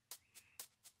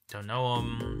 Don't know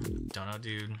him. Don't know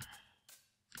dude.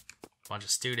 Bunch of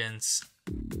students.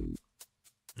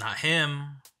 Not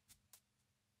him.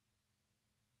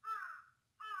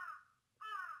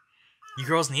 You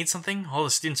girls need something? All the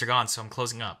students are gone, so I'm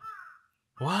closing up.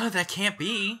 What? That can't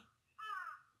be.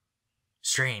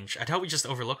 Strange. I thought we just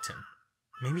overlooked him.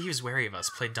 Maybe he was wary of us,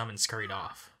 played dumb and scurried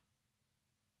off.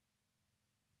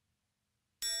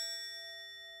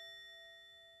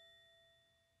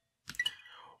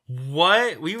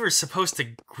 What? We were supposed to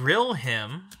grill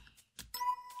him?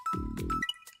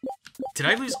 Did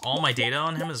I lose all my data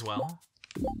on him as well?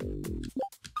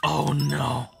 Oh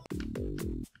no.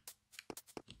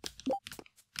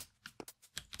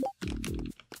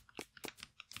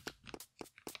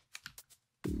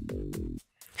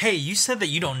 Hey, you said that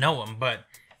you don't know him, but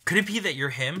could it be that you're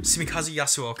him, Sumikazu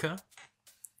Yasuoka?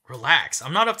 Relax,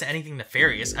 I'm not up to anything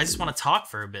nefarious, I just want to talk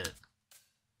for a bit.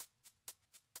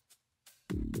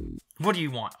 What do you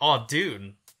want? Oh,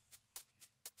 dude.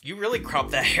 You really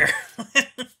cropped that hair. At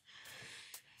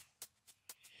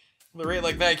a rate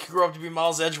like that, you could grow up to be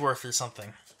Miles Edgeworth or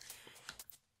something.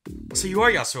 So you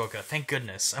are Yasuoka, thank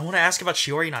goodness. I want to ask about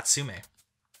Shiori Natsume.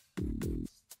 Can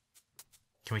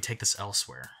we take this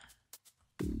elsewhere?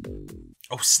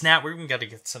 Oh snap, we're gonna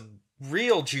get some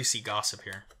real juicy gossip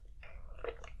here.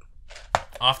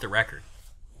 Off the record.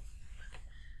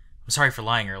 I'm sorry for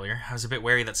lying earlier. I was a bit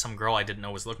wary that some girl I didn't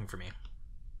know was looking for me.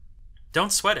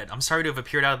 Don't sweat it. I'm sorry to have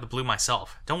appeared out of the blue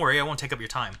myself. Don't worry, I won't take up your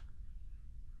time.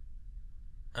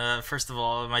 First of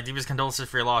all, my deepest condolences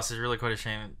for your loss. It's really quite a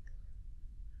shame.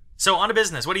 So, on to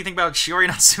business. What do you think about Shiori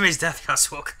Natsume's death,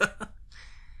 Yasuoka?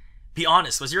 Be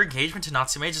honest, was your engagement to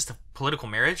Natsume just a political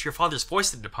marriage? Your father's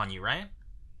foisted it upon you, right?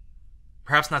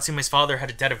 Perhaps Natsume's father had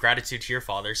a debt of gratitude to your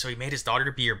father, so he made his daughter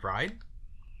to be your bride?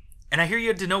 And I hear you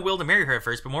had no will to marry her at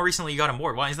first, but more recently you got on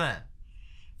board. Why is that?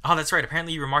 Oh, that's right.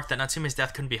 Apparently you remarked that Natsume's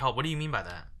death couldn't be helped. What do you mean by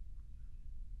that?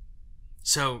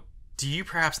 So, Do you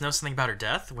perhaps know something about her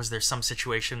death? Was there some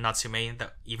situation in Natsume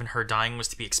that even her dying was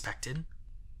to be expected?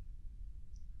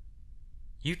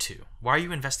 You two, why are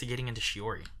you investigating into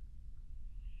Shiori?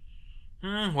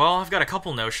 Well, I've got a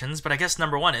couple notions, but I guess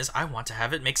number one is I want to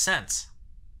have it make sense.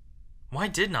 Why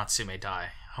did Natsume die?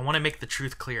 I want to make the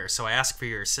truth clear, so I ask for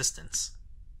your assistance.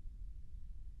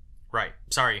 Right,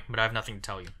 sorry, but I have nothing to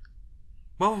tell you.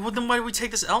 Well, then why did we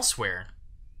take this elsewhere?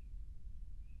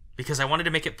 Because I wanted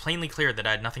to make it plainly clear that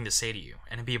I had nothing to say to you,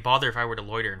 and it'd be a bother if I were to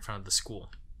loiter in front of the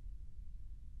school.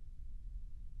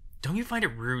 Don't you find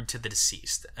it rude to the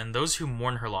deceased, and those who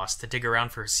mourn her loss to dig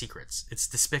around for her secrets? It's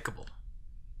despicable.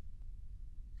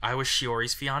 I was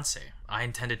Shiori's fiancé. I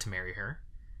intended to marry her.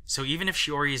 So even if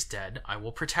Shiori is dead, I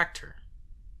will protect her.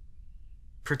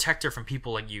 Protect her from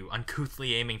people like you,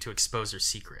 uncouthly aiming to expose her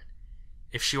secret.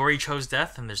 If Shiori chose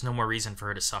death, then there's no more reason for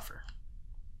her to suffer.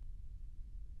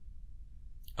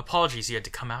 Apologies you had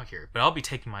to come out here, but I'll be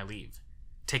taking my leave.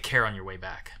 Take care on your way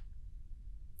back.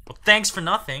 Well, thanks for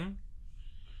nothing.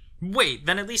 Wait,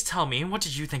 then at least tell me, what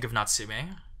did you think of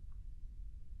Natsume?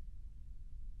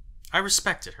 I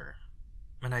respected her,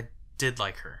 and I did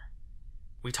like her.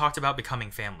 We talked about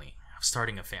becoming family,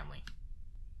 starting a family.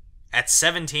 At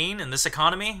 17, in this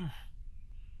economy?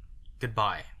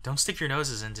 Goodbye. Don't stick your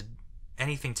noses into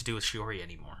anything to do with Shiori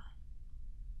anymore.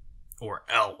 Or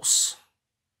else.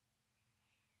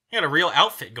 You got a real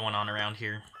outfit going on around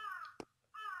here.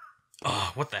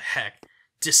 Oh, what the heck?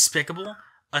 Despicable?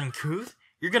 Uncouth?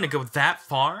 You're gonna go that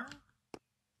far?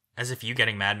 As if you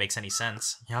getting mad makes any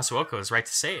sense. Yasuoka is right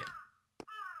to say it.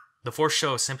 The forced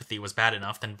show of sympathy was bad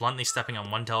enough, then bluntly stepping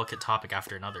on one delicate topic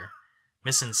after another.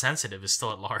 Miss Insensitive is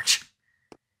still at large.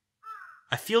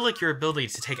 I feel like your ability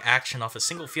to take action off a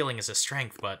single feeling is a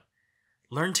strength, but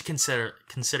learn to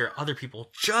consider other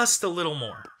people just a little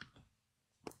more.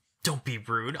 Don't be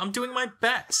rude. I'm doing my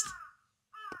best.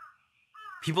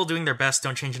 People doing their best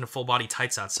don't change into full-body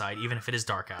tights outside, even if it is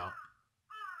dark out.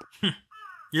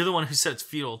 You're the one who said it's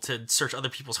futile to search other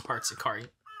people's hearts, Ikari.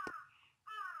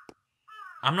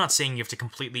 I'm not saying you have to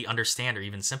completely understand or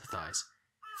even sympathize.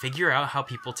 Figure out how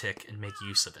people tick and make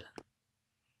use of it.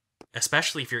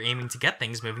 Especially if you're aiming to get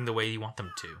things moving the way you want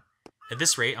them to. At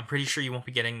this rate, I'm pretty sure you won't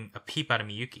be getting a peep out of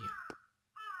Miyuki.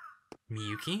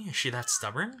 Miyuki? Is she that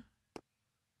stubborn?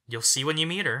 You'll see when you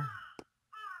meet her.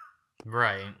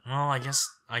 Right. Well, I guess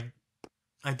I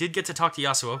did get to talk to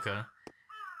Yasuoka,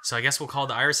 so I guess we'll call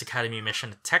the Iris Academy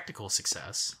mission a technical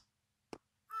success.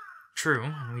 True,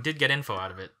 and we did get info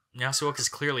out of it. Yasuoka's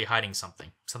clearly hiding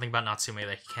something. Something about Natsume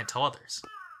that he can't tell others.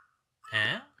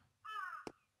 Eh?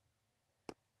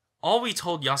 All we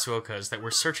told Yasuoka is that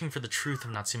we're searching for the truth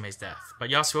of Natsume's death, but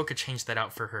Yasuoka changed that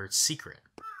out for her secret.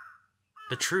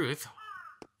 The truth,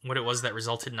 what it was that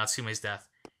resulted in Natsume's death,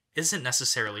 isn't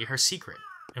necessarily her secret.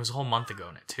 It was a whole month ago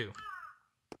in it, too.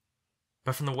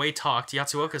 But from the way talked,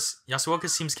 Yasuoka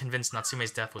seems convinced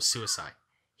Natsume's death was suicide.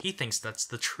 He thinks that's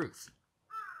the truth.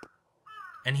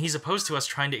 And he's opposed to us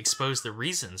trying to expose the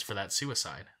reasons for that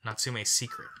suicide, Natsume's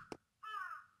secret.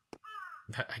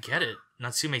 But I get it.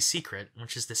 Natsume's secret,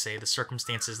 which is to say the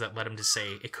circumstances that led him to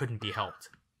say it couldn't be helped.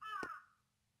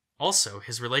 Also,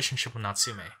 his relationship with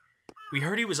Natsume. We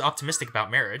heard he was optimistic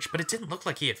about marriage, but it didn't look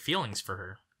like he had feelings for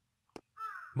her.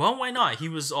 Well, why not? He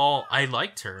was all, I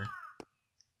liked her.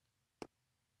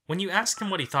 When you asked him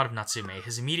what he thought of Natsume,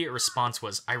 his immediate response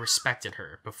was, I respected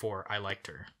her, before I liked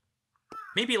her.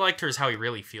 Maybe liked her is how he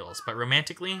really feels, but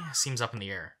romantically, seems up in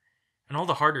the air. And all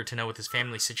the harder to know with his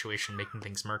family situation making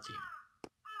things murky.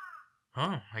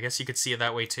 Oh, I guess you could see it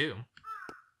that way too.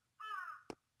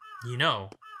 You know,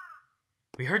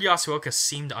 we heard Yasuoka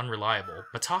seemed unreliable,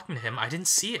 but talking to him, I didn't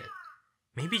see it.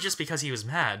 Maybe just because he was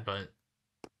mad, but...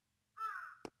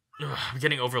 Ugh, I'm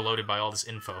getting overloaded by all this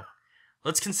info.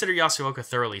 Let's consider Yasuoka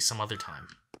thoroughly some other time.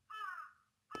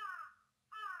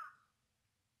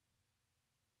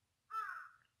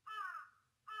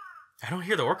 I don't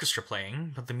hear the orchestra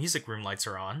playing, but the music room lights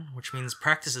are on, which means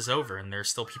practice is over and there are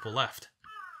still people left.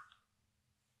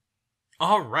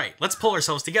 Alright, let's pull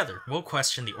ourselves together. We'll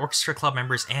question the orchestra club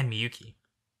members and Miyuki.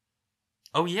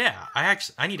 Oh yeah,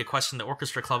 I need to question the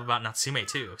orchestra club about Natsume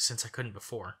too, since I couldn't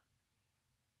before.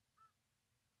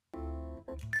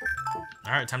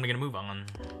 Alright, time to get a move on.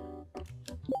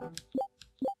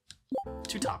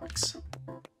 2 topics.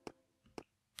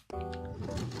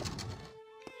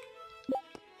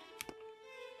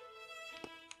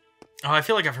 Oh, I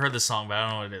feel like I've heard this song, but I don't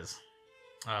know what it is.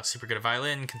 Super good at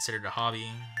violin, considered a hobby.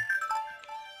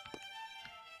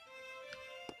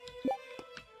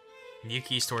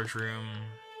 Miyuki, storage room.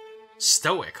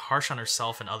 Stoic, harsh on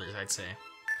herself and others, I'd say.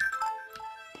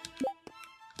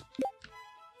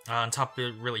 On top of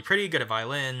it, really pretty, good at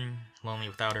violin, lonely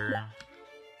without her.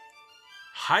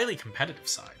 Highly competitive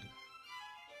side.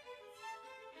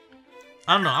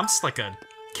 I don't know, I'm just like a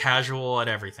casual at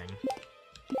everything.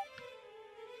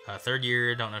 Third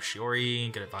year, don't know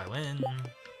Shiori, good at violin.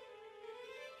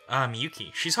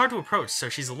 Miyuki. She's hard to approach, so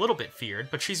she's a little bit feared,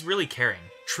 but she's really caring.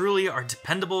 Truly our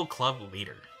dependable club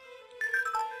leader.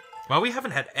 Well, we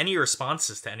haven't had any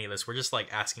responses to any of this, we're just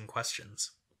like asking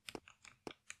questions.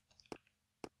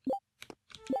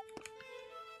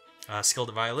 Skilled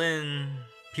at violin.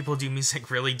 People who do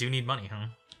music really do need money,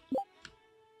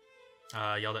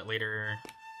 huh? Yelled at later.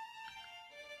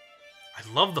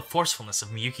 I love the forcefulness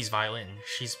of Miyuki's violin.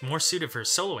 She's more suited for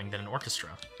soloing than an orchestra.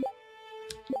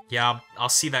 Yeah, I'll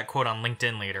see that quote on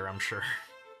LinkedIn later, I'm sure.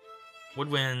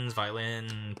 Woodwinds,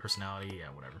 violin, personality, yeah,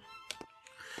 whatever.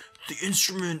 The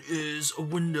instrument is a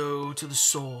window to the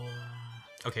soul.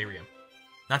 Okay, Ryo.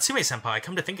 Natsume-senpai,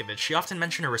 come to think of it, she often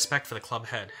mentioned her respect for the club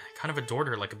head. Kind of adored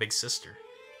her like a big sister.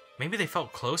 Maybe they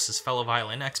felt close as fellow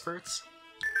violin experts?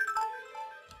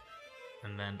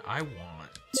 And then I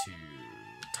want to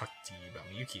talk to you about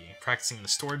Miyuki. Practicing in the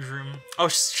storage room. Oh,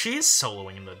 she is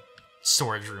soloing in the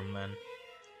storage room then.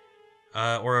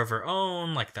 Aura of her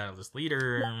own, like that of this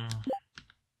leader.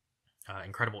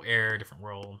 Incredible air, different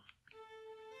world.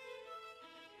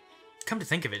 Come to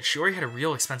think of it, Shiori had a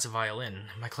real expensive violin.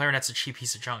 My clarinet's a cheap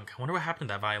piece of junk. I wonder what happened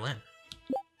to that violin.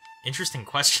 Interesting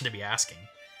question to be asking.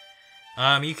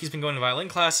 Miyuki's been going to violin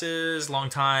classes, long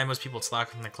time, most people slack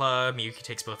from the club. Miyuki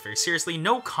takes both very seriously.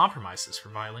 No compromises for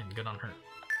violin, good on her.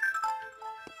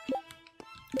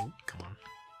 Ooh, come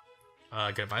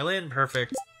on. Good at violin,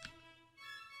 perfect.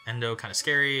 Endo, kind of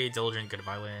scary. Diligent, good at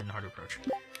violin, hard to approach.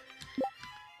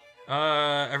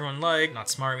 Everyone like, not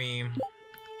smarmy.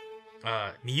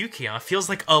 Miyuki feels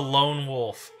like a lone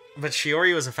wolf, but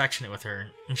Shiori was affectionate with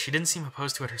her, and she didn't seem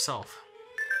opposed to it herself.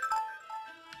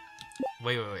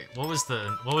 Wait. What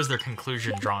was their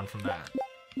conclusion drawn from that?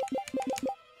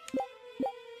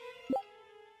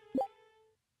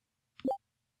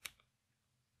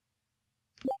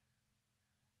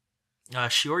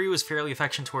 Shiori was fairly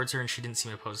affectionate towards her, and she didn't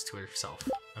seem opposed to it herself.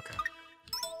 Okay.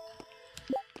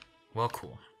 Well,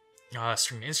 cool.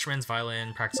 Stringed instruments,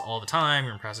 violin, practice all the time,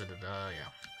 you're impressive, yeah.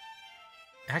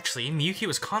 Actually, Miyuki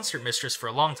was concert mistress for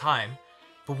a long time,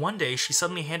 but one day she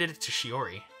suddenly handed it to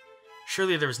Shiori.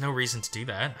 Surely there was no reason to do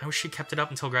that. I wish she kept it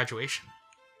up until graduation.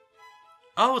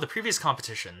 Oh, the previous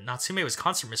competition. Natsume was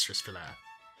concert mistress for that.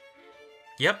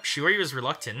 Yep, Shiori was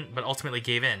reluctant, but ultimately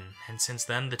gave in, and since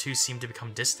then the two seemed to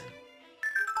become distant.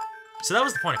 So that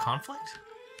was the point of conflict?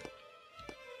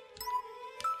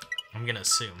 I'm gonna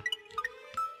assume.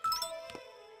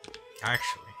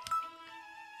 Actually,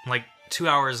 I'm like 2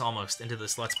 hours almost into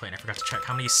this Let's Play, and I forgot to check.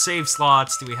 How many save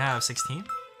slots do we have? 16?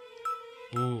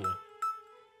 Ooh.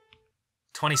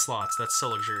 20 slots. That's so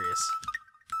luxurious.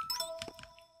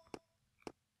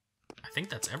 I think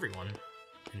that's everyone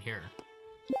in here.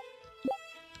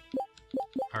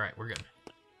 Alright, we're good.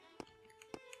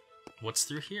 What's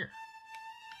through here?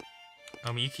 Oh,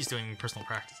 Miyuki's doing personal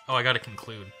practice. Oh, I gotta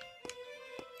conclude.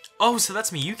 Oh, so that's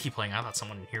Miyuki playing. I thought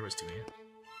someone in here was doing it.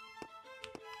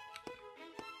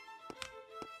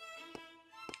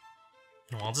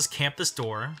 Well, I'll just camp this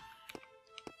door.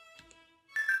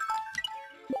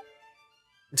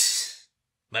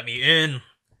 Let me in!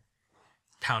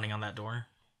 Pounding on that door.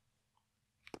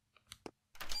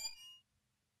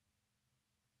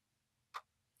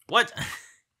 What?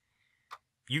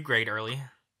 You grade early.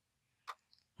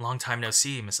 Long time no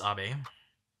see, Miss Abe.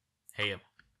 Hey.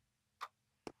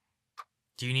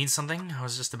 Do you need something? I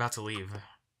was just about to leave.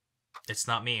 It's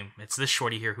not me. It's this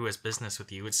shorty here who has business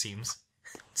with you, it seems.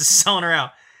 Just selling her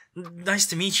out. Nice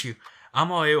to meet you.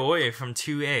 I'm Oe from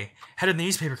 2A, head of the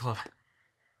newspaper club.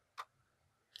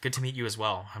 Good to meet you as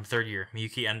well. I'm third year,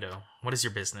 Miyuki Endo. What is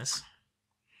your business?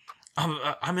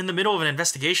 I'm in the middle of an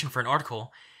investigation for an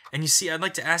article, and you see, I'd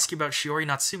like to ask you about Shiori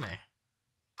Natsume.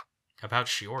 About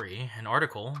Shiori? An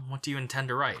article? What do you intend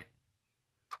to write?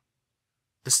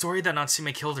 The story that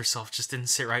Natsume killed herself just didn't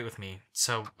sit right with me,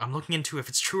 so I'm looking into if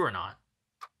it's true or not.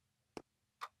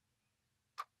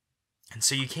 And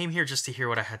so you came here just to hear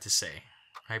what I had to say.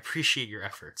 I appreciate your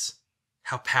efforts.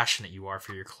 How passionate you are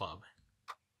for your club.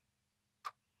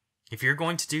 If you're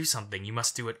going to do something, you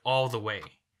must do it all the way,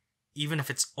 even if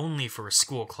it's only for a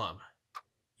school club.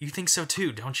 You think so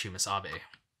too, don't you, Miss Abe?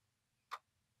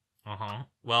 Uh-huh.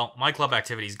 Well, my club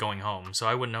activity's going home, so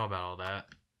I wouldn't know about all that.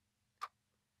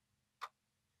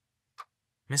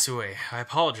 Miss Ue, I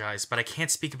apologize, but I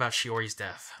can't speak about Shiori's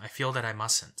death. I feel that I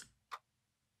mustn't.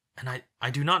 And I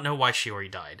do not know why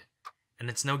Shiori died, and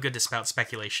it's no good to spout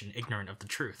speculation ignorant of the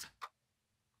truth.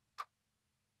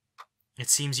 It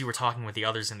seems you were talking with the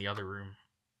others in the other room.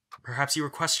 Perhaps you were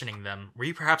questioning them. Were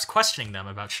you perhaps questioning them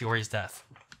about Shiori's death?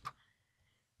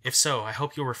 If so, I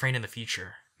hope you'll refrain in the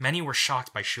future. Many were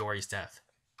shocked by Shiori's death.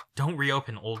 Don't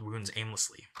reopen old wounds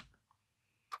aimlessly.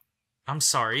 I'm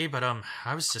sorry, but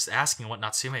I was just asking what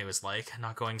Natsume was like,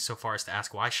 not going so far as to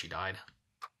ask why she died.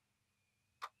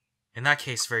 In that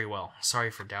case, very well.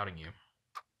 Sorry for doubting you.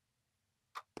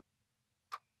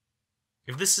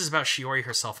 If this is about Shiori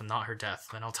herself and not her death,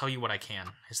 then I'll tell you what I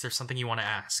can. Is there something you want to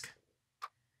ask?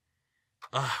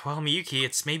 Well, Miyuki,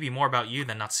 it's maybe more about you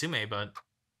than Natsume, but...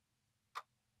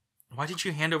 Why did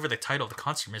you hand over the title of the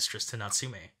concert mistress to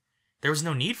Natsume? There was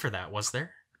no need for that, was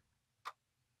there?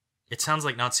 It sounds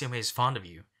like Natsume is fond of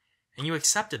you, and you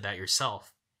accepted that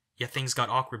yourself, yet things got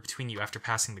awkward between you after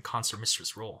passing the concert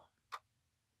mistress role.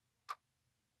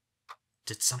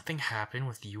 Did something happen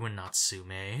with you and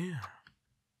Natsume?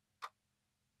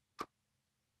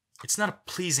 It's not a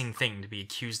pleasing thing to be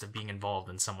accused of being involved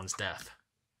in someone's death.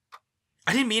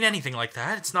 I didn't mean anything like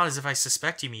that. It's not as if I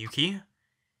suspect you, Miyuki.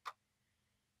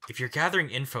 If you're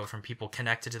gathering info from people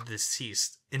connected to the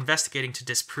deceased, investigating to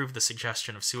disprove the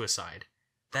suggestion of suicide,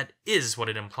 that is what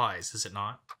it implies, is it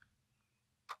not?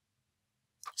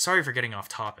 Sorry for getting off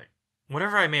topic.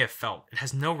 Whatever I may have felt, it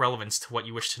has no relevance to what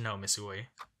you wish to know, Miss Ue.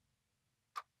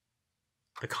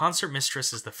 The concert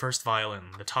mistress is the first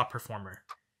violin, the top performer,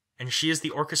 and she is the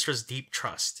orchestra's deep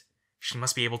trust. She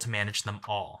must be able to manage them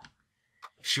all.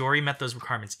 Shiori met those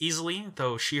requirements easily,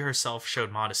 though she herself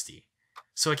showed modesty.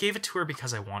 So I gave it to her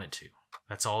because I wanted to.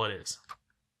 That's all it is.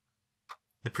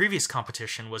 The previous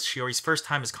competition was Shiori's first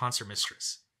time as concert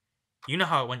mistress. You know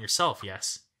how it went yourself,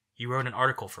 yes? You wrote an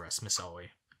article for us, Miss Aoi.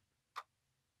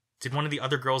 Did one of the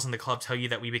other girls in the club tell you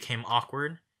that we became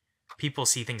awkward? People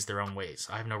see things their own ways.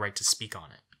 I have no right to speak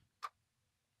on it.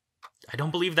 I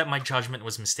don't believe that my judgment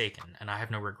was mistaken, and I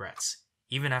have no regrets,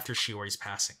 even after Shiori's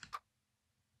passing.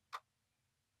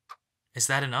 Is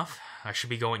that enough? I should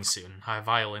be going soon. I have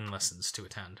violin lessons to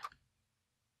attend.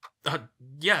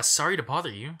 Yeah, sorry to bother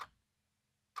you.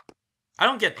 I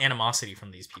don't get animosity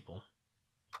from these people.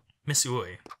 Miss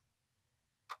Ue.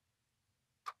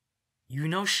 You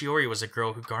know Shiori was a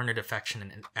girl who garnered affection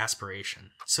and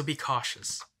aspiration, so be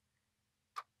cautious.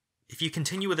 If you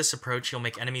continue with this approach, you'll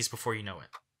make enemies before you know it,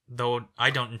 though I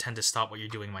don't intend to stop what you're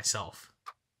doing myself.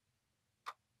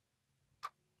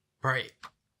 Right.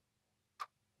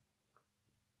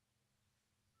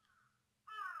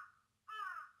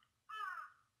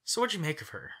 So what'd you make of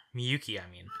her? Miyuki,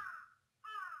 I mean.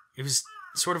 It was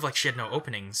sort of like she had no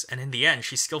openings, and in the end,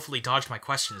 she skillfully dodged my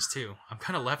questions too. I'm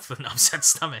kinda left with an upset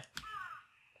stomach.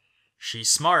 She's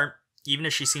smart, even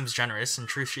if she seems generous. In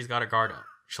truth, she's got her guard up.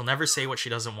 She'll never say what she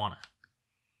doesn't want to.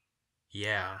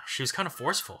 Yeah, she was kind of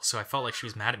forceful, so I felt like she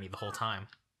was mad at me the whole time.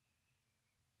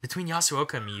 Between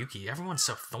Yasuoka and Miyuki, everyone's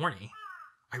so thorny.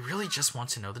 I really just want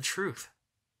to know the truth.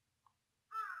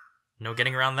 No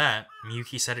getting around that.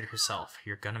 Miyuki said it herself.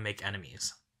 You're gonna make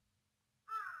enemies.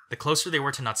 The closer they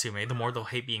were to Natsume, the more they'll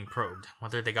hate being probed,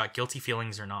 whether they got guilty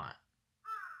feelings or not.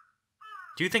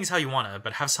 Do things how you wanna,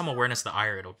 but have some awareness of the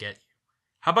ire it'll get you.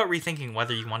 How about rethinking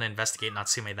whether you want to investigate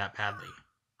Natsume that badly?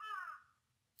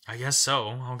 I guess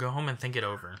so. I'll go home and think it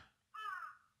over.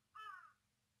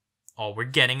 Oh, we're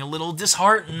getting a little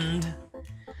disheartened.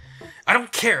 I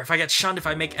don't care if I get shunned, if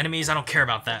I make enemies, I don't care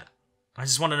about that. I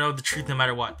just want to know the truth no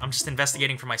matter what. I'm just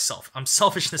investigating for myself. I'm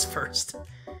selfishness first.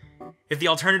 If the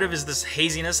alternative is this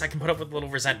haziness, I can put up with a little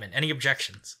resentment. Any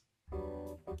objections?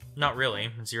 Not really.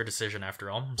 It's your decision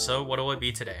after all. So what will it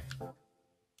be today?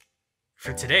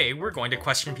 For today, we're going to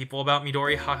question people about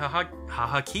Midori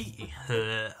Hahakigi.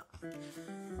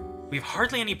 We have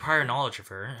hardly any prior knowledge of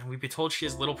her, and we've been told she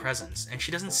has little presence, and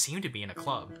she doesn't seem to be in a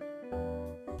club.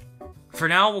 For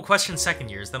now, we'll question second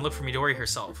years, then look for Midori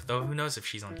herself, though who knows if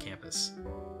she's on campus.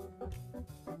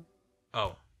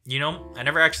 Oh, you know, I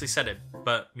never actually said it,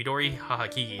 but Midori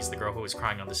Hahakigi is the girl who was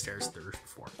crying on the stairs at the roof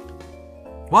before.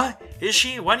 What? Is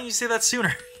she? Why didn't you say that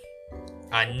sooner?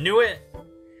 I knew it!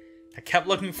 I kept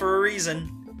looking for a reason.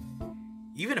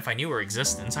 Even if I knew her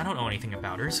existence, I don't know anything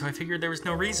about her, so I figured there was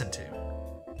no reason to.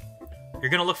 You're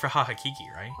gonna look for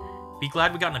Hahakigi, right? Be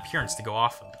glad we got an appearance to go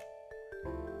off of.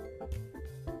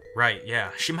 Right,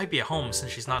 yeah. She might be at home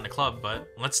since she's not in a club, but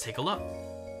let's take a look.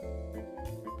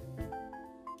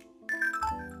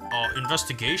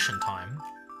 Investigation time.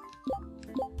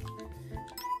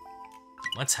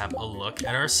 Let's have a look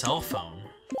at our cell phone.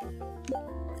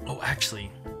 Oh,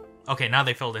 actually... Okay, now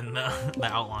they filled in the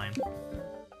outline.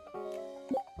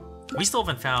 We still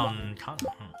haven't found...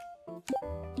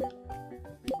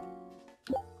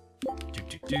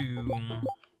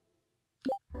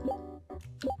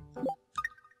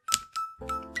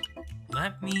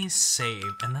 let me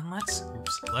save, and then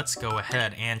let's go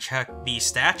ahead and check the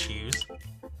statues.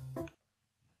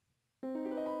 Did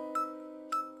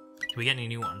we get any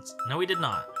new ones? No, we did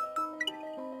not.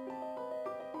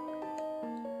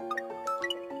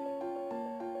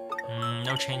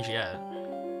 No change yet.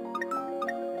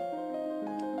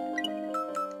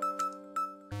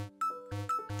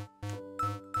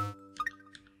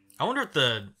 I wonder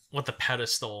what the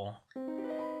pedestal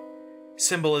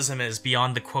symbolism is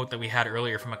beyond the quote that we had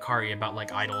earlier from Akari about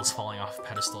like idols falling off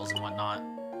pedestals and whatnot.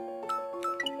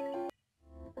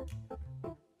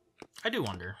 I do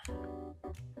wonder.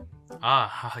 Ah,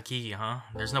 Hahakigi, huh?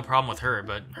 There's no problem with her,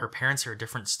 but her parents are a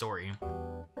different story.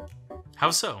 How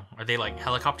so? Are they like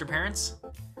helicopter parents?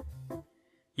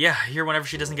 Yeah, here whenever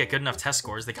she doesn't get good enough test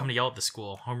scores, they come to yell at the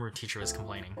school. Homeroom teacher was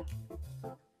complaining.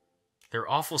 They're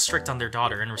awful strict on their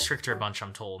daughter and restrict her a bunch,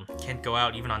 I'm told. Can't go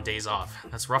out even on days off.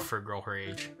 That's rough for a girl her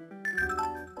age.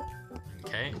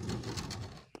 Okay.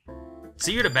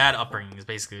 So you had a bad upbringing, is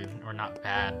basically, or not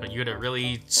bad, but you had a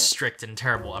really strict and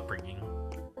terrible upbringing.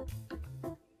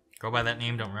 Go by that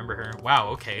name, don't remember her. Wow,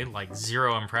 okay, like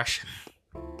 0 impression.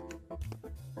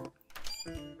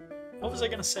 What was I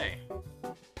gonna say?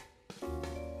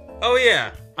 Oh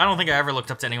yeah, I don't think I ever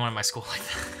looked up to anyone in my school like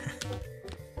that.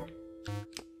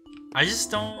 I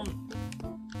just don't...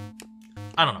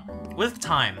 I don't know. With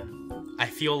time, I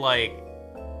feel like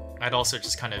I'd also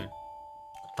just kind of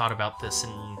thought about this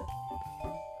in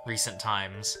recent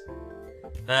times.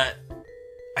 That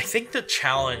I think the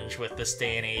challenge with this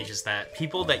day and age is that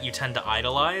people that you tend to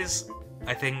idolize,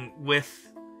 I think with...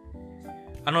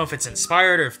 I don't know if it's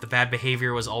inspired or if the bad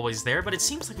behavior was always there, but it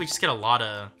seems like we just get a lot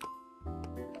of...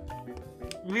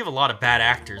 We have a lot of bad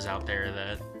actors out there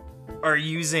that are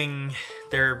using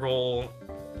their role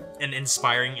in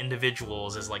inspiring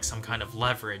individuals as like some kind of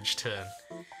leverage to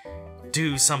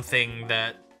do something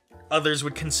that others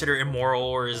would consider immoral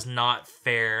or is not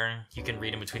fair. You can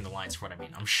read in between the lines for what I mean.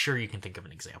 I'm sure you can think of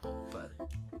an example, but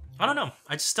I don't know.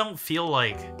 I just don't feel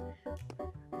like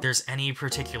there's any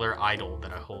particular idol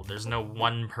that I hold. There's no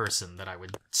one person that I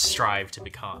would strive to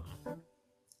become.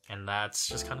 And that's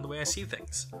just kind of the way I see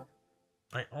things.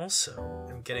 I also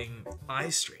am getting eye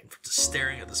strain from just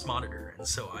staring at this monitor, and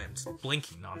so I am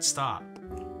blinking nonstop.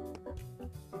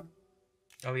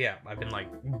 Oh yeah, I've been like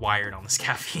wired on this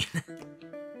caffeine.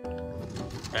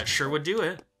 That sure would do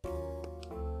it.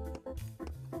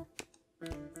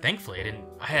 Thankfully,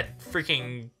 I had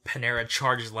freaking Panera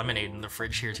charged lemonade in the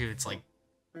fridge here too. It's like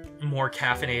more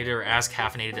caffeinated or as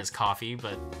caffeinated as coffee,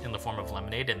 but in the form of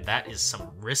lemonade, and that is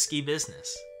some risky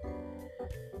business.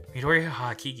 Midori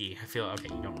Hahakigi. I feel...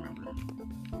 Okay, you don't remember.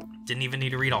 Didn't even need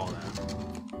to read all of that.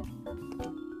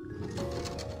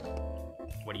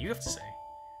 What do you have to say?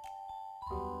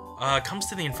 Comes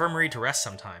to the infirmary to rest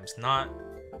sometimes. Not...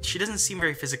 She doesn't seem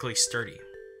very physically sturdy.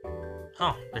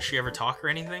 Huh, does she ever talk or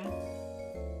anything?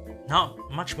 Not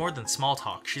much more than small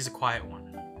talk. She's a quiet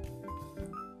one.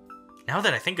 Now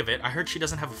that I think of it, I heard she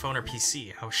doesn't have a phone or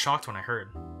PC. I was shocked when I heard.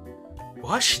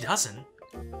 What? She doesn't?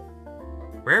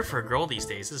 Rare for a girl these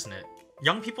days, isn't it?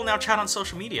 Young people now chat on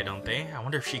social media, don't they? I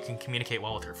wonder if she can communicate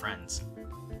well with her friends.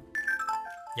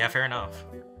 Yeah, fair enough.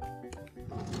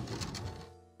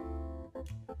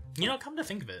 You know, come to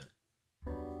think of it,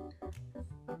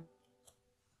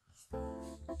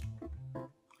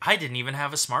 I didn't even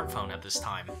have a smartphone at this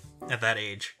time, at that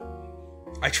age.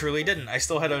 I truly didn't. I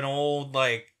still had an old,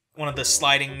 like, one of the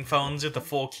sliding phones with the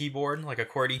full keyboard, like a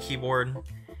QWERTY keyboard.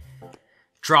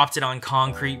 Dropped it on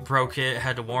concrete, broke it,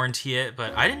 had to warranty it,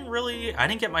 but I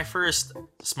didn't get my first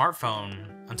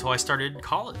smartphone until I started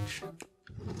college.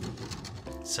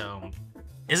 So,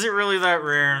 is it really that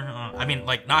rare? I mean,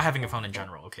 like, not having a phone in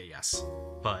general, okay, yes.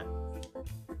 But,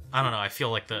 I don't know, I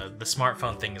feel like the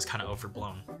smartphone thing is kind of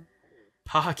overblown.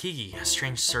 Hahakigi, a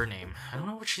strange surname. I don't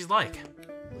know what she's like.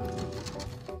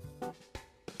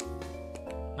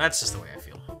 That's just the way I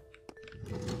feel.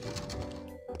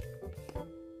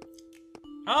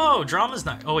 Oh, drama's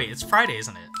not... Oh, wait, it's Friday,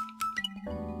 isn't it?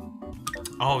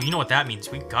 Oh, you know what that means.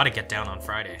 We gotta get down on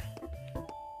Friday.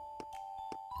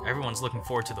 Everyone's looking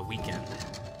forward to the weekend.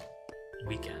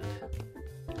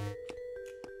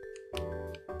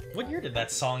 What year did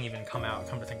that song even come out,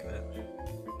 come to think of it?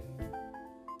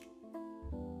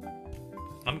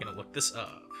 I'm gonna look this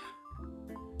up.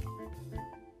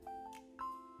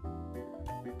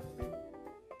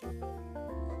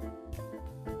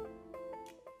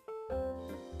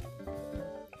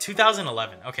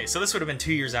 $2011. Okay, so this would have been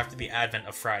 2 years after the advent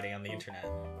of Friday on the internet.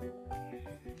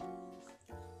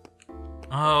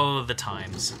 Oh, the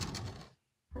times.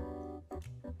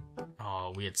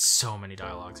 Oh, we had so many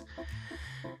dialogues.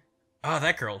 Ah,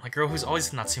 that girl who's always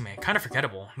with Natsume. Kind of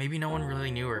forgettable. Maybe no one really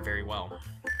knew her very well.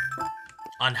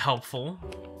 Unhelpful.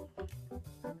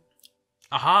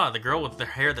 Aha, the girl with the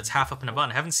hair that's half up in a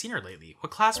bun. Haven't seen her lately.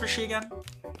 What class was she again?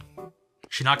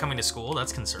 She not coming to school?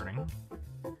 That's concerning.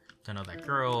 Don't know that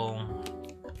girl.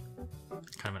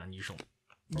 Kind of an unusual.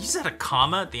 You just had a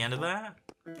comma at the end of that?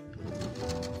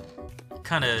 What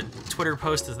kind of Twitter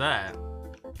post is that?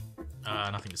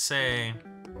 Nothing to say.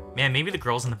 Man, maybe the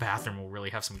girls in the bathroom will really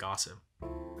have some gossip.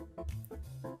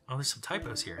 Oh, there's some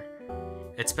typos here.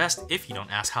 It's best if you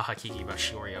don't ask Hahakigi about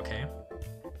Shiori, okay?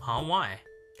 Huh, why?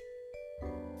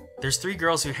 There's 3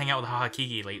 girls who hang out with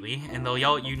Hahakigi lately, and they'll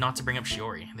yell at you not to bring up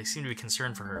Shiori. They seem to be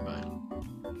concerned for her, but...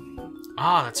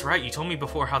 Ah, that's right, you told me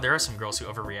before how there are some girls who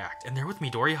overreact, and they're with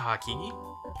Midori Hahakigi?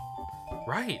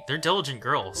 Right, they're diligent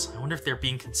girls. I wonder if they're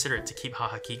being considerate to keep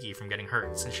Hahakigi from getting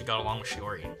hurt, since she got along with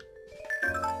Shiori.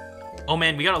 Oh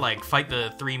man, we gotta like fight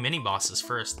the 3 mini-bosses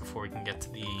first before we can get to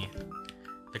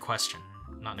the question.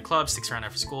 Not in a club, sticks around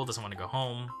after school, doesn't want to go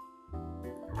home.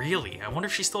 Really? I wonder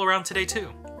if she's still around today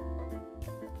too.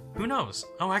 Who knows?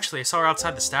 Oh, actually, I saw her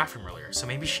outside the staff room earlier, so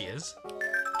maybe she is.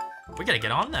 We gotta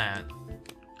get on that.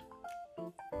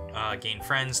 Gain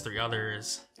friends, 3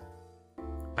 others.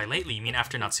 By lately, you mean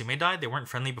after Natsume died? They weren't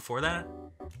friendly before that?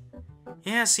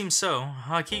 Yeah, seems so.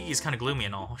 Kiki's kind of gloomy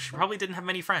and all. She probably didn't have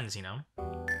many friends, you know?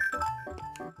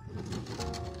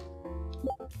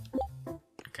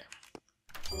 Okay.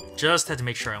 Just had to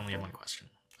make sure I only had 1 question.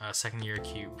 Second year,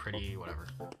 cute, pretty, whatever.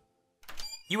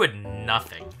 You had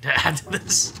nothing to add to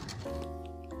this.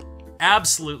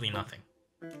 Absolutely nothing.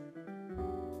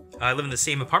 I live in the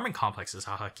same apartment complex as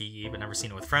Hahakigi, but never seen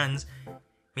her with friends.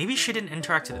 Maybe she didn't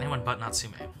interact with anyone but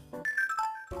Natsume.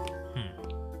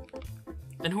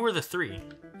 Then who are the 3?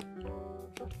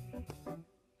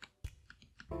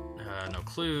 No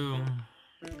clue.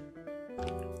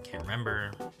 Can't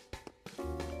remember.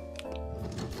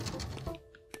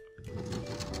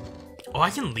 Oh, I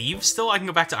can leave still? I can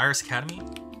go back to Iris Academy?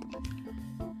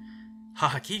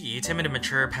 Hahakigi, timid and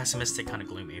mature, pessimistic, kind of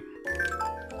gloomy.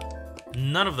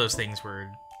 None of those things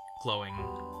were glowing.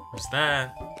 Who's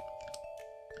that?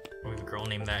 We have a girl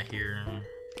named that here.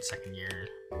 Second year.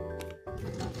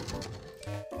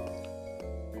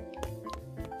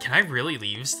 Can I really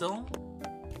leave still?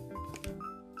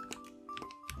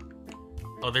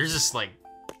 Oh, there's just like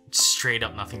straight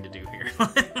up nothing to do here.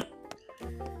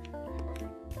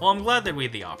 Well, I'm glad that we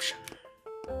had the option.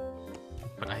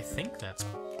 But I think that's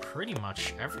pretty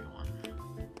much everyone.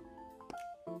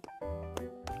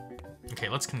 Okay,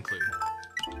 let's conclude.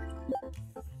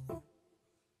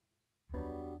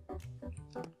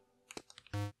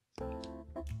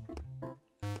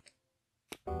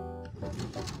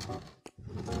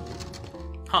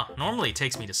 Huh, normally it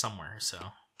takes me to somewhere, so...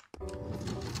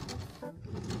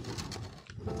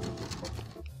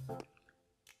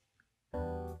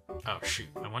 Oh, shoot.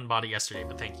 I went and bought it yesterday,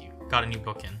 but thank you. Got a new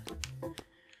book in.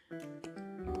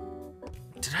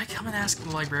 Did I come and ask the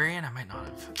librarian? I might not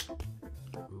have.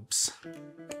 Oops.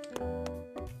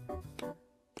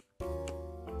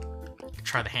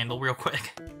 Try the handle real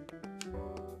quick.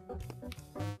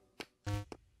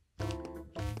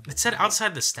 It said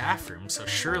outside the staff room, so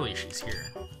surely she's here.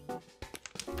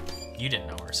 You didn't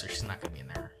know her, so she's not gonna be in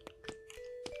there.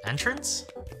 Entrance?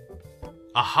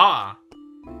 Aha!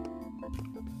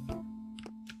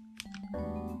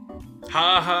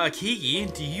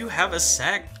 Hahakigi, do you have a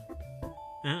sec?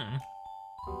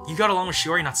 You got along with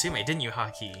Shiori Natsume, didn't you,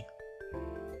 Hahakigi?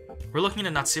 We're looking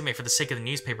into Natsume for the sake of the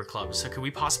newspaper club, so could we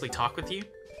possibly talk with you?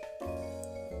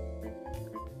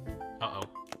 Uh-oh.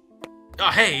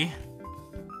 Oh, hey!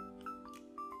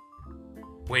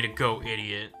 Way to go,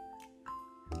 idiot.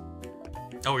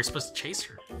 Oh, we're supposed to chase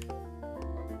her.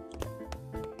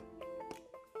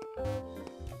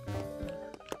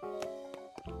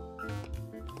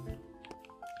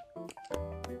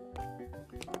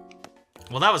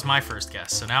 Well, that was my first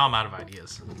guess, so now I'm out of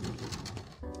ideas.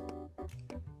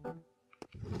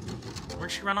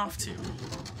 Where'd she run off to?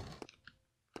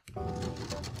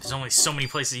 There's only so many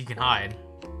places you can hide.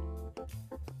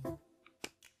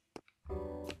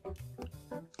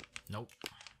 Nope.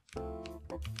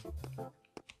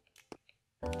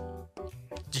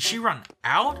 Did she run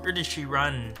out, or did she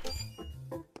run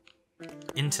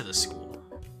into the school?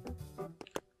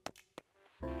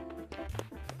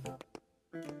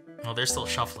 Oh, they're still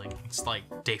shuffling. It's like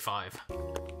day 5.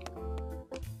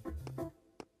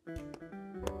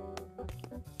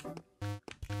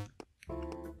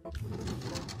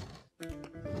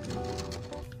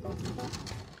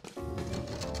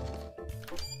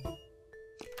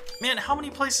 Man, how many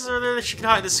places are there that she could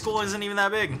hide? This school isn't even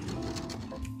that big.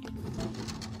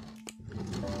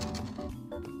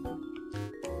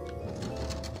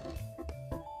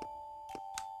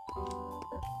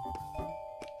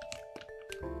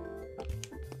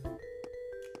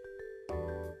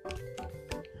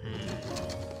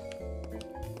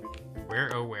 Where,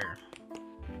 oh, where?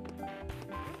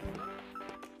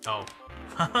 Oh.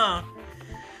 Haha.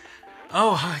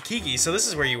 Oh, Hahakigi, so this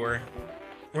is where you were.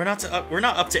 We're not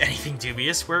up to anything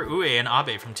dubious. We're Ue and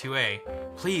Abe from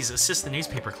 2A. Please assist the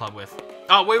newspaper club with...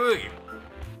 Oh, wait.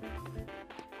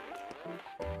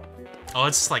 Oh,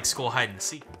 it's just like school hide and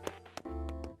seek.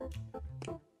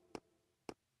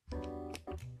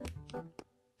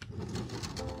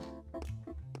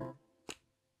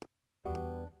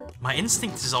 My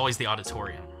instinct is always the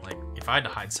auditorium. Like, if I had to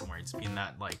hide somewhere, it's be in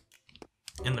that, like,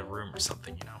 in the room or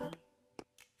something, you know?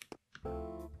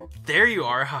 There you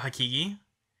are, Hahakigi.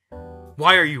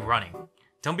 Why are you running?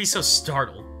 Don't be so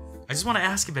startled. I just want to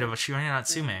ask a bit about Shiori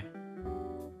Natsume.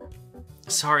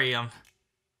 Sorry,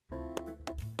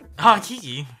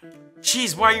 Hahakigi?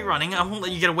 Jeez, why are you running? I won't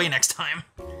let you get away next time.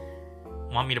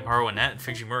 Want me to borrow a net?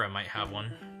 Fujimura might have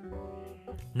one.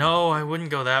 No, I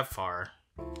wouldn't go that far.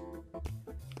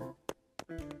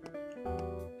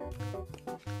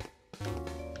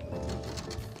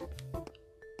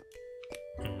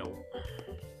 Nope.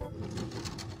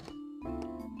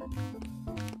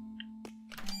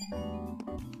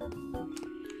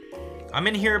 I'm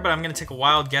in here, but I'm gonna take a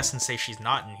wild guess and say she's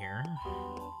not in here.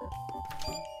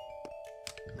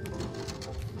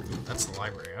 That's the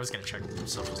library. I was gonna check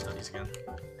social studies again.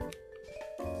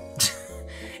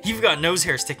 You've got nose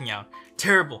hair sticking out.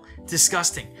 Terrible.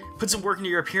 Disgusting. Put some work into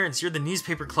your appearance. You're the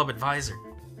newspaper club advisor.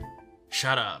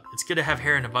 Shut up. It's good to have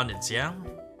hair in abundance, yeah?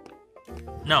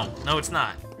 No, it's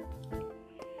not.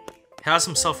 Have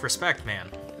some self-respect, man.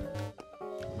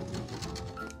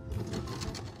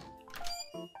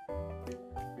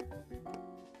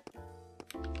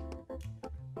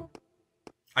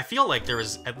 I feel like there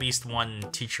was at least one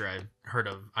teacher I've heard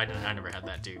of. I never had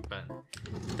that dude, but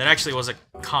that actually was a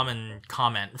common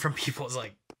comment from people. It's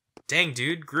like, dang,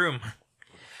 dude, groom.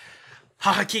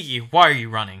 Hahakigi, why are you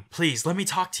running? Please, let me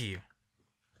talk to you.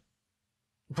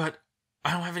 But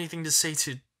I don't have anything to say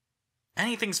to...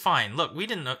 Anything's fine. Look, we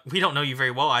don't know you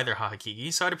very well either,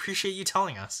 Hahakigi, so I'd appreciate you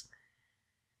telling us.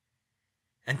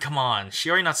 And come on,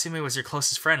 Shiori Natsume was your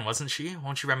closest friend, wasn't she?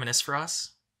 Won't you reminisce for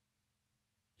us?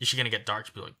 Is she gonna get dark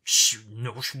to be like,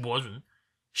 no, she wasn't.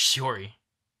 Shiori.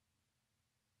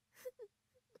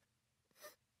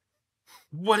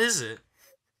 What is it?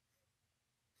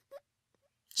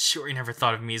 Shiori never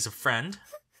thought of me as a friend.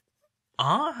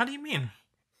 How do you mean?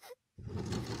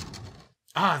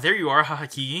 Ah, there you are,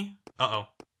 Hahakigi. Uh-oh.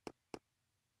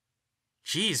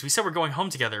 Jeez, we said we're going home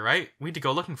together, right? We had to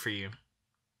go looking for you.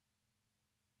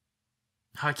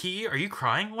 Hahakigi, are you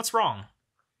crying? What's wrong?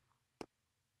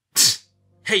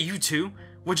 Hey, you two!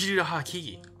 What'd you do to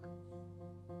Hahakigi?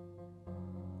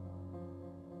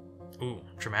 Ooh,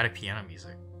 dramatic piano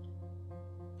music.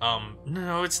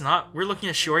 No, it's not. We're looking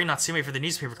at Shiori Natsume for the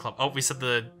newspaper club. Oh, we said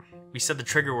the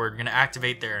trigger word. We're gonna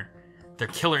activate their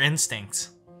killer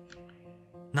instincts.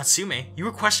 Natsume? You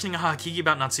were questioning Hahakigi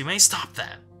about Natsume? Stop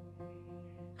that!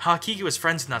 Hahakigi was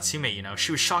friends with Natsume, you know.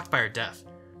 She was shocked by her death.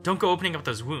 Don't go opening up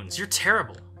those wounds. You're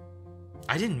terrible.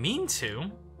 I didn't mean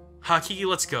to. Hahakigi,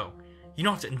 let's go. You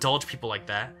don't have to indulge people like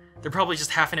that. They're probably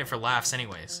just half in it for laughs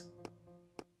anyways.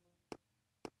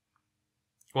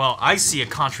 Well, I see a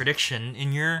contradiction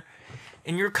in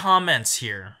your comments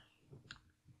here.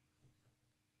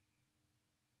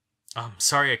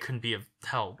 Sorry I couldn't be of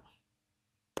help.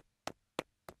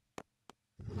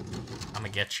 I'ma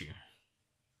get you.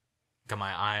 Got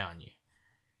my eye on you.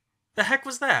 The heck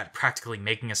was that? Practically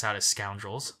making us out as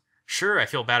scoundrels. Sure, I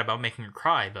feel bad about making her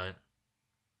cry, but...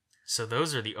 So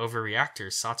those are the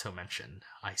overreactors Sato mentioned.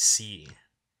 I see.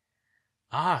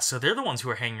 Ah, so they're the ones who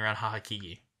are hanging around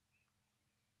Hahakigi.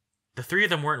 The three of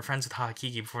them weren't friends with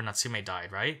Hahakigi before Natsume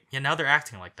died, right? Yet now they're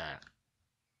acting like that.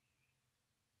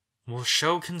 We'll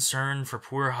show concern for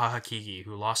poor Hahakigi,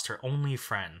 who lost her only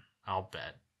friend, I'll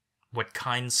bet. What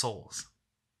kind souls.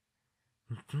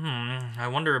 I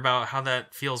wonder about how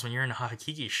that feels when you're in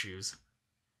Hahakigi's shoes.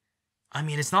 I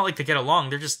mean, it's not like they get along,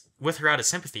 they're just with her out of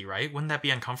sympathy, right? Wouldn't that be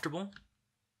uncomfortable?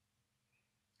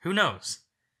 Who knows?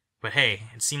 But hey,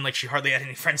 it seemed like she hardly had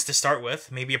any friends to start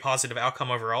with. Maybe a positive outcome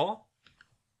overall?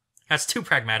 That's too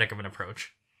pragmatic of an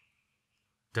approach.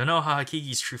 Don't know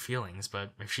Hahakigi's true feelings,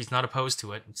 but if she's not opposed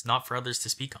to it, it's not for others to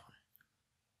speak on.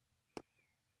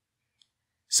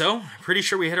 So, pretty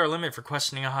sure we hit our limit for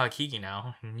questioning Hahakigi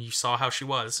now, and you saw how she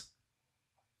was.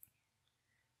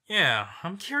 Yeah,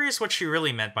 I'm curious what she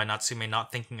really meant by Natsume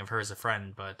not thinking of her as a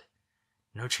friend, but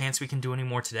no chance we can do any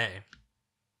more today.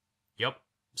 Yup,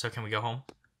 so can we go home?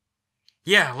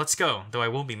 Yeah, let's go, though I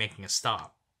will be making a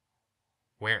stop.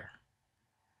 Where?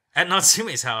 At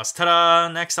Natsume's house.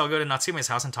 Ta-da! Next, I'll go to Natsume's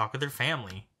house and talk with her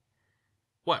family.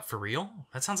 What, for real?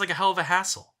 That sounds like a hell of a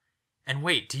hassle. And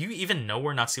wait, do you even know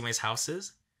where Natsume's house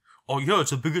is? Oh yeah,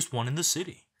 it's the biggest one in the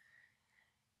city.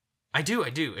 I do.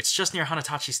 It's just near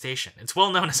Hanatachi Station. It's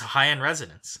well known as a high-end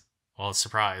residence. Well,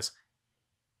 surprise.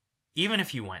 Even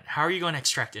if you went, how are you going to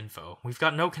extract info? We've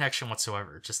got no connection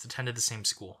whatsoever, just attended the same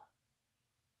school.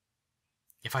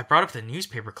 If I brought up the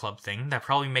newspaper club thing, that'd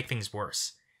probably make things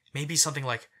worse. Maybe something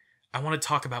like, I want to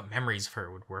talk about memories of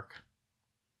her would work.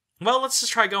 Well, let's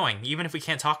just try going. Even if we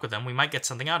can't talk with them, we might get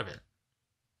something out of it.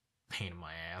 Pain in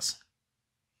my ass.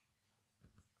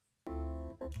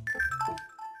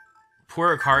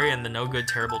 Poor Akari and the no-good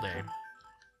terrible day.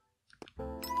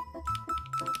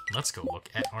 Let's go look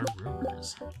at our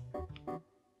rumors.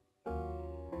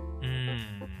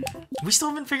 We still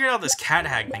haven't figured out this cat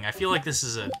hag thing. I feel like this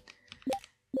is a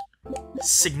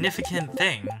significant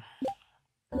thing.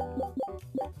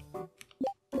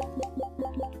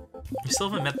 We still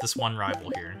haven't met this one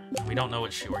rival here. And we don't know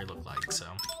what Shiori looked like, so...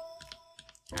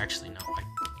 Actually, no. I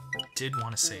did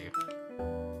want to save.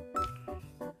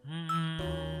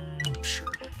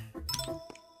 Sure.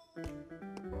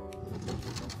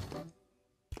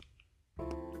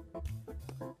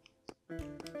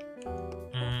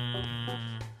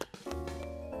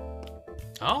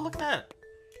 Oh, look at that.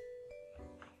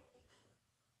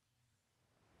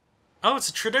 Oh, it's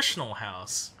a traditional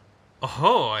house.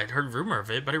 Oh, I'd heard rumor of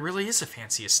it, but it really is a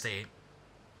fancy estate.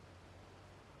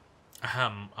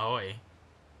 Oi.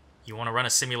 You want to run a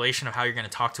simulation of how you're going to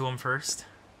talk to him first?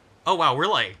 Oh, wow,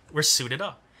 we're suited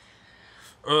up.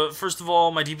 First of all,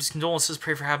 my deepest condolences,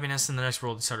 pray for happiness in the next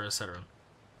world, etc., etc.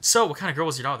 So, what kind of girl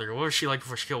was your daughter? What was she like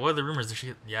before she killed? What are the rumors that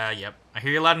she... Yeah, yep. I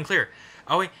hear you loud and clear.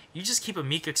 Oh, wait, you just keep a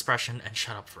meek expression and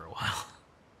shut up for a while.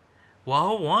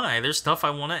 Well, why? There's stuff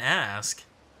I want to ask.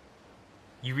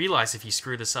 You realize if you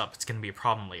screw this up, it's going to be a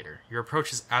problem later. Your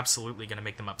approach is absolutely going to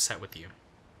make them upset with you.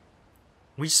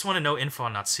 We just want to know info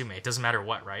on Natsume. It doesn't matter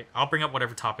what, right? I'll bring up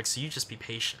whatever topic, so you just be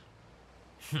patient.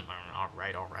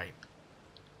 Alright.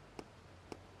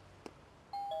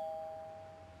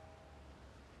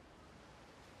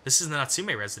 This is the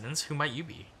Natsume residence. Who might you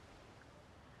be?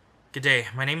 Good day.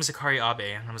 My name is Akari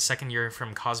Abe, and I'm a second year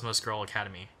from Cosmos Girl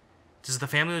Academy. Does the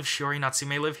family of Shiori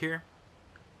Natsume live here?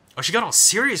 Oh, she got all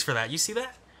serious for that. You see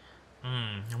that?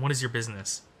 And what is your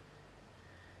business?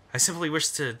 I simply wish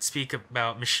to speak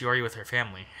about Miss Shiori with her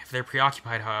family. If they're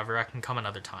preoccupied, however, I can come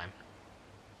another time.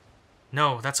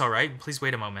 No, that's alright. Please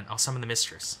wait a moment. I'll summon the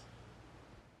mistress.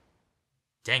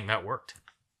 Dang, that worked.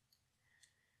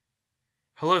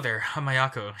 Hello there. I'm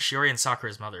Mayako, Shiori and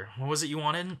Sakura's mother. What was it you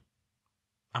wanted?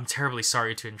 I'm terribly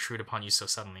sorry to intrude upon you so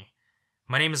suddenly.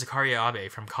 My name is Akari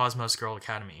Abe from Cosmos Girl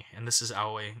Academy, and this is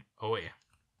Aoi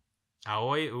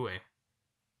Ue.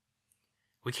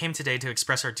 We came today to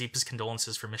express our deepest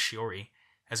condolences for Miss Shiori,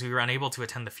 as we were unable to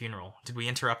attend the funeral. Did we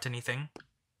interrupt anything?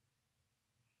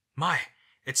 My,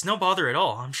 it's no bother at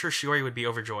all. I'm sure Shiori would be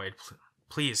overjoyed.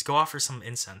 Please, go offer some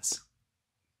incense.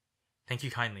 Thank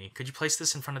you kindly. Could you place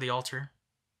this in front of the altar?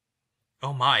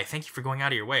 Oh my, thank you for going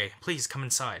out of your way. Please, come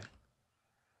inside.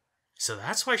 So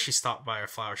that's why she stopped by our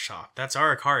flower shop. That's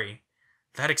our Akari.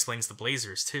 That explains the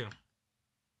blazers, too.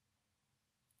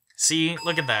 See,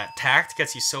 look at that. Tact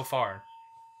gets you so far.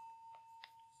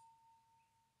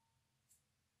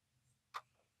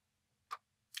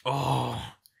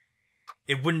 Oh,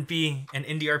 it wouldn't be an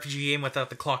indie RPG game without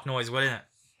the clock noise, wouldn't it?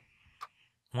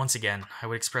 Once again, I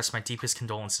would express my deepest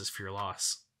condolences for your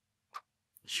loss.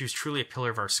 She was truly a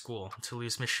pillar of our school. To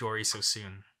lose Miss Shiori so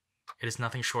soon, it is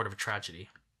nothing short of a tragedy.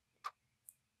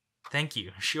 Thank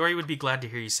you. Shiori would be glad to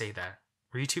hear you say that.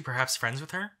 Were you two perhaps friends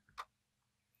with her?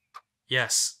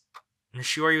 Yes. Miss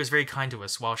Shiori was very kind to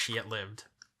us while she yet lived.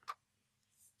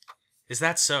 Is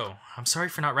that so? I'm sorry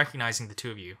for not recognizing the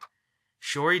two of you.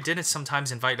 Shiori did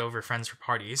sometimes invite over friends for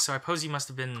parties, so I suppose you must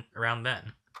have been around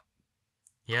then.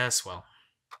 Yes, well.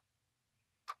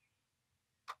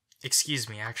 Excuse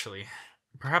me, actually.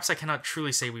 Perhaps I cannot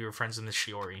truly say we were friends with Miss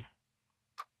Shiori.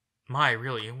 My,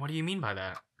 really? What do you mean by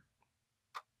that?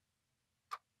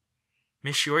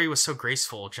 Miss Shiori was so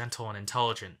graceful, gentle, and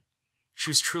intelligent.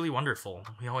 She was truly wonderful.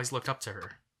 We always looked up to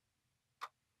her.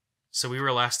 So we were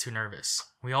alas too nervous.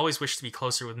 We always wished to be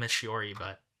closer with Miss Shiori,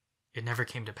 but it never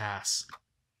came to pass.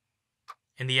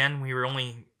 In the end, we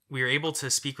were able to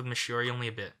speak with Miss Shiori only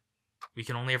a bit. We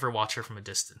could only ever watch her from a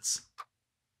distance.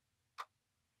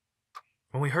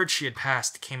 When we heard she had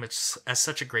passed, it came as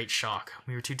such a great shock.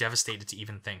 We were too devastated to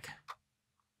even think.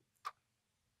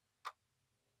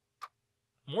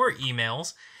 More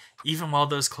emails. Even while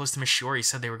those close to Miss Shiori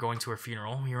said they were going to her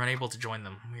funeral, we were unable to join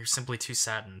them. We were simply too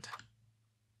saddened.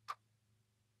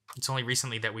 It's only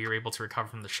recently that we were able to recover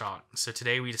from the shot, so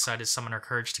today we decided to summon our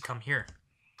courage to come here.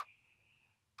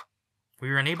 We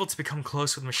were unable to become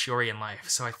close with Miss Shiori in life,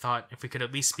 so I thought if we could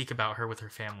at least speak about her with her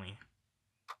family.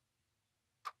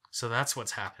 So that's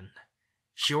what's happened.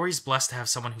 Shiori's blessed to have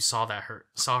someone who saw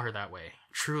her that way.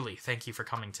 Truly, thank you for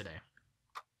coming today.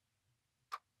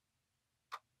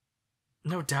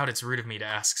 No doubt it's rude of me to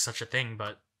ask such a thing,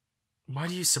 but why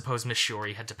do you suppose Miss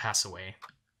Shiori had to pass away?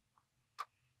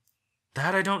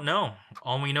 That I don't know.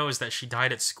 All we know is that she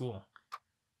died at school.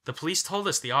 The police told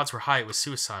us the odds were high it was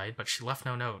suicide, but she left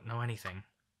no note, no anything.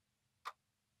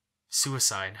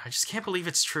 Suicide. I just can't believe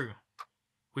it's true.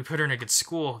 We put her in a good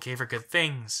school, gave her good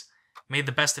things, made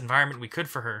the best environment we could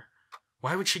for her.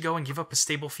 Why would she go and give up a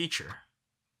stable future?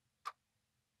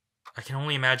 I can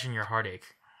only imagine your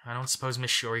heartache. I don't suppose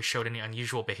Miss Shiori showed any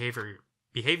unusual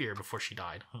behavior before she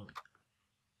died.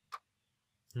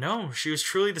 No, she was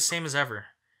truly the same as ever.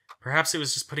 Perhaps it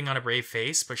was just putting on a brave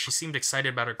face, but she seemed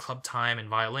excited about her club time and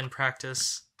violin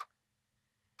practice.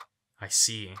 I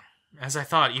see. As I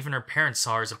thought, even her parents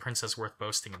saw her as a princess worth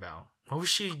boasting about. What was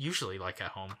she usually like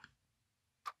at home?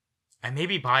 I may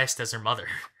be biased as her mother,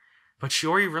 but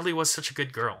Shiori really was such a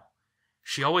good girl.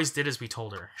 She always did as we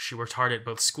told her. She worked hard at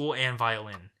both school and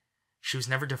violin. She was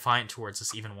never defiant towards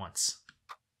us even once.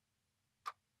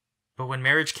 But when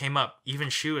marriage came up, even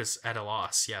she was at a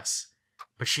loss, yes.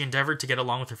 But she endeavored to get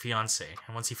along with her fiancé,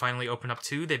 and once he finally opened up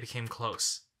too, they became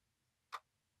close.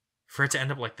 For it to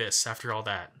end up like this, after all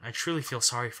that, I truly feel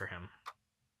sorry for him.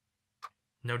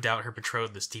 No doubt her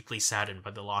betrothed is deeply saddened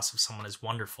by the loss of someone as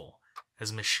wonderful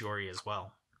as Miss Shiori as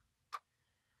well.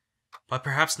 But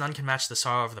perhaps none can match the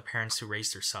sorrow of the parents who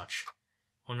raised her such.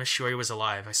 When Miss Shiori was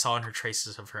alive, I saw in her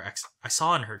traces of her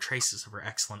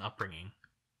excellent upbringing.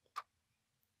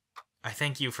 I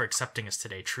thank you for accepting us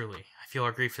today, truly. I feel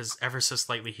our grief is ever so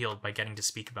slightly healed by getting to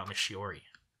speak about Miss Shiori.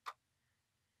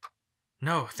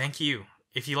 No, thank you.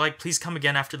 If you like, please come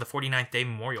again after the 49th Day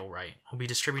Memorial Rite. We'll be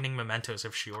distributing mementos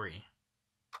of Shiori.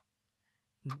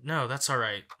 No, that's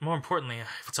alright. More importantly,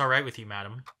 if it's alright with you,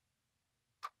 madam.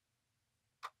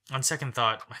 On second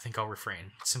thought, I think I'll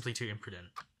refrain. It's simply too imprudent.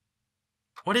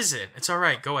 What is it? It's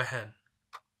alright, go ahead.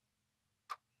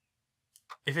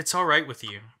 If it's alright with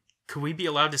you, could we be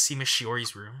allowed to see Miss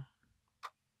Shiori's room?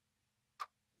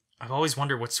 I've always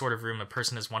wondered what sort of room a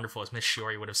person as wonderful as Miss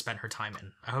Shiori would have spent her time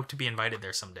in. I hope to be invited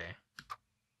there someday.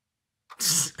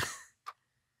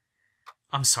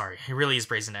 I'm sorry, it really is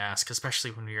brazen to ask,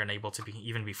 especially when we are unable to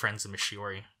even be friends with Miss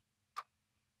Shiori.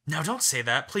 Now don't say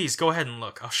that, please, go ahead and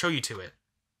look, I'll show you to it.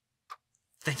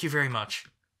 Thank you very much.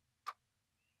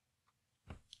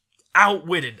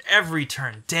 Outwitted every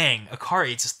turn, dang,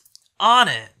 Akari just on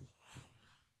it.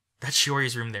 That's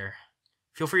Shiori's room there.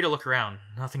 Feel free to look around,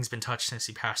 nothing's been touched since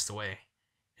he passed away.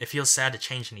 It feels sad to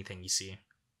change anything, you see.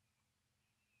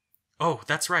 Oh,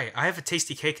 that's right. I have a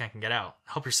tasty cake I can get out.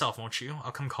 Help yourself, won't you?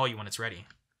 I'll come call you when it's ready.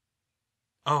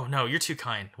 Oh, no, you're too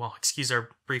kind. Well, excuse our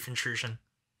brief intrusion.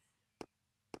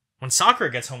 When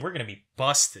Sakura gets home, we're gonna be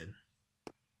busted.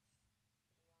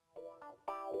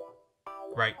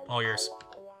 Right, all yours.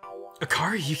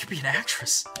 Akari, you could be an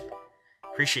actress.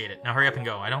 Appreciate it. Now hurry up and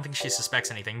go. I don't think she suspects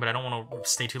anything, but I don't want to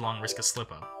stay too long and risk a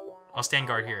slip-up. I'll stand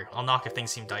guard here. I'll knock if things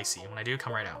seem dicey. When I do,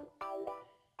 come right out.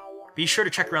 Be sure to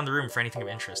check around the room for anything of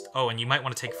interest. Oh, and you might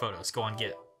want to take photos. Go on,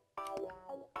 get.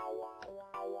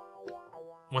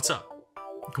 What's up?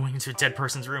 Going into a dead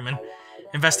person's room and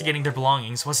investigating their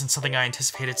belongings wasn't something I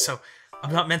anticipated, so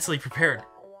I'm not mentally prepared.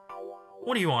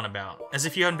 What are you on about? As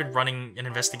if you hadn't been running an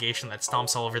investigation that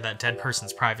stomps all over that dead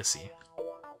person's privacy.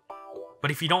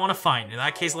 But if you don't want to find, in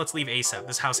that case, let's leave ASAP.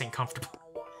 This house ain't comfortable.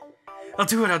 I'll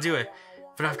do it.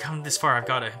 But I've come this far, I've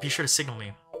gotta. Be sure to signal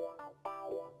me.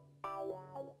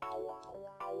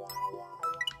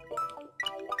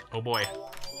 Oh boy.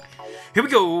 Here we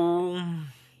go!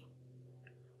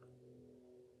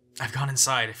 I've gone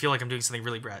inside. I feel like I'm doing something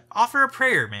really bad. Offer a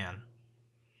prayer, man.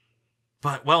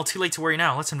 But, well, too late to worry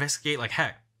now. Let's investigate like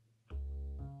heck.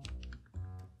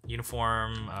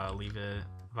 Uniform, leave it.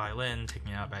 Violin, take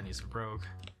me out, bad news if it broke.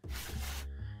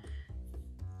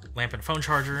 Lamp and phone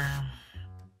charger.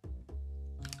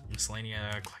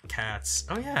 Miscellanea, cats.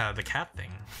 Oh yeah, the cat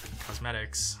thing.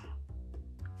 Cosmetics.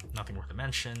 Nothing worth a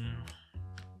mention.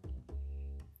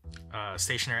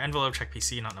 Stationary envelope, check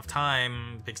PC, not enough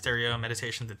time. Big stereo,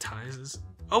 meditation, the ties.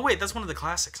 Oh wait, that's one of the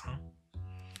classics, huh?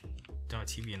 Don't have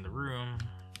TV in the room.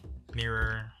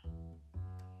 Mirror.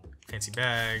 Fancy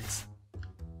bags.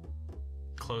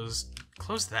 Close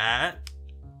that.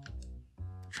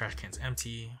 Trash can's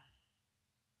empty.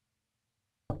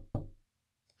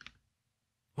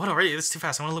 What already? That's too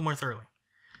fast. I want to look more thoroughly.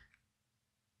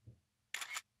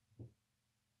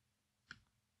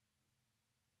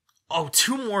 Oh,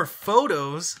 2 more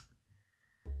photos?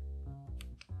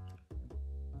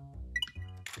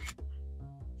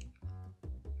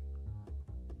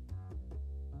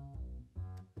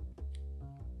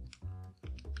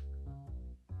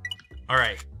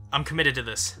 Alright, I'm committed to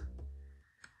this.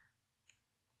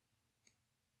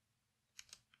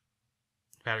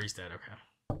 Battery's dead, okay.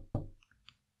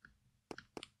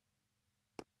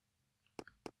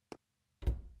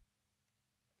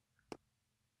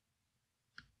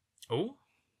 Oh?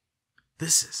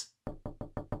 This is...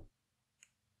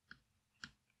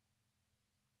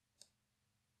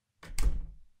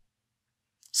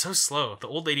 So slow. The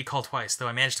old lady called twice, though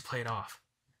I managed to play it off.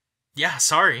 Yeah,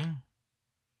 sorry.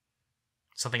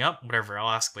 Something up? Whatever, I'll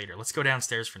ask later. Let's go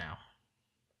downstairs for now.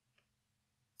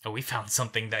 Oh, we found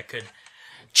something that could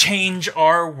change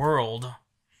our world.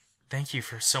 Thank you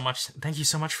so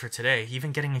much for today,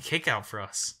 even getting a cake out for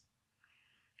us.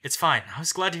 It's fine. I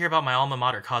was glad to hear about my alma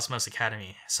mater, Cosmos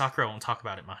Academy. Sakura won't talk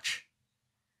about it much.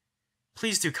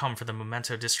 Please do come for the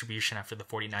memento distribution after the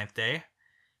 49th day.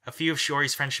 A few of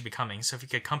Shiori's friends should be coming, so if you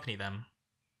could accompany them.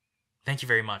 Thank you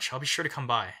very much. I'll be sure to come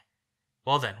by.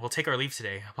 Well then, we'll take our leave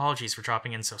today. Apologies for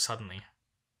dropping in so suddenly.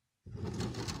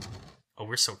 Oh,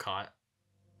 we're so caught.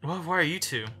 Well, why are you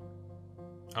two?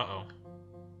 Uh-oh.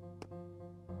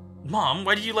 Mom,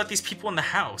 why did you let these people in the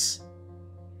house?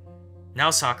 Now,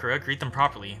 Sakura, greet them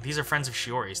properly. These are friends of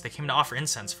Shiori's. They came to offer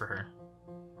incense for her.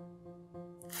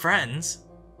 Friends?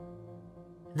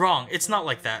 Wrong, it's not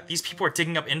like that. These people are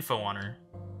digging up info on her.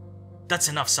 That's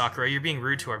enough, Sakura. You're being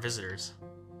rude to our visitors.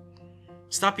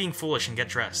 Stop being foolish and get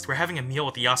dressed. We're having a meal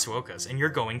with the Yasuokas, and you're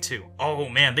going too. Oh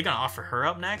man, they gonna offer her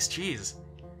up next? Jeez.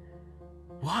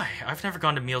 Why? I've never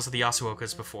gone to meals with the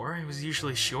Yasuokas before. It was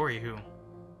usually Shiori who...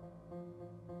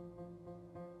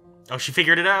 Oh, she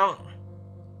figured it out?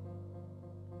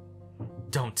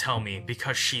 Don't tell me,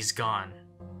 because she's gone.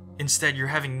 Instead, you're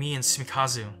having me and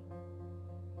Sumikazu.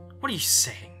 What are you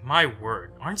saying? My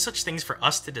word. Aren't such things for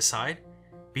us to decide?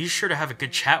 Be sure to have a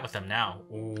good chat with them now.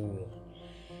 Ooh.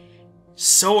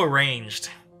 So arranged.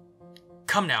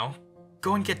 Come now,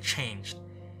 go and get changed.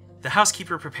 The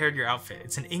housekeeper prepared your outfit.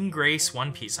 It's an in-grace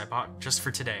one-piece I bought just for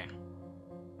today.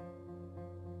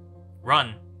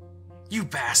 Run. You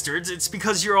bastards, it's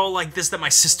because you're all like this that my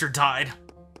sister died.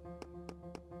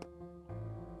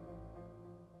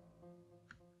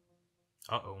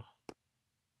 Uh-oh.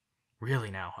 Really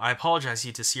now, I apologize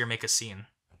to see her make a scene.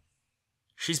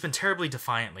 She's been terribly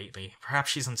defiant lately.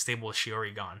 Perhaps she's unstable with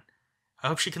Shiori gone. I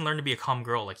hope she can learn to be a calm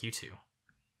girl like you two.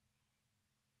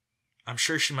 I'm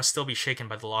sure she must still be shaken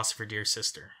by the loss of her dear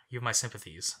sister. You have my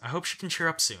sympathies. I hope she can cheer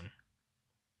up soon.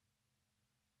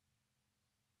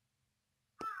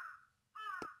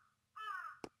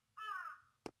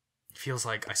 It feels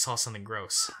like I saw something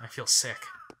gross. I feel sick.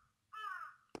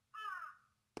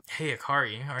 Hey,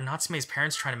 Akari, are Natsume's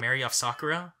parents trying to marry off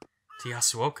Sakura? To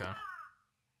Yasuoka?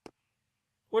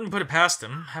 Wouldn't put it past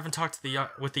them. Haven't talked to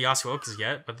with the Yasuokas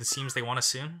yet, but it seems they want to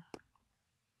soon.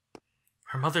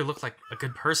 Her mother looked like a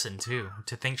good person, too,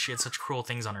 to think she had such cruel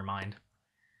things on her mind.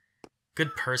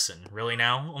 Good person, really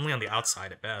now? Only on the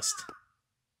outside at best.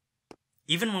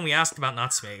 Even when we asked about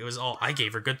Natsume, it was all, I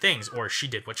gave her good things, or she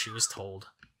did what she was told.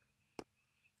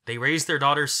 They raised their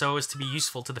daughter so as to be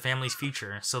useful to the family's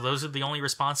future, so those are the only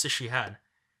responses she had.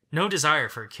 No desire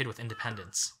for a kid with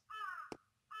independence.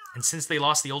 And since they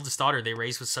lost the oldest daughter they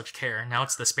raised with such care, now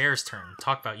it's the Spare's turn.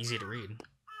 Talk about easy to read.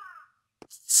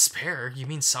 Spare? You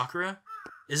mean Sakura?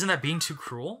 Isn't that being too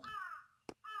cruel?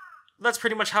 That's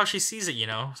pretty much how she sees it, you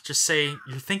know. Just say,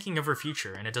 you're thinking of her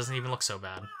future, and it doesn't even look so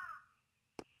bad.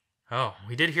 Oh,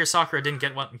 we did hear Sakura didn't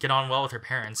get on well with her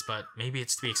parents, but maybe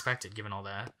it's to be expected, given all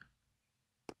that.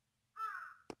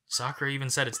 Sakura even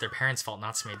said it's their parents' fault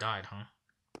Natsume died, huh?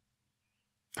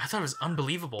 I thought it was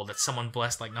unbelievable that someone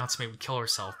blessed like Natsume would kill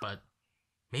herself, but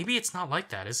maybe it's not like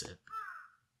that, is it?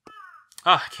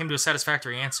 Ah, came to a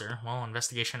satisfactory answer. Well,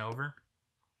 investigation over.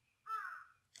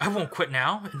 I won't quit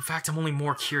now. In fact, I'm only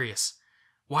more curious.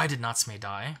 Why did Natsume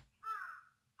die?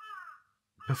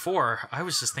 Before, I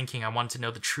was just thinking I wanted to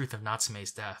know the truth of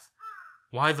Natsume's death.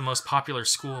 Why the most popular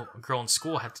girl in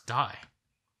school had to die.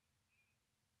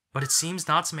 But it seems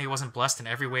Natsume wasn't blessed in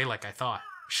every way like I thought.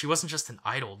 She wasn't just an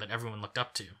idol that everyone looked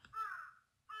up to.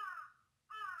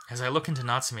 As I look into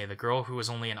Natsume, the girl who was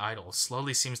only an idol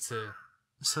slowly starts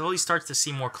to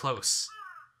seem more close.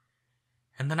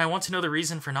 And then I want to know the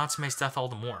reason for Natsume's death all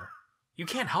the more. You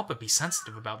can't help but be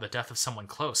sensitive about the death of someone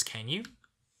close, can you?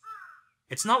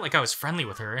 It's not like I was friendly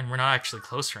with her and we're not actually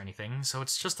close or anything, so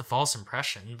it's just a false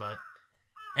impression, but...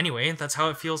 Anyway, that's how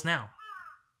it feels now.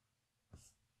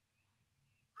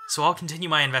 So I'll continue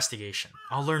my investigation.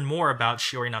 I'll learn more about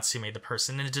Shiori Natsume the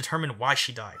person and determine why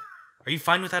she died. Are you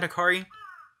fine with that, Akari?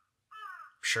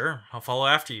 Sure, I'll follow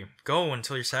after you. Go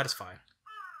until you're satisfied.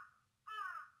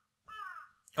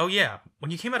 Oh yeah,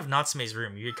 when you came out of Natsume's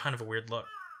room, you had kind of a weird look.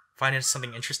 Find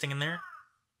something interesting in there?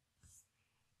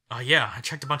 Yeah, I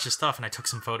checked a bunch of stuff and I took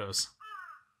some photos.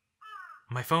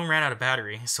 My phone ran out of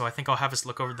battery, so I think I'll have us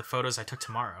look over the photos I took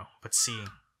tomorrow. But see,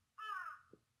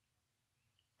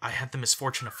 I had the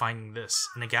misfortune of finding this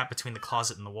in a gap between the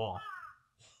closet and the wall.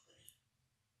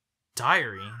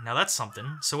 Diary? Now that's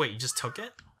something. So wait, you just took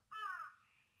it?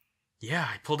 Yeah,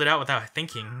 I pulled it out without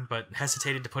thinking, but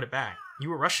hesitated to put it back. You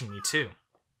were rushing me, too.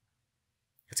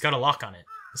 It's got a lock on it.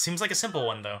 It seems like a simple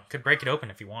one, though. Could break it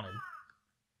open if you wanted.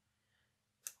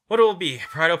 What will it be?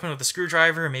 Pry it open with a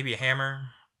screwdriver, maybe a hammer?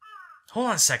 Hold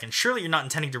on a second. Surely you're not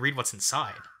intending to read what's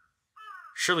inside.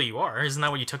 Surely you are. Isn't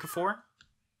that what you took it for?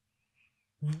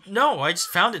 No, I just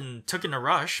found it and took it in a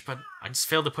rush, but I just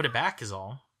failed to put it back is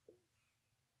all.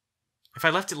 If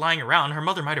I left it lying around, her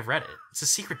mother might have read it. It's a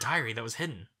secret diary that was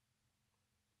hidden.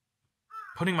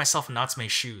 Putting myself in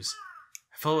Natsume's shoes,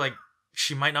 I felt like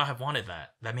she might not have wanted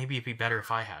that. That maybe it'd be better if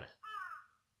I had it.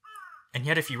 And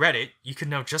yet if you read it, you could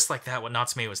know just like that what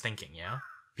Natsume was thinking, yeah?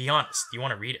 Be honest, you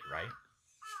want to read it, right?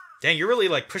 Dang, you're really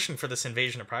like pushing for this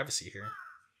invasion of privacy here.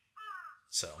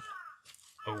 So,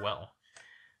 oh well.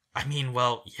 I mean,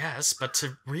 well, yes, but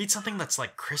to read something that's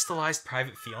like crystallized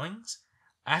private feelings,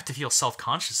 I have to feel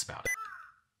self-conscious about it.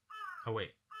 Oh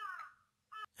wait.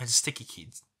 It's sticky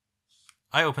keys.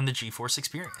 I opened the GeForce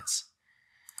Experience.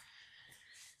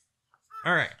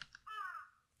 Alright.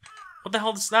 What the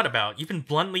hell is that about? You've been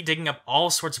bluntly digging up all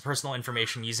sorts of personal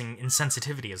information using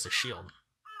insensitivity as a shield.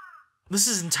 This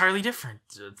is entirely different.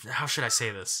 How should I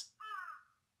say this?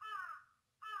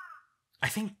 I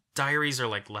think diaries are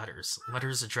like letters.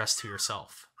 Letters addressed to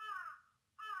yourself.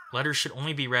 Letters should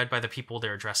only be read by the people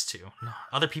they're addressed to. No,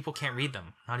 other people can't read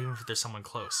them, not even if there's someone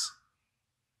close.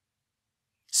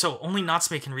 So, only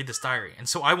Natsume can read this diary, and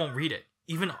so I won't read it,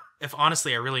 even if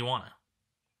honestly I really want to.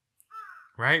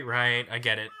 Right, I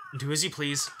get it. Do as you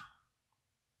please.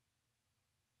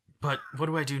 But what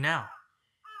do I do now?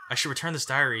 I should return this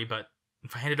diary, but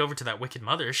if I hand it over to that wicked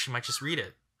mother, she might just read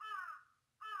it.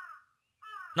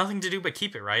 Nothing to do but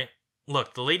keep it, right?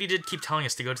 Look, the lady did keep telling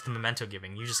us to go to the memento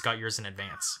giving. You just got yours in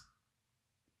advance.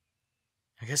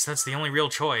 I guess that's the only real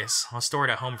choice. I'll store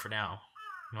it at home for now.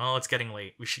 Well, it's getting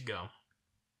late. We should go.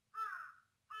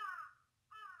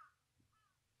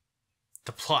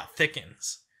 The plot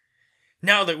thickens.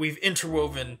 Now that we've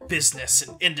interwoven business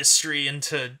and industry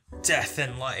into death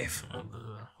and life.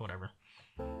 Whatever.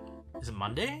 Is it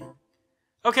Monday?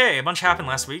 Okay, a bunch happened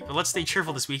last week, but let's stay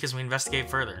cheerful this week as we investigate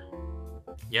further.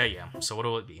 Yeah, so what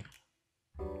will it be?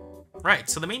 Right,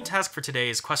 so the main task for today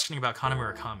is questioning about Kana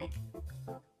Murakami.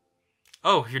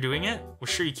 Oh, you're doing it? Well,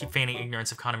 sure you keep feigning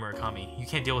ignorance of Kana Murakami. You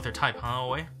can't deal with her type, huh,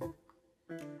 Oi?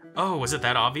 Oh, was it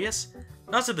that obvious?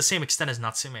 Not to the same extent as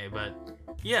Natsume, but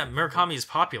yeah, Murakami is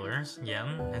popular, yeah,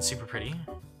 and super pretty.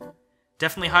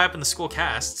 Definitely high up in the school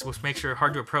castes, which makes her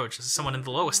hard to approach as someone in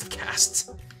the lowest of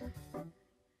castes.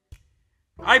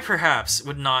 I perhaps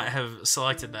would not have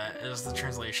selected that as the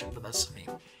translation, but that's me.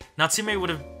 Natsume would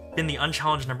have been the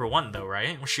unchallenged #1 though,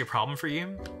 right? Was she a problem for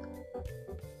you?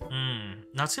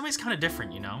 Natsume's kind of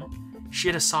different, you know? She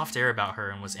had a soft air about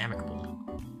her and was amicable.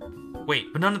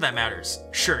 Wait, but none of that matters.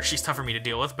 Sure, she's tough for me to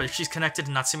deal with, but if she's connected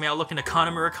to Natsume, I'll look into Kana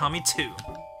Murakami too.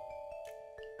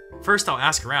 First, I'll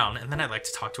ask around, and then I'd like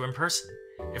to talk to her in person.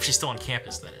 If she's still on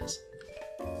campus, that is.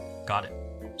 Got it.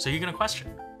 So you're gonna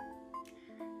question?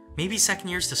 Maybe second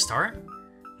years to start?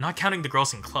 Not counting the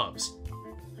girls in clubs.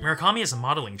 Murakami has a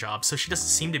modeling job, so she doesn't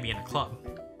seem to be in a club.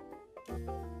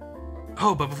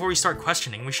 Oh, but before we start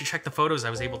questioning, we should check the photos I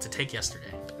was able to take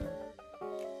yesterday.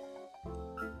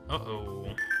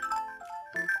 Uh-oh.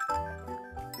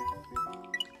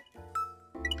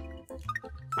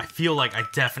 I feel like I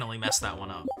definitely messed that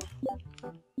one up.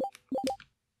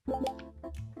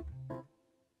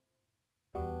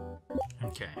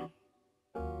 Okay.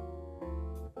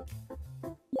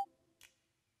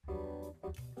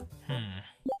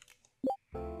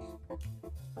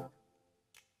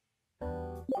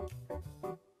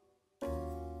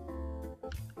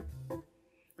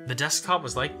 The desktop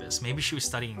was like this. Maybe she was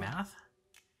studying math?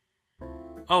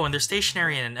 Oh, and there's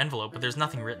stationery in an envelope, but there's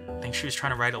nothing written. Think she was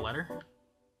trying to write a letter?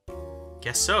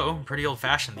 Guess so. Pretty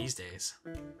old-fashioned these days.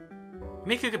 You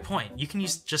make a good point. You can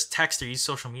use just text or use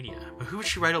social media, but who would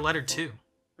she write a letter to?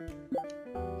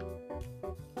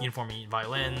 Uniform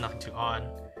violin, nothing too odd.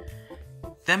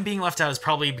 Them being left out is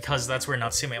probably because that's where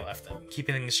Natsume left them,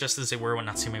 keeping things just as they were when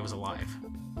Natsume was alive.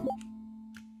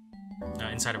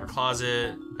 Inside of her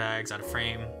closet, bags out of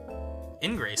frame.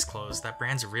 Ingrace clothes, that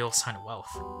brand's a real sign of wealth.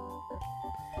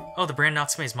 Oh, the brand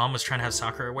Natsume's mom was trying to have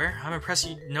Sakura wear? I'm impressed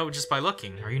you know just by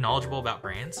looking. Are you knowledgeable about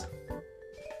brands?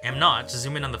 Am not. Just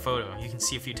zoom in on the photo. You can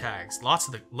see a few tags. Loads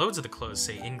of the clothes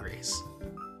say Ingrace.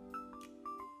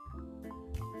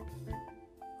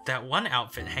 That one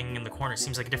outfit hanging in the corner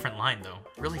seems like a different line, though.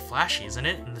 Really flashy, isn't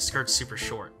it? And the skirt's super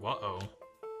short. Whoa.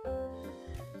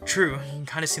 True, you can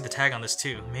kind of see the tag on this,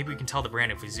 too. Maybe we can tell the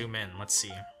brand if we zoom in. Let's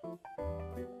see.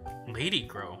 Lady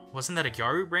Grow. Wasn't that a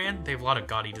Gyaru brand? They have a lot of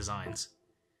gaudy designs.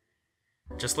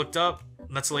 Just looked up.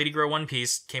 That's a Lady Grow One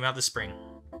Piece. Came out this spring.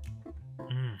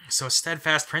 So a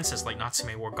steadfast princess like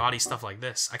Natsume wore gaudy stuff like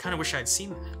this. I kind of wish I had seen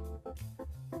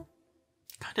that.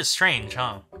 Kind of strange,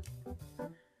 huh?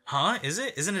 Huh? Is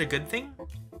it? Isn't it a good thing?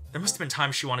 There must have been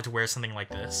times she wanted to wear something like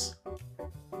this.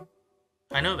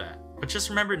 I know that, but just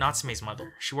remember Natsume's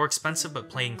mother. She wore expensive but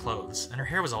plain clothes, and her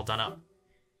hair was all done up.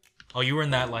 Oh, you were in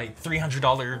that, like,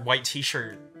 $300 white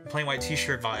t-shirt, plain white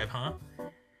t-shirt vibe, huh?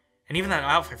 And even that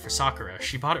outfit for Sakura,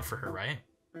 she bought it for her, right?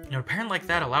 You know, a parent like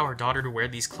that allow her daughter to wear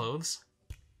these clothes?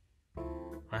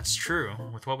 That's true.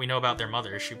 With what we know about their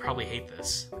mother, she'd probably hate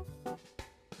this.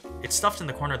 It's stuffed in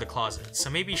the corner of the closet, so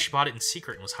maybe she bought it in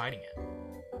secret and was hiding it.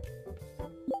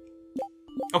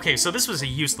 Okay, so this was a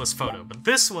useless photo, but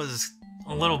this was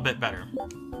a little bit better.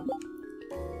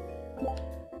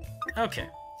 Okay,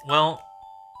 well,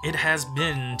 it has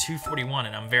been 2:41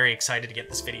 and I'm very excited to get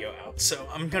this video out. So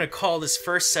I'm gonna call this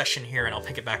first session here and I'll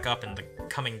pick it back up in the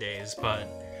coming days, but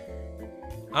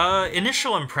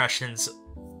initial impressions,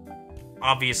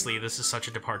 obviously this is such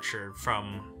a departure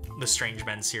from the Strange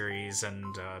Men series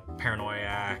and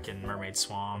Paranoiac and Mermaid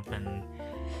Swamp and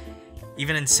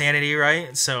even Insanity,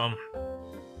 right? So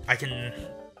I can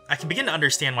begin to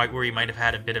understand why Uri might have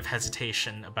had a bit of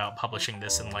hesitation about publishing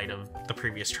this in light of the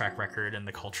previous track record and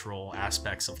the cultural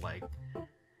aspects of, like,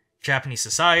 Japanese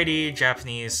society,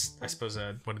 Japanese, I suppose,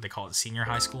 what do they call it, senior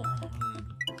high school?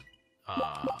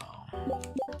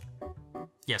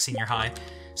 Yeah, senior high.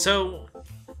 So,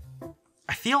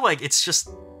 I feel like it's just,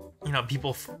 you know,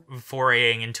 people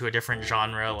foraying into a different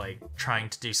genre, like, trying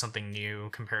to do something new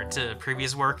compared to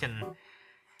previous work, and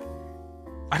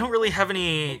I don't really have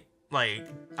any, like,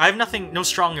 I have no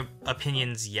strong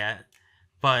opinions yet,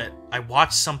 but I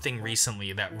watched something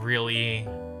recently that really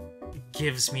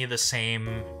gives me the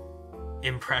same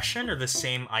impression or the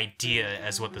same idea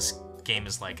as what this game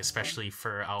is like, especially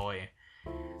for Aoi.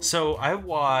 So I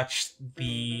watched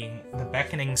the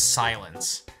Beckoning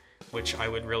Silence, which I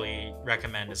would really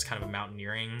recommend as kind of a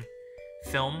mountaineering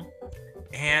film,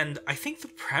 and I think the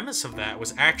premise of that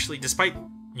was actually, despite,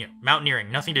 you know,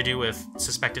 mountaineering, nothing to do with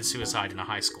suspected suicide in a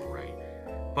high school, right?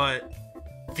 But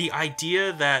the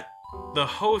idea that the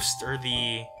host or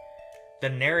the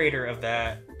narrator of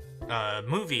that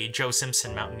movie, Joe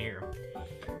Simpson, Mountaineer,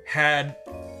 had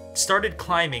started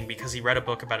climbing because he read a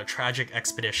book about a tragic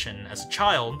expedition as a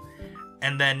child,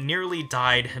 and then nearly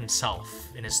died himself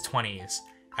in his 20s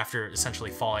after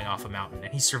essentially falling off a mountain,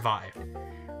 and he survived.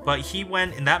 But he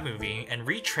went in that movie and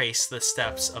retraced the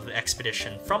steps of the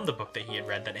expedition from the book that he had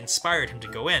read that inspired him to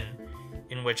go in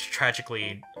which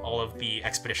tragically all of the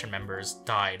expedition members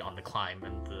died on the climb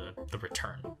and the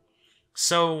return.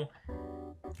 So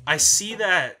I see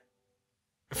that,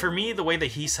 for me, the way that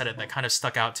he said it that kind of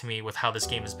stuck out to me with how this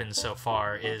game has been so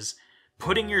far is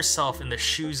putting yourself in the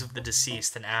shoes of the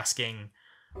deceased and asking,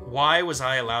 why was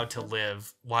I allowed to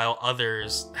live while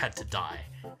others had to die?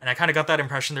 And I kind of got that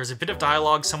impression. There's a bit of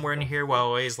dialogue somewhere in here where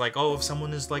always like, oh, if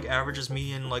someone is like average as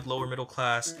me and like lower middle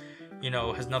class, you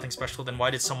know, has nothing special, then why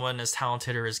did someone as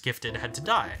talented or as gifted have to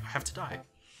die?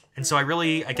 And so I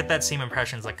get that same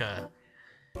impression. It's like a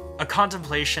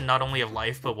contemplation not only of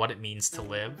life, but what it means to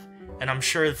live. And I'm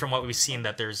sure from what we've seen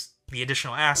that there's the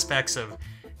additional aspects of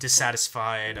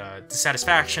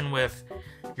dissatisfaction with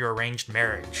your arranged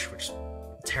marriage, which is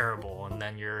terrible, and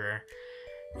then you're,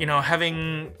 you know,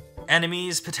 having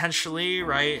enemies potentially,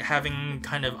 right? Having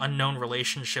kind of unknown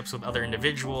relationships with other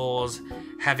individuals,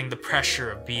 having the pressure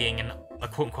of being a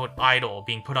quote-unquote idol,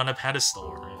 being put on a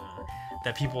pedestal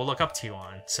that people look up to you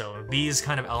on. So these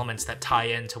kind of elements that tie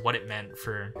into what it meant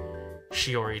for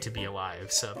Shiori to be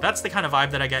alive. So that's the kind of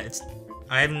vibe that I get.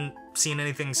 I haven't seen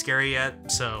anything scary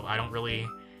yet, so I don't really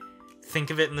think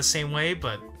of it in the same way,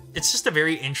 but it's just a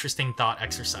very interesting thought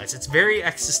exercise. It's very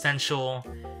existential.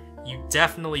 You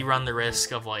definitely run the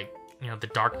risk of, like, you know, the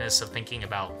darkness of thinking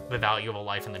about the value of a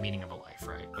life and the meaning of a life,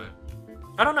 right? But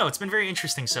I don't know, it's been very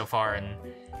interesting so far, and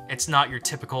it's not your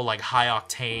typical, like,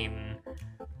 high-octane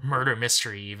murder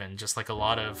mystery even, just like a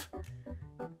lot of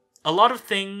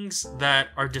things that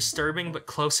are disturbing but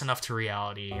close enough to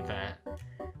reality that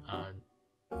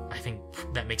I think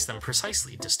that makes them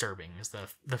precisely disturbing, is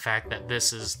the fact that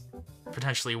this is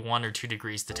potentially 1 or 2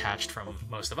 degrees detached from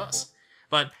most of us.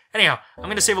 But anyhow, I'm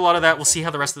going to save a lot of that. We'll see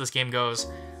how the rest of this game goes.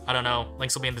 I don't know.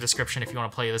 Links will be in the description if you want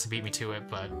to play this and beat me to it,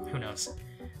 but who knows.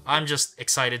 I'm just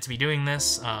excited to be doing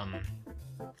this.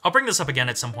 I'll bring this up again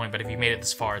at some point, but if you made it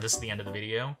this far, this is the end of the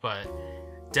video. But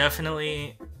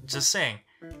definitely, just saying,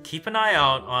 keep an eye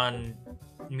out on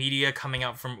media coming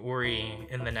out from Uri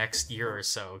in the next year or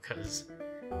so, because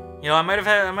you know I might have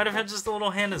had just a little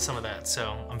hand in some of that.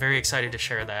 So I'm very excited to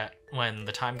share that when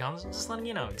the time comes. Just letting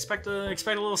you know, expect a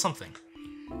little something.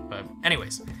 But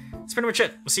anyways, that's pretty much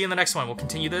it. We'll see you in the next one. We'll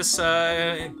continue this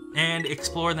and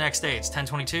explore the next day. It's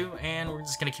 10:22, and we're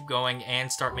just gonna keep going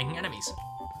and start making enemies.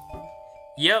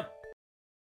 Yep.